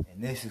 And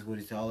this is what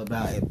it's all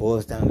about. It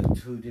boils down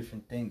to two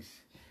different things.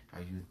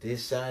 Are you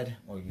this side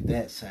or are you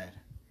that side?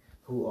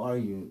 Who are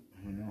you?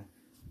 You know?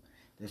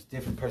 There's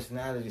different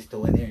personalities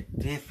though, and they're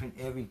different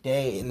every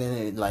day. And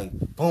then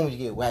boom, you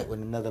get whacked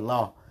with another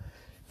law.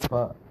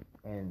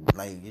 And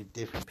you're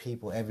different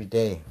people every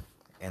day.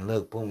 And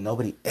look, boom,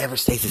 nobody ever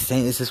stays the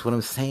same. This is what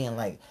I'm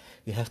saying.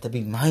 You have to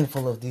be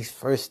mindful of these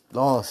first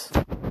laws.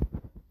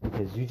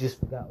 Because you just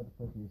forgot what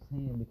the fuck you were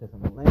saying. Because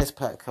on the last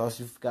podcast,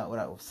 you forgot what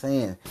I was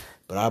saying.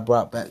 But I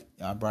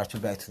brought you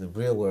back to the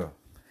real world.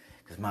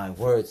 Because my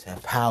words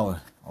have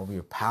power over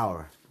your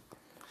power.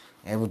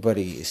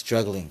 Everybody is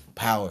struggling.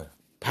 Power.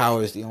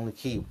 Power is the only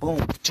key.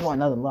 Boom. Join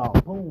another law.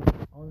 Boom.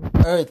 On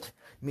this earth.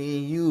 Me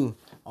and you.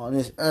 On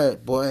this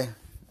earth, boy.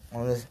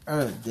 On this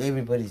earth,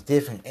 everybody's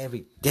different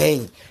every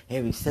day,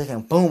 every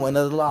second. Boom,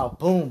 another law.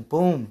 Boom,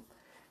 boom.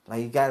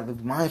 You gotta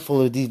be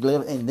mindful of these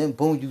little, and then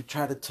boom, you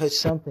try to touch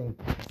something,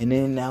 and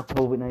then now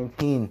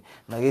COVID-19.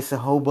 It's a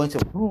whole bunch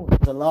of boom,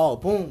 the law,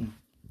 boom.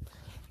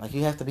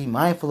 You have to be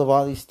mindful of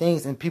all these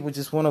things, and people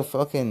just want to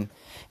fucking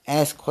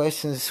ask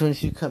questions as soon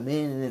as you come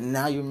in, and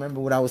now you remember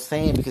what I was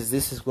saying, because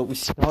this is what we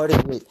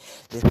started with.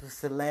 This was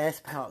the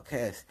last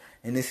podcast,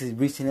 and this is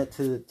reaching up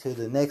to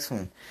the next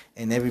one,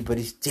 and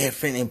everybody's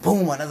different, and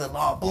boom, another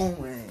law,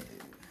 boom, and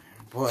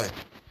boy,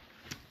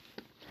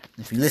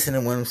 if you listen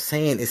to what I'm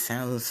saying, it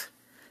sounds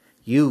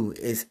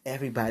it's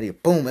everybody,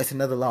 boom, that's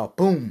another law,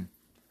 boom,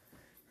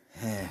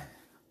 yeah.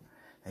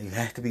 You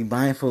have to be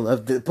mindful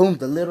of the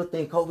little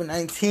thing,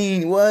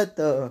 COVID-19. What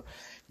the?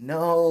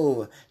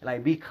 No.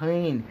 Be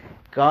clean.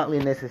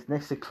 Godliness is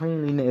next to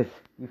cleanliness.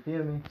 You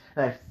feel me?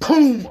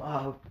 Boom!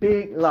 A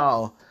big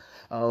law.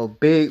 A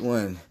big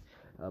one.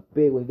 A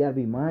big one. You gotta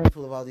be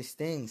mindful of all these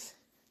things.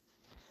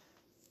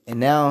 And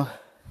now,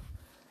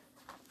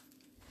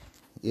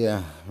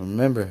 yeah,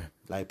 remember,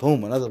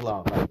 boom, another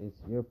law. It's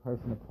your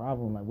personal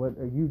problem. What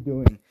are you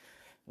doing?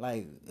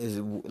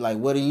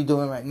 What are you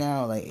doing right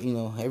now?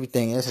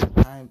 Everything. There's a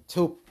time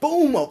to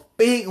boom, a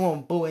big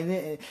one, boom, and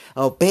then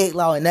a big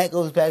law, and that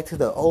goes back to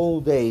the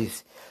old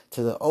days,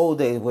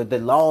 where the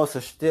laws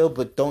are still,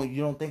 but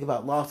you don't think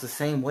about laws the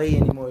same way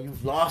anymore.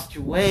 You've lost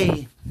your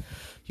way.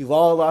 You've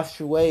all lost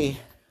your way,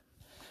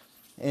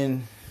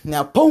 and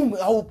now boom,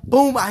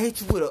 boom, I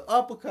hit you with an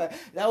uppercut.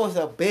 That was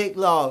a big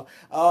law,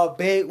 a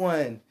big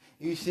one.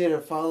 You should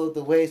have followed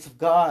the ways of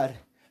God.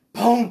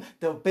 Boom,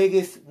 the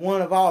biggest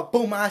one of all.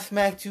 Boom, I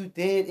smacked you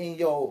dead in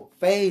your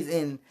face.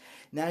 And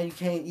now you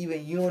don't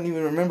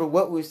even remember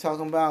what we was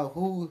talking about,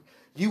 who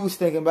you was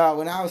thinking about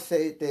when I was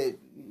saying that,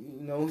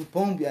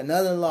 boom,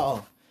 another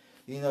law.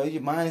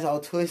 Your mind's all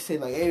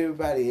twisted,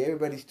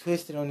 everybody's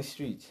twisted on the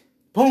streets.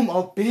 Boom,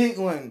 a big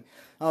one.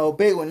 Oh,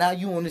 big one. Now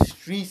you on the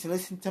streets, and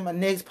listen to my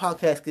next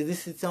podcast, because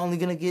this is only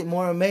going to get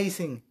more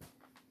amazing.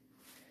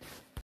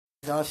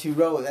 That's all she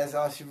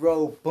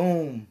wrote.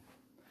 Boom.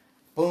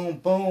 Boom,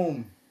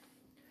 boom.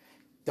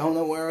 Don't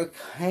know where it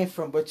came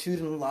from, but you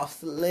done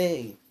lost a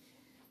leg.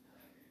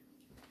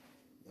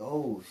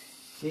 Oh,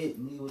 shit,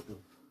 nigga, what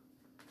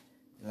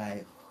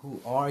the...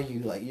 who are you?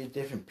 You're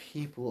different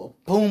people.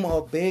 Boom,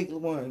 a big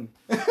one.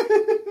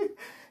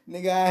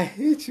 Nigga, I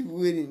hit you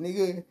with it,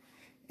 nigga.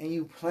 And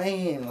you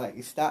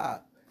playing,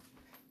 stop.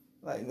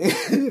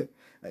 Nigga,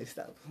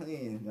 stop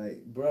playing.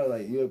 Bro,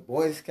 you're a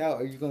Boy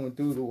Scout, or you gonna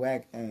do the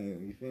whack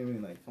thing? You feel me?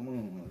 Come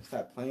on,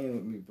 stop playing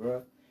with me,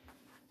 bro.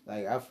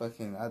 I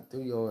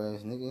threw your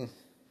ass, nigga.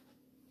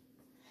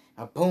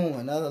 Boom,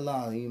 another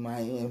law.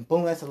 And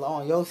boom, that's a law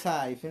on your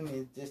side. You feel me?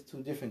 It's just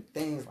two different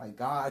things.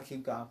 God,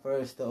 keep God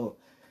first, though.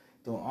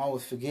 Don't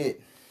always forget.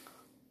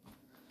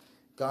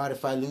 God,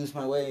 if I lose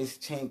my ways,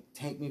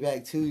 take me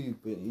back to you.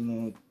 But,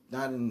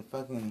 not in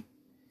fucking,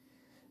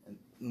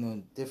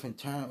 different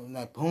terms.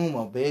 Boom,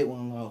 a big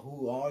one.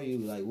 Who are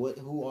you?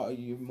 Who are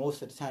you?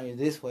 Most of the time you're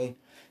this way.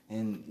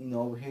 And,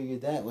 over here you're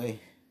that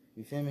way.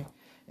 You feel me?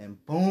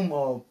 And boom,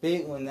 a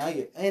big one. Now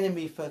your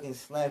enemy fucking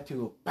slapped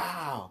you.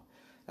 Bow.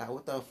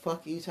 What the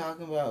fuck are you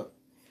talking about?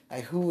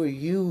 Who are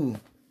you?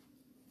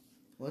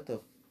 What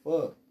the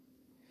fuck?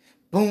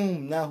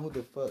 Boom, now who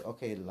the fuck?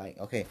 Okay.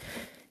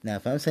 Now,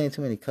 if I'm saying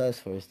too many cuss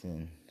first,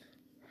 then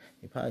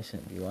you probably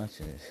shouldn't be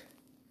watching this.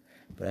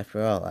 But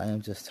after all, I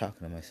am just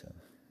talking to myself.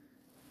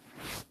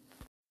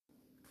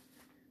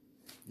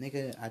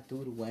 Nigga, I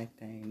do the whack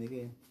thing,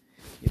 nigga.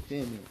 You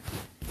feel me?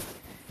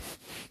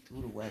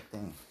 Do the whack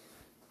thing.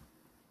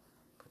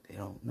 But they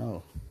don't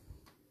know.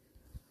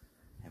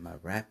 I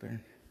rapping?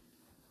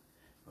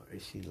 Or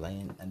is she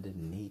laying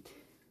underneath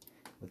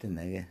with the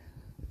nigga?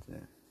 With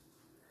the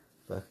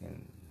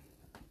fucking...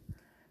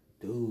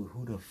 Dude,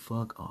 who the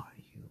fuck are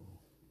you?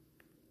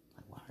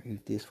 Like, why are you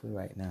this way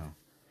right now?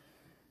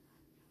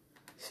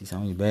 She's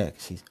on your back.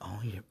 She's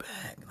on your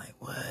back. Like,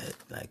 what?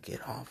 Like,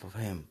 get off of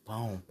him.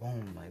 Boom,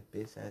 boom. Like,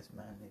 bitch, that's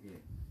my nigga.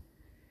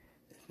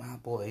 That's my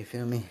boy, you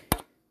feel me?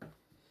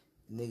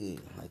 Nigga,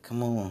 like,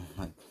 come on.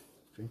 Like,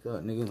 drink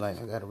up, nigga.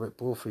 Like, I got a Red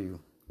Bull for you.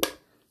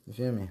 You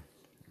feel me?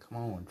 Come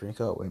on, drink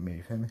up with me,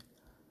 you feel me?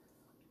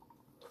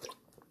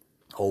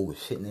 Oh,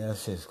 shit, now that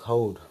shit's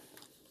cold.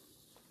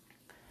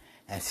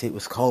 That shit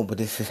was cold, but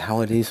this is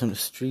how it is on the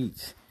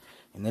streets.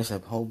 And there's a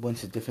whole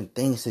bunch of different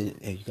things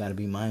that you gotta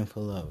be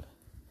mindful of.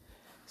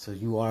 So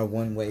you are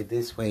one way,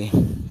 this way,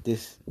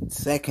 this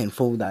second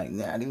food, like,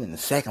 not even the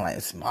second, like,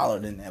 it's smaller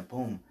than that,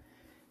 boom.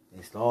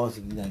 It's laws,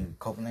 like,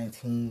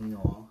 COVID-19, you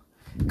know,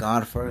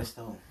 God first,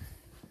 though.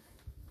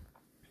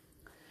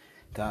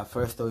 God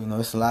first, though, you know,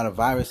 there's a lot of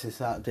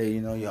viruses out there,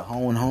 you know, your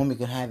own homie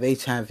could have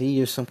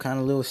HIV or some kind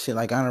of little shit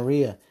like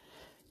gonorrhea.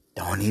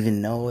 Don't even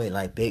know it,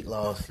 like, big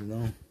loss, you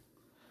know.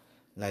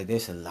 Like,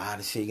 there's a lot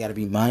of shit you gotta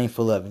be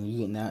mindful of, and you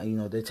get now, you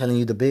know, they're telling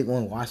you the big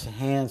one, wash your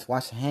hands,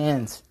 wash your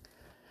hands.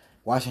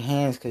 Wash your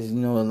hands, because, you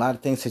know, a lot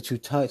of things that you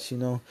touch, you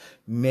know,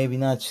 maybe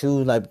not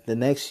you, like the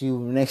next to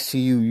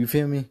you, you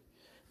feel me?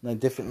 Like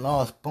different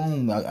laws,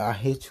 boom, I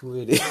hit you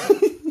with it.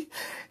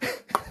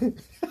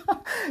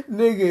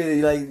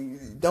 Nigga,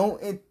 like,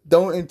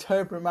 don't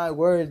interpret my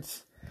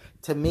words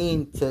to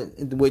mean to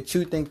what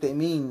you think they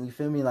mean, you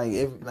feel me?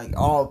 Like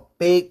all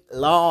big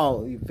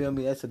law, you feel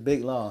me? That's a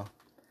big law.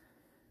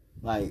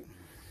 Like,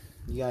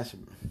 you guys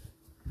should...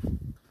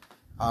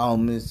 all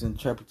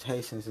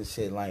misinterpretations and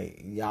shit.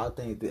 Like, y'all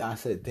think that I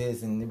said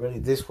this and really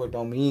this word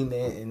don't mean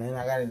that, and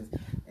then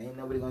ain't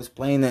nobody gonna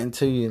explain that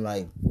to you.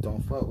 Like,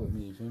 don't fuck with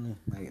me, you feel me?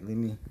 Like, leave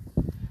me.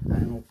 I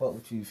ain't gonna fuck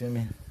with you, you feel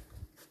me?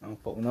 I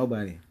don't fuck with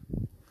nobody.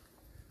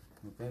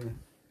 You feel me?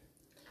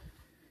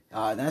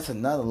 That's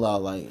another law.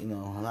 Like, you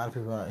know, a lot of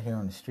people out here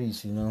on the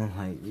streets, you know,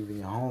 like, even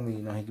your homie,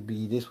 you know, he could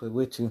be this way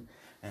with you,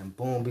 and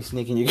boom, be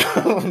sneaking your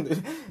girl.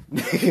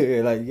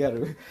 Nigga,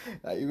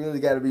 like, you really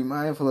gotta be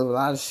mindful of a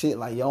lot of shit.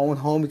 Like, your own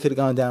homie could have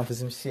gone down for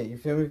some shit, you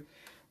feel me?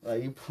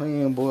 Like, you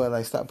playing, boy,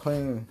 like, stop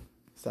playing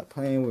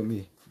with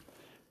me.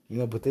 You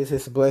know, but this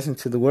is a blessing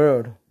to the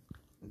world.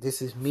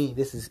 This is me,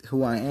 this is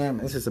who I am.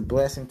 This is a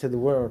blessing to the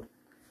world.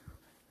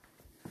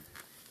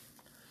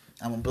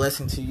 I'm a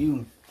blessing to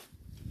you.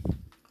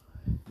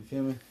 You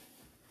feel me?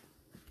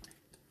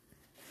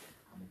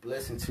 I'm a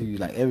blessing to you,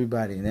 like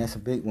everybody, and that's a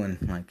big one.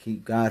 Like,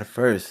 keep God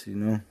first, you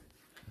know.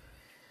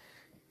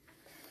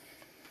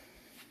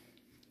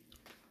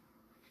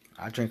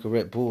 I drink a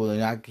Red Bull,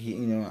 and I ain't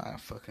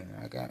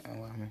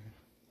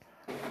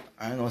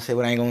gonna say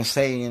what I ain't gonna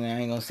say, and I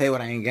ain't gonna say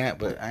what I ain't got,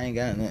 but I ain't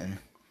got nothing.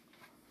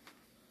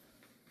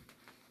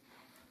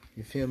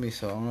 You feel me?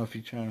 So I don't know if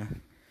you trying to,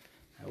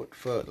 like, what the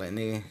fuck, like,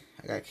 nigga,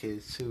 I got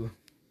kids too.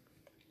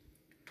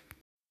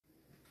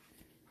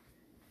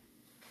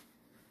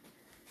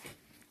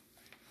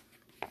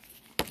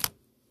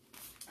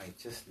 Like,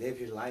 just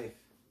live your life.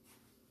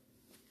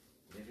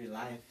 Live your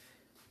life.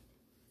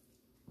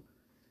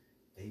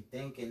 They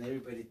think, and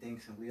everybody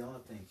thinks, and we all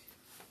think.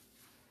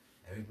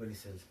 Everybody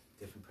says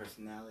different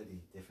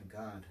personality, different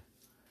God.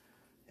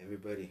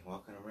 Everybody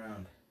walking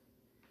around.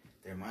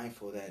 They're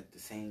mindful that the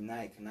same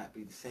night cannot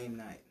be the same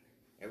night.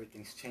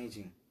 Everything's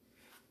changing.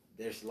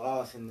 There's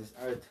laws in this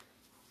earth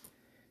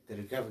that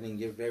are governing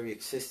your very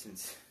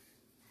existence.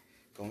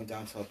 Going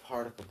down to a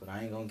particle, but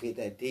I ain't gonna get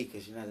that deep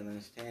because you're not gonna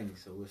understand me.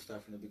 So we'll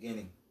start from the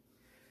beginning.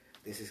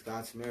 This is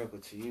God's miracle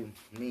to you,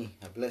 me,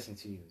 a blessing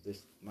to you.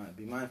 Just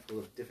be mindful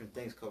of different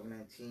things.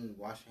 COVID-19,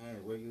 wash your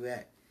hands. Where you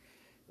at?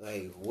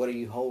 Like, what are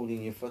you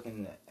holding? Your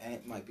fucking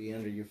ant might be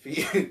under your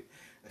feet.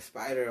 A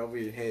spider over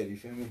your head, you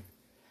feel me?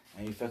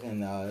 And you fucking,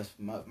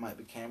 might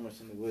be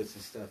cameras in the woods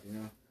and stuff, you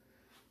know?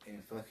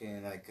 And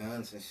fucking, like,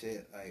 guns and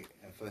shit. Like,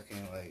 and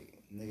fucking,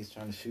 like, niggas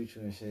trying to shoot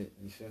you and shit.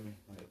 You feel me?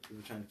 Like,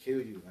 people trying to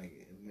kill you.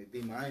 Like,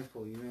 be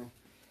mindful, you know?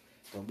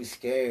 Don't be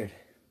scared.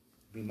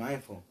 Be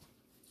mindful.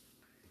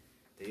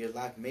 That your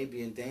life may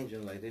be in danger.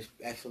 Like, there's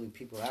actually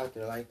people out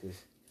there like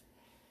this.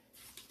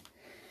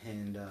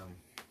 And, a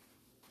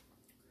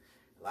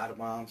lot of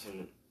moms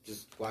are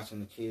just watching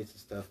the kids and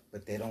stuff,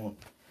 but they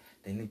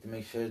need to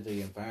make sure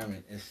the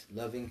environment is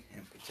loving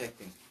and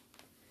protecting.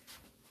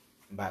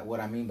 By what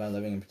I mean by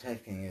loving and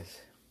protecting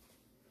is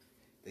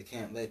they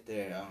can't let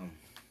their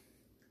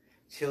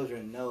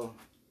children know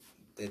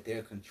that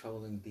they're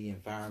controlling the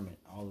environment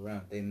all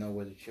around. They know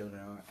where the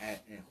children are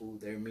at and who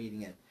they're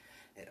meeting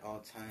at all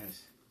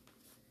times.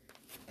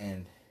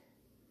 And,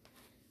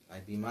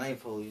 like, be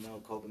mindful, you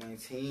know,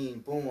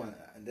 COVID-19, boom,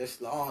 there's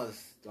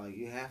laws. Like,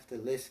 you have to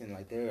listen.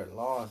 Like, there are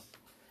laws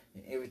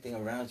and everything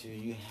around you.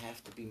 You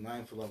have to be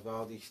mindful of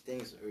all these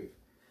things, or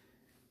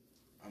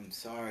I'm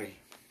sorry,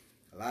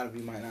 a lot of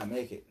you might not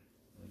make it.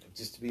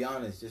 Just to be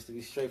honest, just to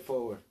be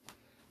straightforward,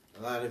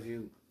 a lot of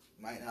you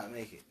might not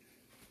make it.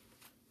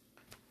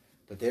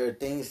 But there are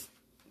things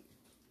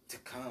to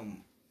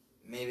come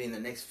maybe in the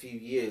next few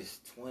years,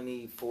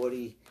 20,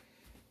 40,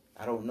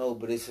 I don't know,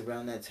 but it's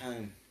around that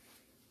time.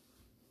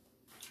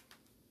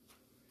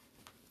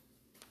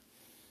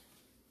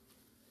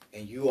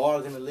 And you are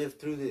going to live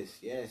through this.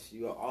 Yes,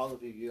 you are all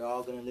of you. You're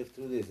all going to live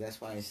through this. That's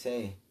why I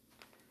say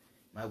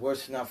my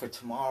words are not for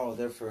tomorrow.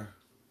 They're for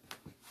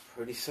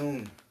pretty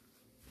soon.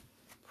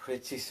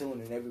 Pretty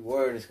soon. And every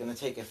word is going to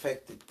take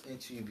effect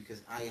into you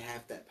because I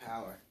have that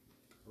power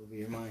over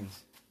your minds.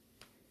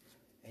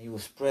 And you will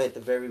spread the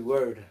very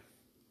word.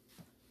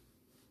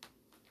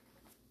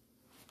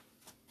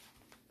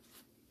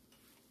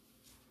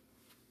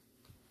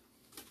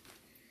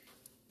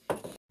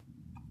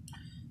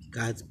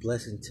 God's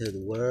blessing to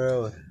the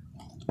world.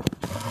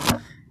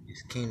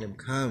 His kingdom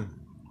come.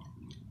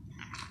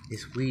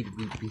 His weed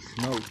be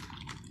smoked.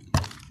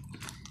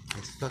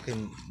 His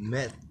fucking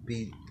meth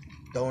be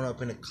thrown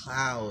up in a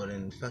cloud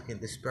and fucking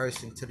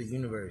dispersed into the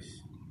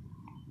universe.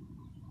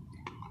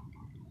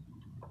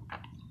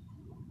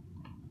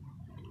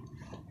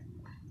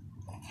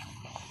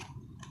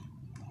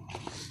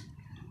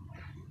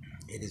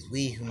 It is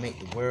we who make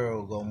the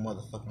world go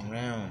motherfucking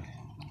round.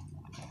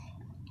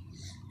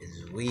 It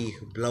is we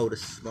who blow the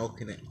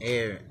smoke in the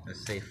air and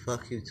say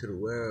fuck you to the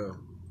world.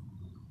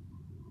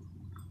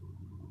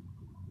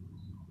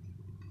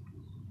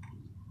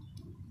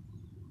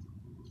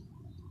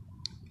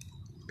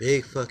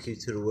 Big fuck you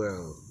to the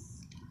world.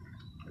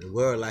 The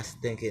world likes to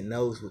think it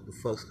knows what the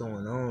fuck's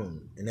going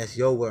on. And that's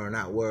your world,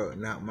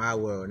 not my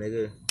world,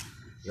 nigga.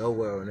 Your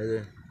world,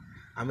 nigga.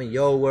 I'm in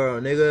your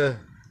world, nigga.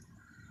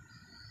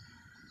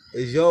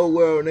 It's your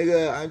world,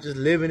 nigga. I'm just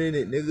living in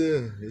it,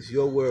 nigga. It's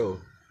your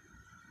world.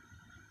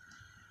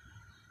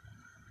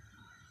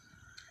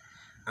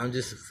 I'm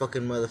just a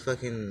fucking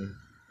motherfucking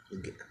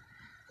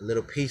a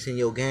little piece in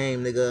your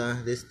game,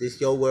 nigga. This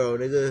your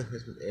world, nigga.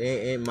 This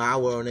ain't my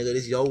world, nigga.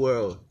 This your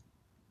world.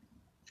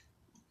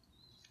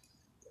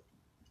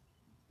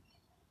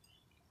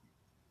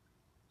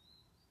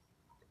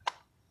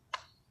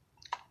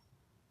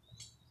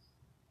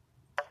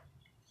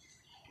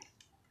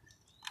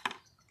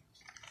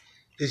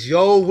 It's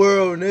your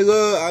world,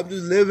 nigga. I'm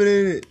just living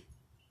in it.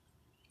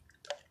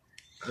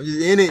 I'm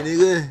just in it,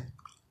 nigga.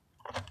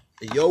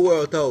 It's your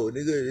world, though,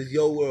 nigga. It's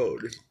your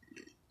world.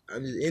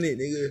 I'm just in it,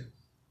 nigga.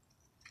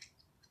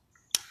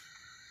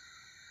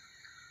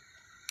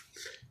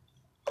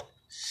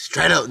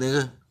 Straight up,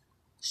 nigga.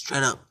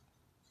 Straight up.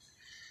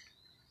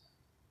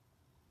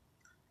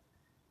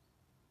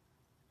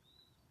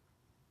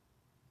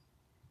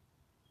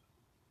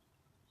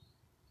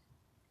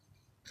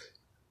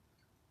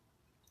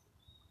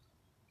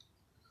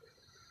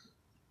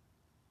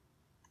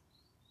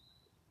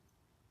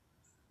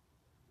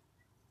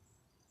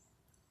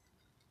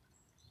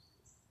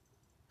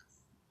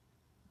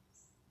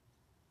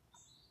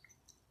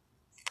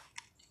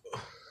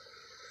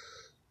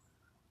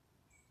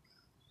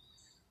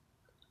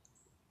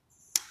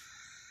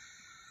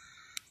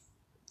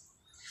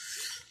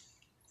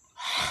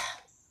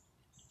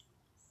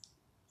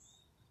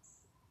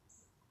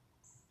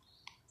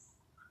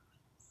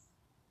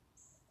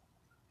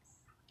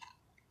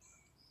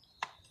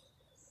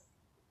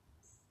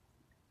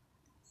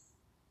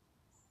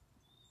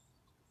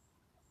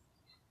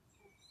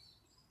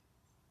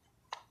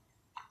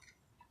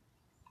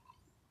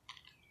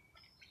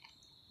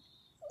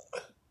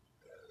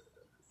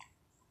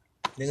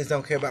 Niggas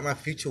don't care about my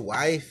future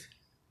wife.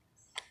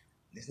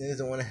 These niggas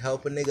don't want to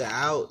help a nigga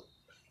out.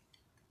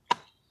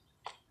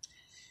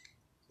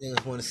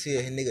 Niggas want to see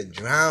a nigga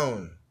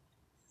drown.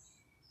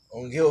 I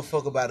don't give a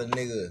fuck about a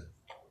nigga.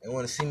 They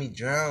want to see me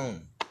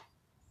drown.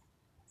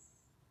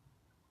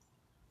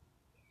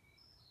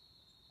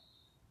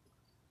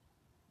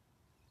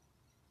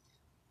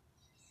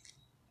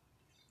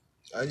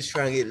 I'm just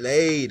trying to get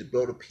laid,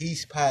 blow the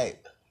peace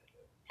pipe.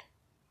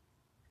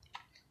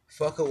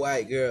 Fuck a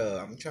white girl.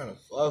 I'm trying to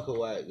fuck a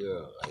white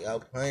girl. Like, y'all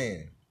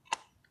playing.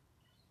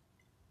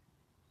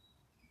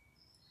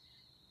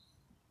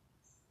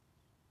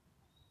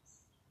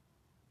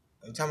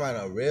 I'm talking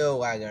about a real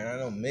white girl, not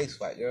no mixed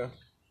white girl.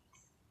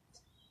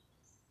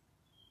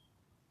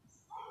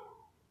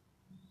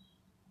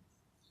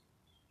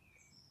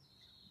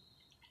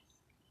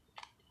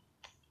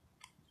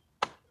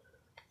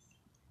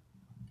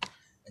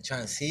 I'm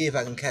trying to see if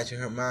I can catch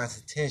her mind's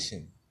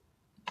attention.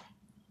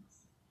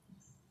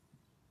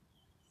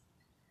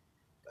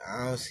 But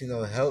I don't see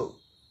no help.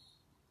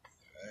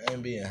 I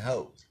ain't being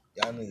helped.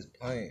 Y'all niggas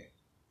playing.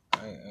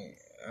 I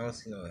don't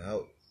see no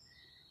help.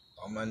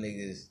 All my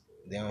niggas,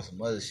 they on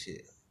some other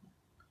shit.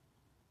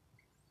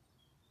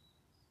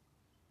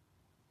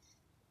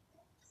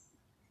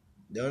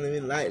 They don't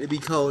even like to be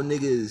called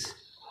niggas.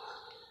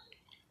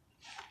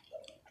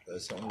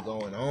 There's something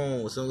going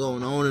on. What's something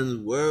going on in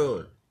the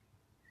world?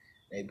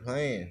 They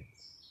playing.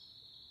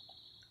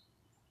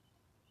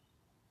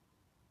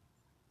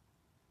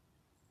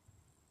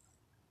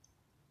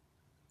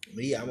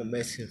 Me, I'm a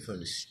Mexican from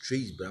the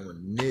streets, but I'm a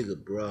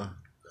nigga, bro.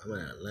 I'm in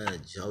Atlanta,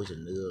 Georgia,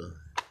 nigga.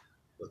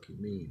 What you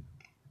mean?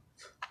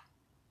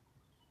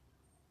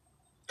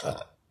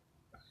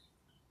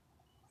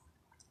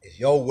 It's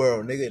your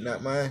world, nigga,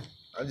 not mine.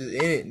 I'm just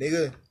in it,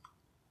 nigga.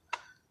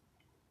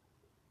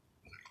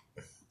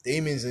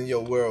 Demons in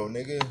your world,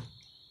 nigga.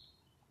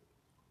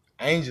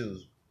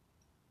 Angels.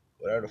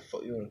 Whatever the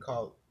fuck you wanna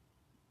call it.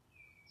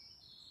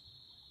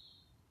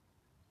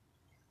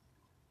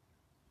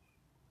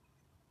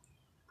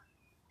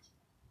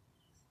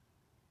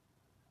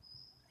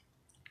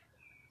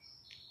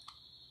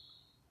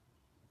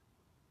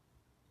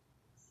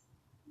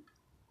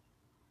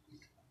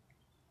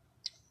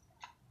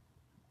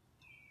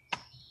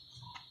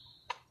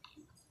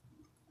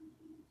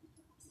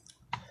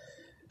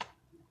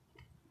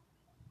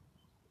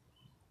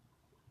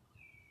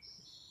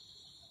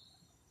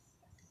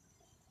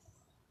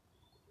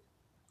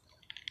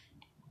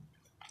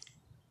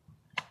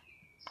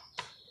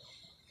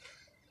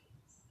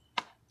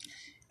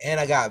 And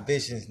I got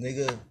visions,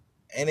 nigga.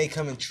 And they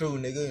coming true,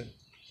 nigga.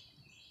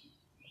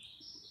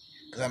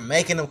 Cause I'm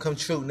making them come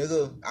true,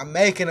 nigga. I'm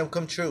making them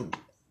come true.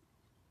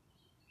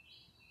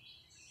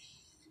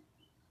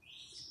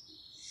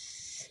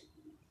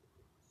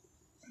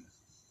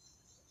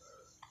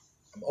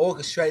 I'm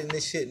orchestrating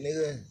this shit,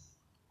 nigga.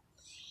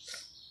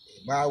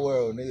 My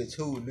world, nigga,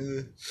 too,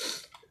 nigga.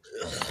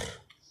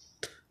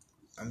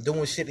 I'm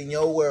doing shit in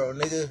your world,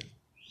 nigga.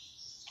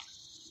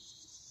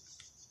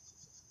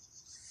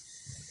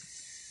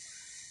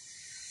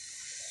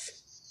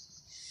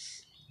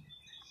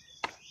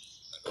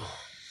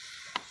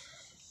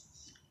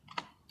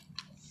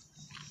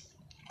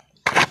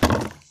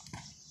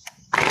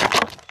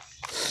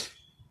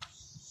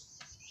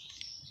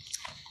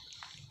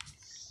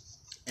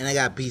 And I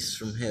got beasts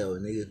from hell,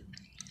 nigga,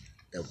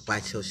 that'll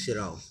bite your shit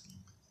off.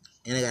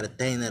 And I got a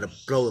thing that'll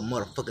blow a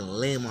motherfucking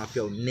limb off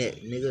your neck,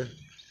 nigga.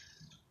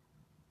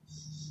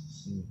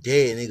 You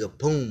dead, nigga,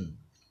 boom.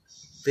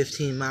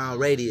 15-mile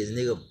radius,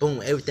 nigga,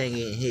 boom. Everything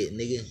getting hit,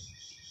 nigga.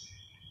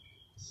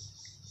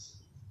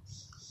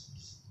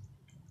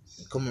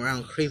 Come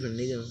around creeping,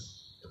 nigga.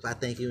 If I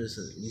think you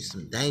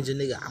some danger,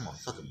 nigga, I'ma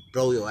fucking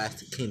blow your ass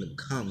to kingdom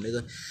come,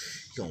 nigga.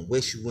 You gonna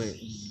wish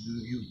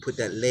you put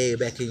that leg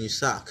back in your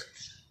sock.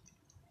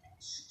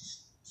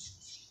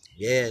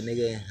 Yeah,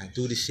 nigga, I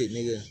do this shit,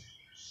 nigga.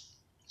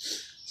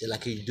 Just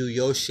like you do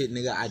your shit,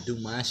 nigga, I do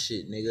my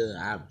shit, nigga.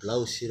 I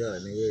blow shit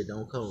up, nigga.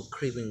 Don't come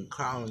creeping,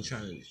 crawling,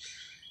 trying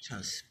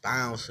to spy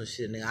on some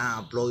shit, nigga.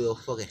 I'll blow your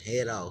fucking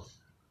head off.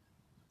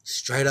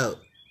 Straight up.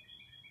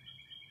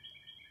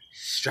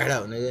 Straight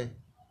up, nigga.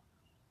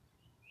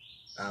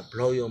 I'll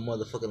blow your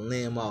motherfucking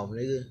limb off,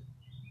 nigga.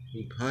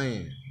 You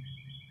playing.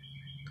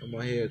 Come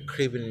on here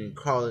creeping and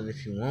crawling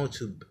if you want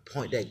to.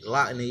 Point that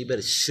Glock, nigga. You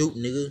better shoot,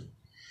 nigga.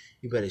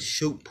 You better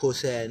shoot,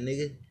 pussy ass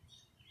nigga.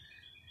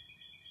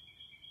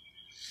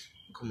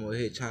 Come over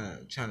here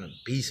trying to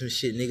be some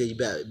shit, nigga. You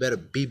better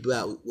be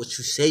about what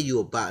you say you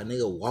about,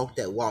 nigga. Walk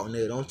that walk,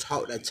 nigga. Don't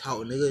talk that talk,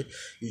 nigga.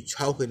 You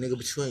talking, nigga,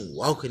 but you ain't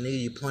walking, nigga.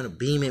 You point a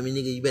beam at me,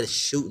 nigga. You better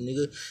shoot,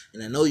 nigga.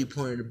 And I know you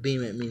pointed a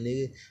beam at me,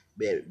 nigga.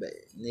 But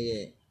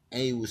nigga,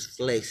 and you was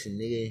flexing,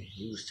 nigga.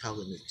 You was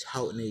talking the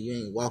talk, nigga. You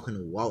ain't walking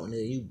the walk,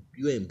 nigga.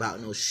 You ain't about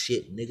no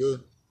shit,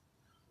 nigga.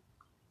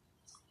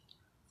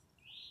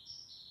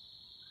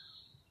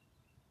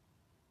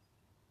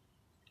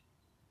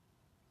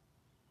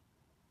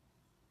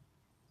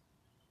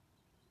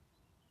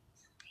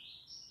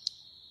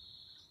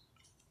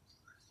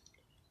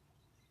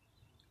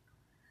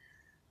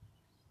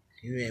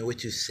 You ain't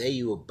what you say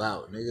you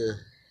about, nigga.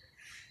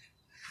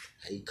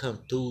 How you come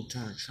through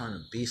trying to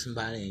be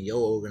somebody in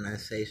your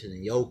organization,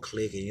 in your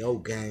clique, in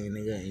your gang,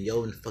 nigga, in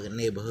your fucking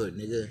neighborhood,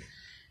 nigga.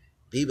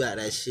 Be about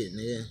that shit,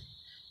 nigga.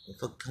 Don't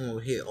fuck come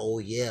over here, oh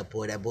yeah,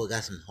 boy, that boy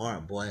got some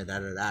heart, boy,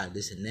 da-da-da,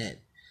 this and that.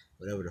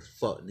 Whatever the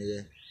fuck,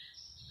 nigga.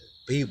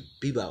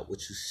 Be about what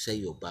you say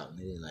you about,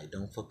 nigga. Like,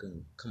 don't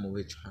fucking come over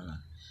here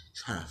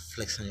trying to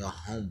flex on your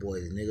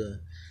homeboys, nigga.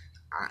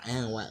 I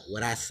am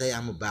what I say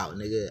I'm about,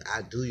 nigga.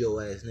 I do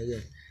your ass, nigga.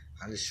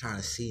 I'm just trying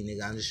to see,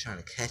 nigga. I'm just trying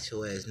to catch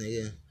your ass,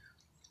 nigga.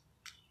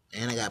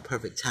 And I got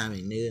perfect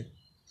timing, nigga.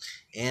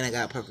 And I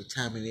got perfect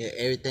timing, nigga.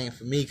 Everything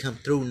for me come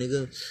through,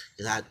 nigga.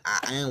 Cause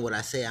I am what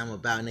I say I'm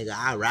about, nigga.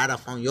 I ride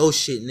off on your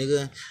shit,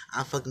 nigga.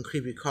 I fucking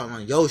creepy car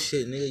on your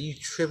shit, nigga. You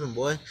tripping,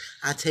 boy.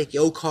 I take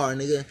your car,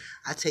 nigga.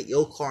 I take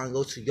your car and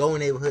go to your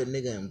neighborhood,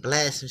 nigga, and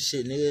blast some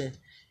shit, nigga.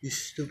 You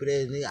stupid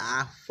ass nigga.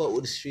 I fuck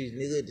with the streets,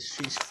 nigga. The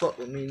streets fuck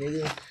with me,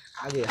 nigga.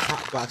 I get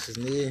hot boxes,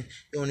 nigga. You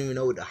don't even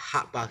know what the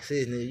hot box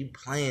is, nigga. You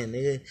playing,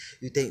 nigga.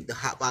 You think the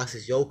hot box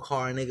is your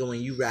car, nigga,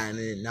 when you riding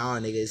in it. Nah,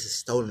 nigga, it's a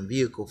stolen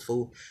vehicle,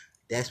 fool.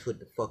 That's what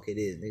the fuck it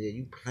is, nigga.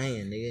 You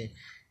playing, nigga.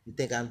 You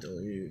think I'm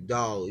doing you,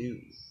 dog.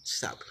 You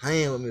stop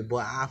playing with me, boy.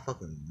 I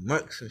fucking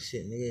murk some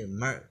shit, nigga.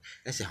 Murk.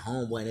 That's your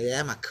homeboy, nigga.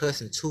 That's my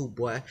cousin, too,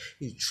 boy.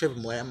 You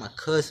tripping, boy. That's my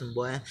cousin,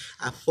 boy.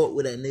 I fuck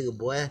with that nigga,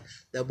 boy.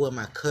 That boy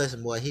my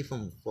cousin, boy. He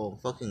from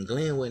fucking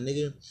Glenwood,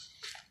 nigga.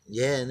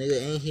 Yeah, nigga,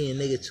 ain't he a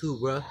nigga too,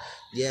 bro?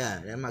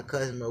 Yeah, that's my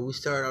cousin, bro. We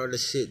started all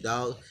this shit,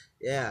 dog.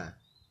 Yeah.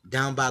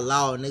 Down by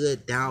law,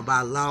 nigga. Down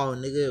by law,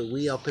 nigga.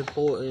 We up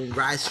in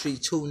Rice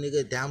Street too,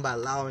 nigga. Down by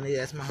law, nigga.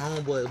 That's my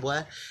homeboy,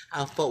 boy.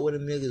 I fuck with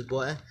them niggas,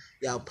 boy.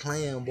 Y'all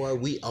playing, boy.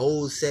 We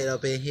old set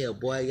up in here,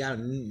 boy. Y'all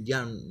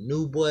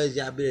new boys,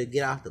 y'all better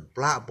get off the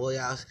block, boy.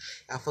 Y'all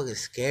fucking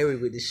scary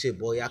with this shit,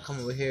 boy. Y'all come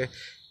over here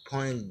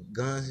pointing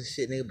guns and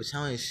shit, nigga, but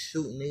y'all ain't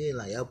shooting, nigga.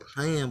 Like, y'all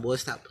playing, boy.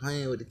 Stop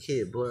playing with the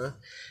kid, boy.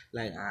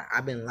 Like,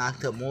 I've been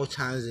locked up more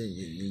times than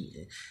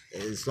you,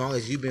 as long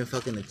as you been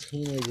fucking a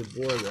teenager,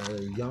 boy,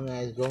 a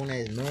young-ass,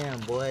 grown-ass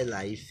man, boy.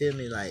 Like, you feel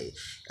me? Like,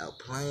 y'all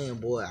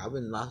playing, boy. I've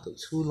been locked up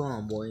too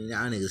long, boy.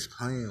 Y'all niggas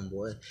playing,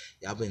 boy.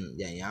 Y'all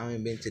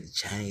ain't been to the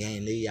chain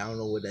gang, nigga. Y'all don't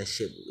know what that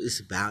shit is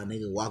about,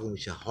 nigga. Walking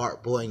with your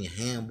heart, boy, in your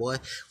hand, boy.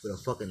 With a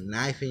fucking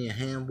knife in your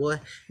hand, boy.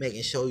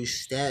 Making sure you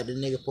stab the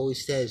nigga before he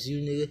stabs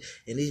you, nigga.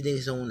 And these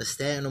niggas don't want to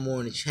stab no more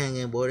in the chain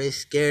gang, boy. They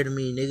scared of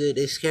me, nigga.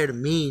 They scared of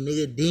me,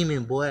 nigga.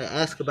 Demon, boy.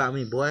 Ask about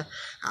me, boy.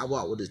 I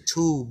walk with a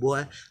tool,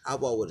 boy. I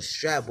walk with a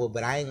strap, boy.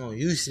 But I ain't gonna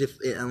use it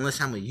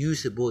unless I'm gonna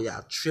use it, boy.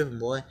 Y'all tripping,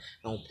 boy.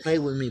 Don't play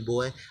with me,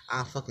 boy.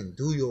 I'll fucking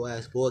do your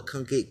ass, boy.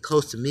 Come get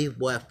close to me,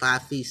 boy.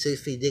 5 feet,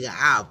 6 feet, nigga.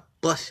 I'll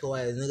bust your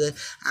ass, nigga.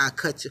 I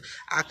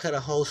cut a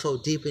hole so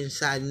deep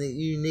inside, nigga.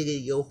 You,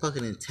 nigga, your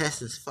fucking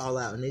intestines fall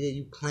out, nigga.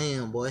 You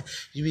playing, boy.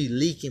 You be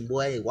leaking,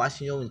 boy.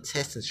 Watching your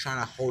intestines,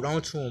 trying to hold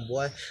on to them,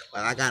 boy.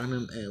 While I got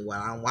them, and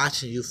while I'm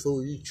watching you,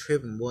 fool, you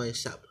tripping, boy.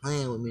 Stop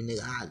playing with me,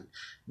 nigga.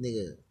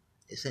 Nigga,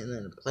 this ain't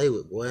nothing to play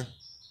with, boy.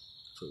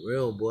 For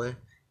real, boy.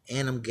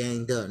 And I'm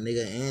ganged up,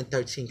 nigga. And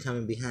 13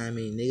 coming behind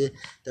me, nigga.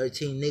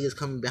 13 niggas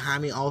coming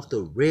behind me off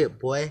the rip,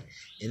 boy.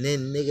 And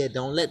then, nigga,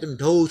 don't let them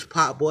doors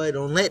pop, boy.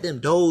 Don't let them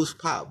doors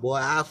pop, boy.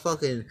 I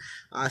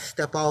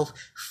step off,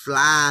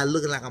 fly,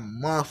 looking like a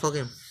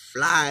motherfucking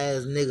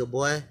fly-ass nigga,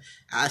 boy.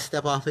 I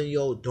step off in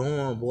your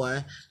dorm,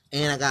 boy.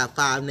 And I got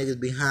 5 niggas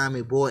behind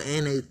me, boy.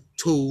 And they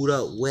tooled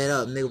up, wet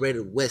up, nigga, ready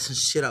to wet some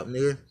shit up,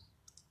 nigga.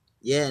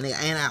 Yeah,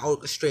 nigga, and I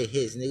orchestrate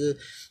hits, nigga.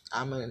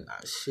 I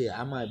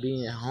might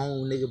be at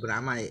home, nigga, but I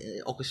might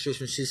orchestrate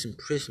some shit in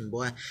prison,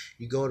 boy.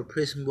 You go to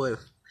prison, boy,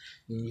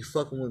 and you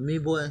fucking with me,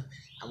 boy,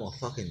 I'm gonna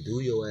fucking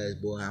do your ass,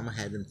 boy. I'm gonna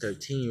have them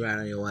 13 right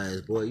on your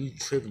ass, boy. You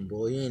tripping,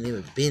 boy. You ain't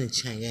even been in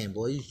chain gang,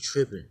 boy. You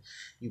tripping.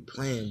 You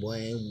playing, boy.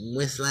 And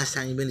when's the last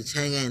time you been in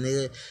chain gang,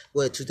 nigga?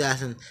 What,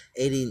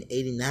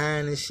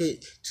 2089 and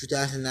shit?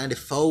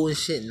 2094 and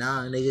shit?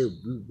 Nah, nigga,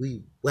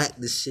 we whack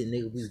this shit,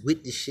 nigga. We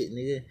with this shit,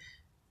 nigga.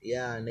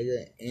 Yeah,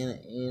 nigga,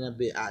 and a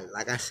bit.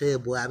 Like I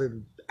said, boy, I've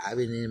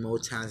been in more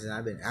times than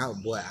I've been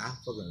out, boy.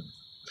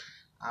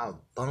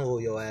 I'll bungle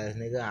your ass,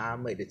 nigga. I'll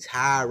make the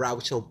tire ride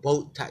with your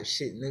boat type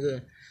shit,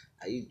 nigga.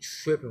 You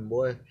tripping,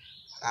 boy?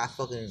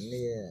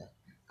 Nigga,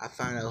 I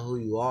find out who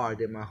you are.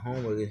 Did my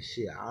homework and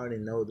shit. I already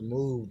know the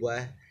move,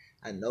 boy.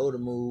 I know the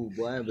move,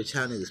 boy, but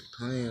y'all niggas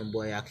playing,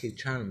 boy. I keep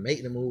trying to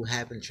make the move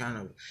happen, trying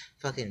to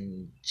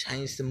fucking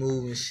change the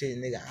move and shit,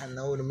 nigga. I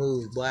know the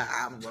move, boy.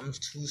 I'm 2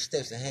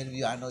 steps ahead of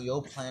you. I know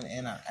your plan,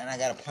 and I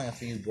got a plan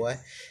for you, boy.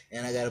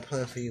 And I got a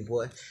plan for you,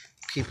 boy.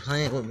 Keep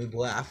playing with me,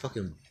 boy. I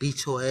fucking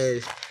beat your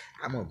ass.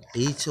 I'm gonna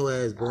beat your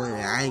ass, boy.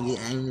 I ain't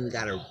even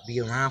gotta be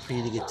around for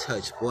you to get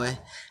touched, boy.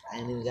 I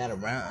ain't even gotta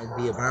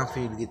be around for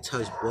you to get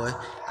touched, boy.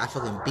 I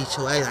fucking beat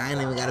your ass. I ain't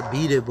even gotta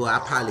be there, boy. I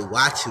probably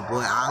watch you,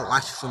 boy. I'll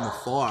watch you from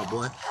afar,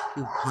 boy.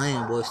 You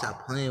playing, boy.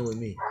 Stop playing with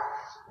me.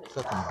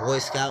 Fucking Boy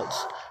Scouts.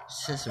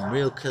 Send some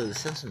real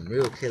killers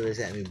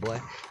at me,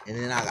 boy. And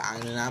then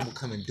I'm gonna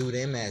come and do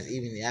them ass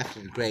even after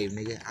the grave,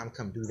 nigga. I'm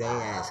come do their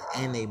ass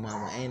and they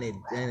mama and they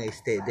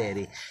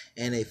stepdaddy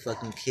and they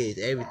fucking kids,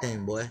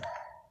 everything, boy.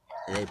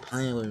 They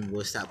playing with me,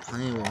 boy. Stop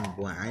playing with me,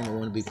 boy. I ain't the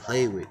one to be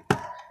played with.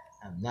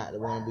 I'm not the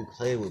one to be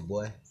played with,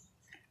 boy.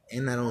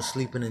 And I don't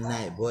sleep in the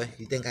night, boy.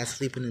 You think I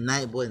sleep in the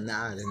night, boy?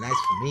 Nah, the night's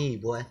for me,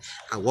 boy.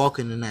 I walk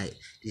in the night.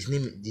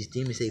 These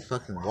demons, they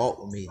fucking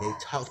walk with me. They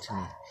talk to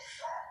me.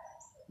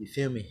 You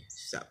feel me?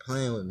 Stop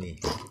playing with me.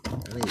 I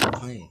niggas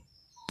playing.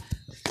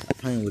 Stop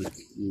playing with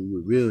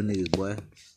real niggas, boy.